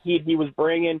 just the heat he was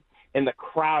bringing and the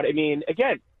crowd. I mean,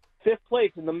 again, 5th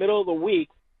place in the middle of the week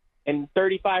and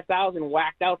 35,000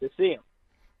 whacked out to see him.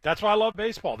 That's why I love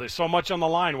baseball. There's so much on the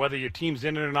line, whether your team's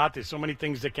in it or not. There's so many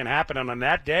things that can happen. And on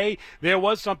that day, there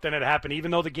was something that happened,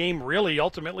 even though the game really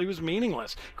ultimately was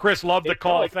meaningless. Chris, love the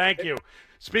call. Thank you.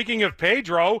 Speaking of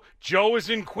Pedro, Joe is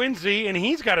in Quincy, and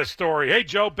he's got a story. Hey,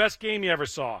 Joe, best game you ever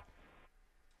saw?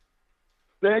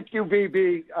 Thank you,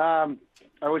 BB. I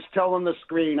was telling the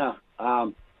screener,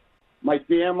 my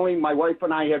family, my wife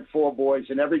and I had 4 boys,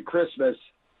 and every Christmas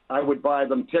I would buy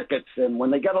them tickets. And when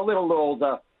they got a little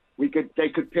older, they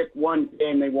could pick one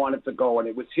game they wanted to go, and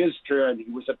it was his turn.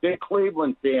 He was a big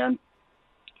Cleveland fan.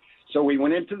 So we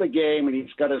went into the game, and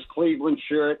he's got his Cleveland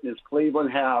shirt and his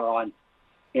Cleveland hat on.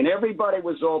 And everybody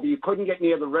was over. You couldn't get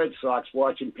near the Red Sox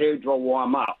watching Pedro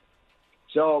warm up.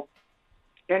 So,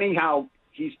 anyhow,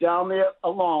 he's down there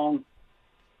alone.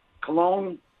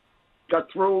 Colon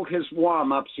got through his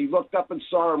warm-ups. He looked up and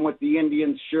saw him with the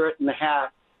Indian shirt and the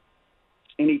hat,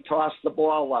 and he tossed the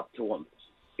ball up to him.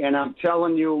 And I'm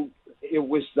telling you, it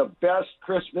was the best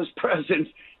Christmas present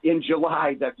in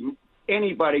July that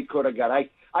anybody could have got.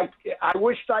 I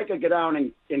wished I could get down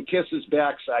and kiss his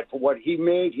backside for what he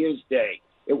made his day.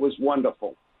 It was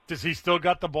wonderful. Does he still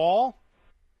got the ball?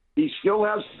 He still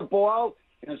has the ball.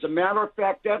 And as a matter of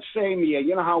fact, that same year,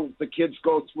 you know how the kids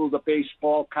go through the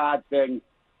baseball card thing?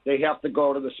 They have to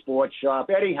go to the sports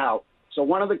shop. Anyhow, so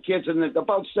one of the kids, and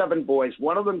about 7 boys,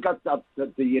 one of them got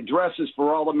the addresses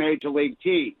for all the major league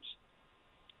teams.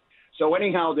 So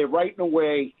anyhow, they're writing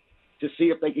away to see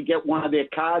if they could get one of their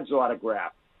cards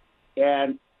autographed.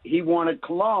 And he wanted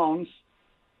Cologne's.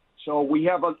 So we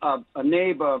have a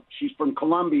neighbor. She's from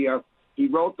Colombia. He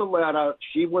wrote the letter.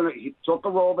 He took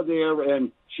her over there,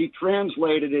 and she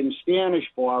translated it in Spanish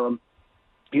for him.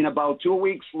 And about 2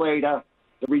 weeks later,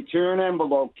 the return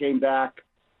envelope came back.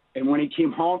 And when he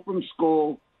came home from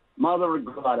school, mother of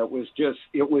God,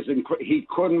 he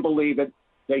couldn't believe it.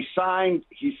 He signed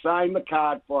the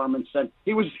card for him and said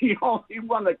he was the only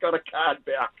one that got a card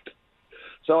back.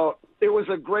 So it was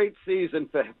a great season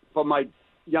for my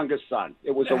youngest son.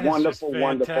 It was a wonderful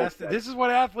thing. This is what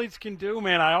athletes can do,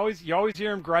 man. You always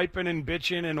hear them griping and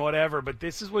bitching and whatever, but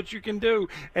this is what you can do.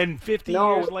 And 50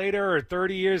 years later or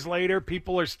 30 years later,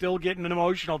 people are still getting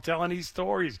emotional telling these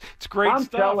stories. It's great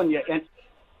stuff. I'm telling you,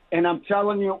 and I'm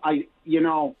telling you,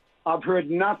 I've heard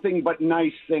nothing but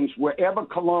nice things. Wherever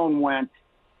Colon went,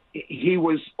 he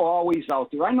was always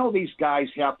out there. I know these guys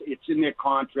it's in their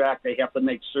contract. They have to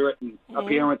make certain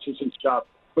appearances and stuff.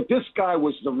 But this guy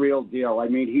was the real deal. I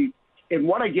mean, and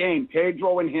what a game.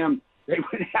 Pedro and him,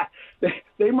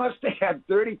 they must have had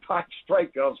 35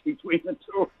 strikeouts between the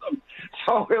two of them.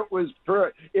 So it was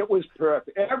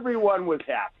perfect. Everyone was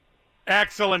happy.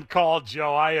 Excellent call,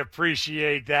 Joe. I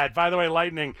appreciate that. By the way,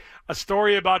 Lightning, a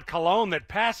story about Colon that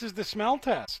passes the smell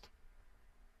test.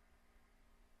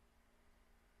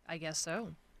 I guess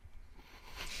so.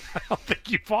 I don't think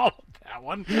you followed that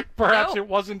one. Perhaps it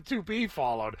wasn't to be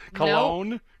followed.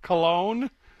 Cologne,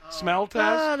 smell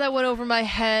test. That went over my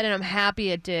head, and I'm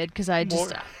happy it did because I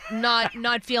just not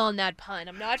feeling that pun.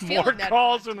 I'm not feeling More that. More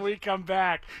calls when we come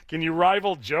back. Can you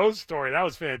rival Joe's story? That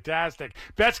was fantastic.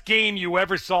 Best game you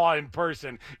ever saw in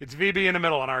person. It's VB in the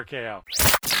middle on RKO.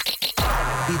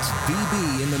 It's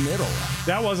VB in the middle.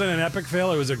 That wasn't an epic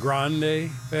fail. It was a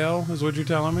grande fail, is what you're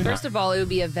telling me? First of all, it would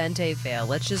be a vente fail.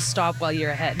 Let's just stop while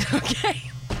you're ahead, okay?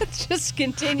 Let's just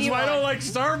continue. That's why I don't like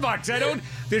Starbucks.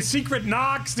 There's secret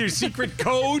knocks, there's secret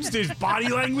codes, there's body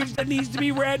language that needs to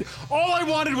be read. All I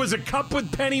wanted was a cup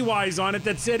with Pennywise on it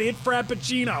that said "It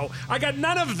Frappuccino." I got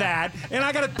none of that, and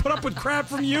I got to put up with crap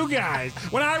from you guys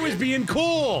when I was being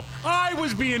cool.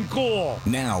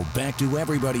 Now, back to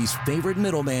everybody's favorite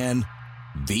middleman,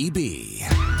 VB.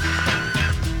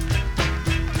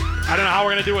 I don't know how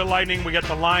we're going to do it, Lightning. We got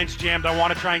the lines jammed. I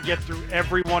want to try and get through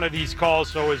every one of these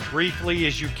calls, so as briefly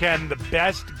as you can, the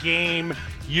best game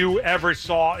you ever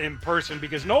saw in person,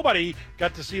 because nobody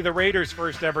got to see the Raiders'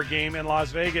 first ever game in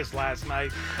Las Vegas last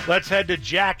night. Let's head to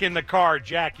Jack in the car.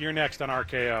 Jack, you're next on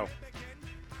RKO.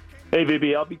 Hey,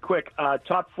 VB, I'll be quick.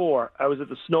 Top 4. I was at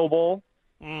the Snow Bowl.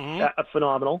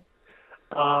 Phenomenal.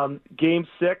 Game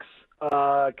 6,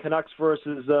 Canucks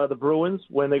versus the Bruins,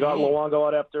 when they got Luongo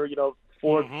out after,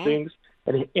 4 things.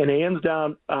 And hands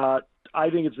down, I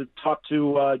think it's the top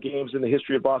 2 games in the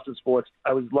history of Boston sports.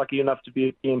 I was lucky enough to be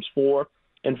at games 4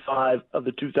 and 5 of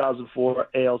the 2004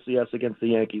 ALCS against the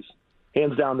Yankees.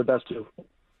 Hands down, the best 2.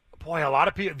 Boy, a lot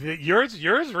of people. Yours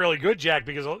is really good, Jack,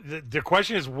 because the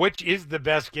question is, which is the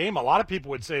best game? A lot of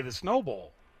people would say the Snow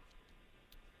Bowl.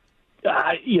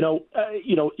 You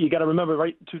got to remember,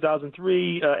 right?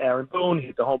 2003, Aaron Boone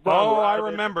hit the home run. Oh, I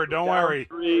remember. Don't worry.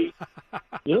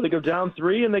 They go down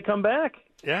 3 and they come back.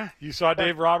 Yeah, you saw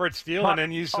Dave Roberts steal, and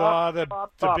then you saw the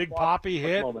big Poppy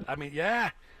hit. I mean,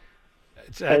 yeah,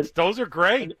 those are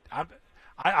great.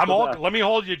 Let me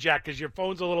hold you, Jack, because your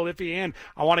phone's a little iffy, and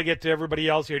I want to get to everybody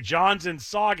else here. John's in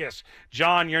Saugus.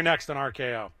 John, you're next on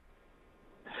RKO.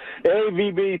 Hey,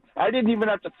 VB, I didn't even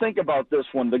have to think about this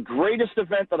one. The greatest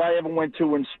event that I ever went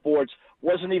to in sports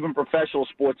wasn't even professional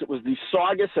sports. It was the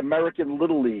Saugus American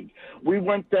Little League. We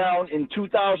went down in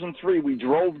 2003. We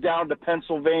drove down to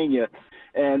Pennsylvania,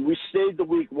 and we stayed the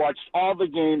week, watched all the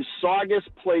games. Saugus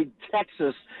played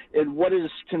Texas in what is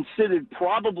considered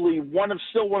probably one of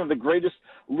the greatest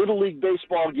Little League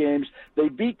baseball games. They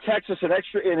beat Texas in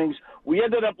extra innings. We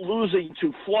ended up losing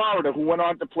to Florida, who went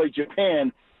on to play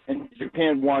Japan, and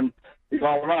Japan won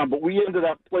all around. But we ended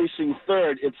up placing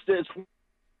 3rd. It's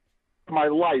my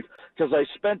life, because I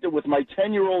spent it with my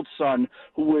 10-year-old son,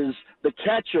 who was the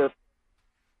catcher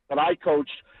that I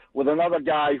coached with another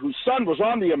guy whose son was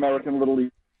on the American Little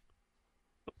League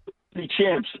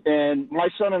champs. And my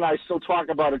son and I still talk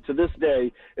about it to this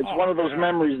day. It's one of those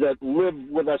memories that live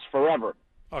with us forever.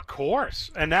 Of course.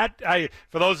 And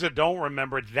for those that don't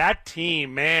remember, that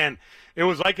team, man, it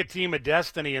was like a team of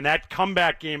destiny. In that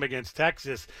comeback game against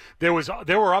Texas, there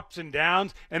were ups and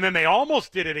downs, and then they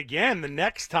almost did it again the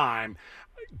next time.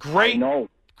 Great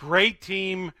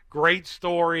team, great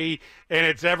story, and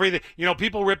it's everything.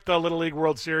 People rip the Little League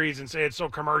World Series and say it's so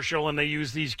commercial and they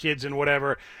use these kids and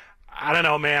whatever. I don't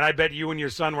know, man. I bet you and your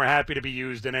son were happy to be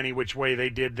used in any which way they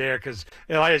did there because,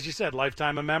 as you said,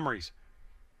 lifetime of memories.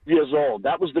 Years old.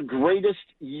 That was the greatest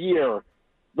year.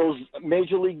 Those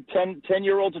Major League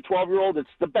 10-year-olds or 12-year-olds, it's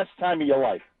the best time of your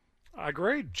life. I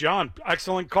agree. John,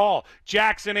 excellent call.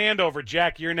 Jackson Andover.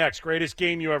 Jack, you're next. Greatest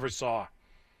game you ever saw?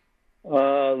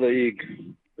 The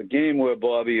game where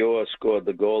Bobby Orr scored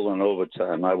the goal in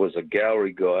overtime. I was a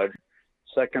gallery guard,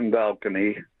 second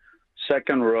balcony,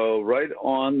 second row, right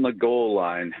on the goal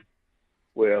line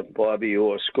where Bobby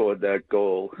Orr scored that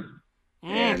goal.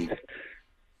 And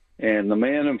the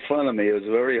man in front of me, it was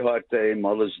a very hot day,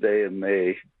 Mother's Day in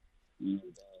May.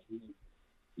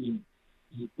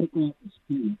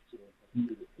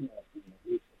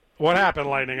 What happened,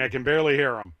 Lightning? I can barely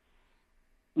hear him.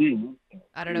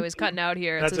 I don't know. He's cutting out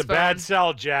here. That's a bad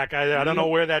sell, Jack. I don't know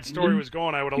where that story was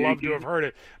going. I would have loved to have heard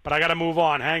it, but I got to move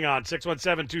on. Hang on.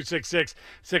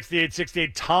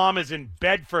 617-266-6868. Tom is in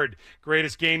Bedford.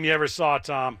 Greatest game you ever saw,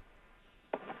 Tom.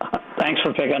 Thanks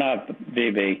for picking up,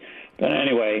 BB. But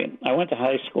anyway, I went to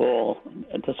high school.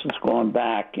 This was going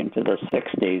back into the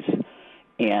 60s.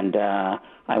 And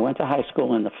I went to high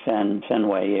school in the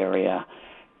Fenway area.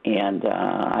 And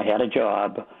I had a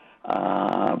job.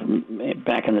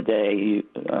 Back in the day,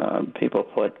 people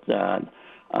put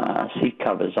seat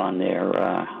covers on their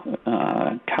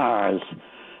cars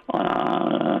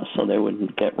so they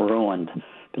wouldn't get ruined.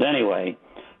 But anyway,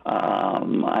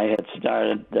 I had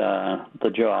started the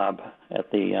job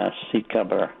at the seat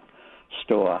cover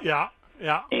store. Yeah.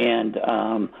 And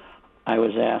I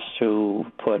was asked to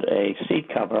put a seat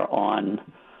cover on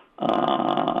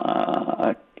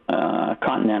a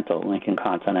Lincoln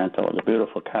Continental. It was a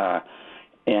beautiful car.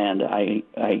 And I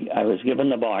was given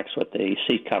the box with the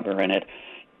seat cover in it.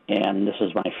 And this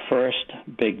was my first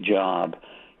big job.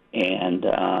 and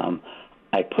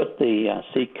I put the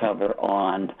seat cover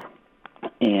on,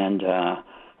 and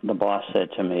the boss said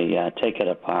to me, take it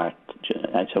apart.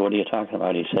 I said, what are you talking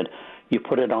about? He said, you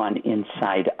put it on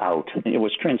inside out. It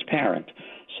was transparent,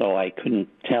 so I couldn't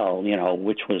tell,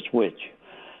 which was which.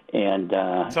 And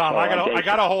Tom, so I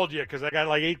gotta hold you because I got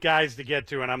like 8 guys to get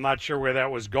to, and I'm not sure where that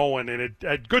was going. And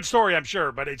a good story, I'm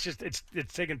sure, but it's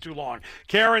taking too long.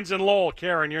 Karen's in Lowell.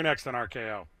 Karen, you're next on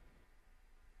RKO.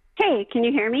 Hey, can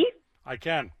you hear me? I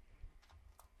can.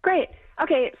 Great.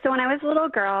 Okay, so when I was a little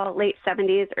girl, late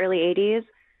 70s, early 80s,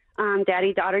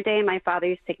 Daddy-Daughter Day, my father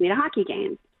used to take me to hockey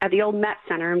games at the old Met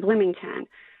Center in Bloomington. And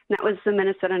that was the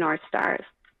Minnesota North Stars.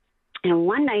 And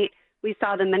one night, we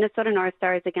saw the Minnesota North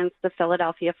Stars against the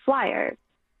Philadelphia Flyers.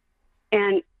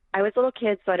 And I was a little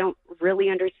kid, so I don't really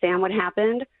understand what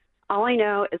happened. All I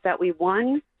know is that we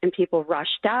won, and people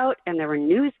rushed out, and there were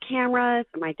news cameras,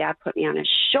 and my dad put me on his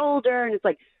shoulder, and it's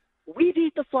like, we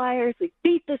beat the Flyers, we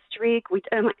beat the streak.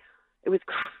 I'm like, it was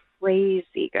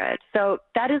crazy good. So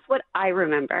that is what I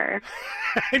remember.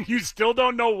 And you still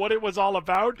don't know what it was all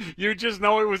about? You just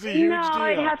know it was a huge deal. No,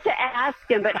 I'd have to ask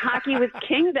him, but hockey was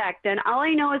king back then. All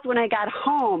I know is when I got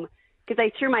home, because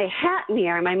I threw my hat in the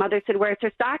air, and my mother said, where's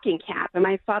her stocking cap? And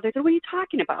my father said, what are you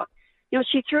talking about?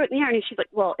 She threw it in the air, and she's like,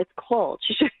 well, it's cold.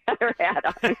 She should have her hat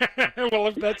on. Well,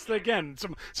 if that's, again,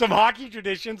 some hockey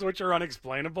traditions which are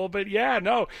unexplainable. But, yeah,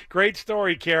 no, great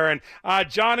story, Karen.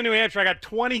 John in New Hampshire, I got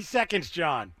 20 seconds,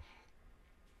 John.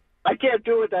 I can't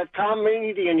do it. That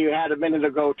comedian you had a minute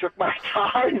ago took my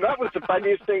time. That was the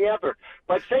funniest thing ever.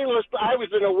 But St. Louis, I was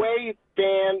an away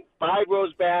fan 5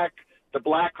 rows back, the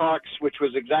Blackhawks, which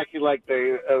was exactly like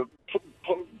the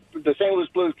St. Louis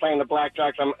Blues playing the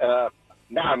Blackhawks.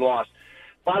 Now I'm lost.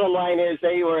 Bottom line is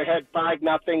they were ahead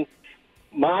 5-0.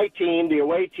 My team, the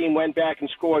away team, went back and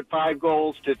scored 5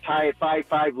 goals to tie it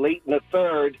 5-5 late in the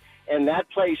third. And that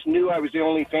place knew I was the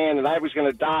only fan, and I was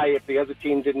going to die if the other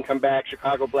team didn't come back.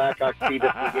 Chicago Blackhawks beat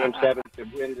us in Game 7 to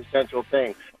win the Central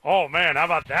thing. Oh, man, how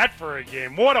about that for a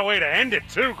game? What a way to end it,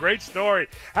 too. Great story.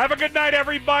 Have a good night,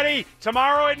 everybody.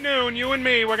 Tomorrow at noon, you and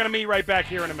me, we're going to meet right back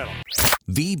here in the middle.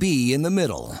 VB in the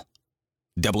middle.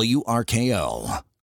 WRKO.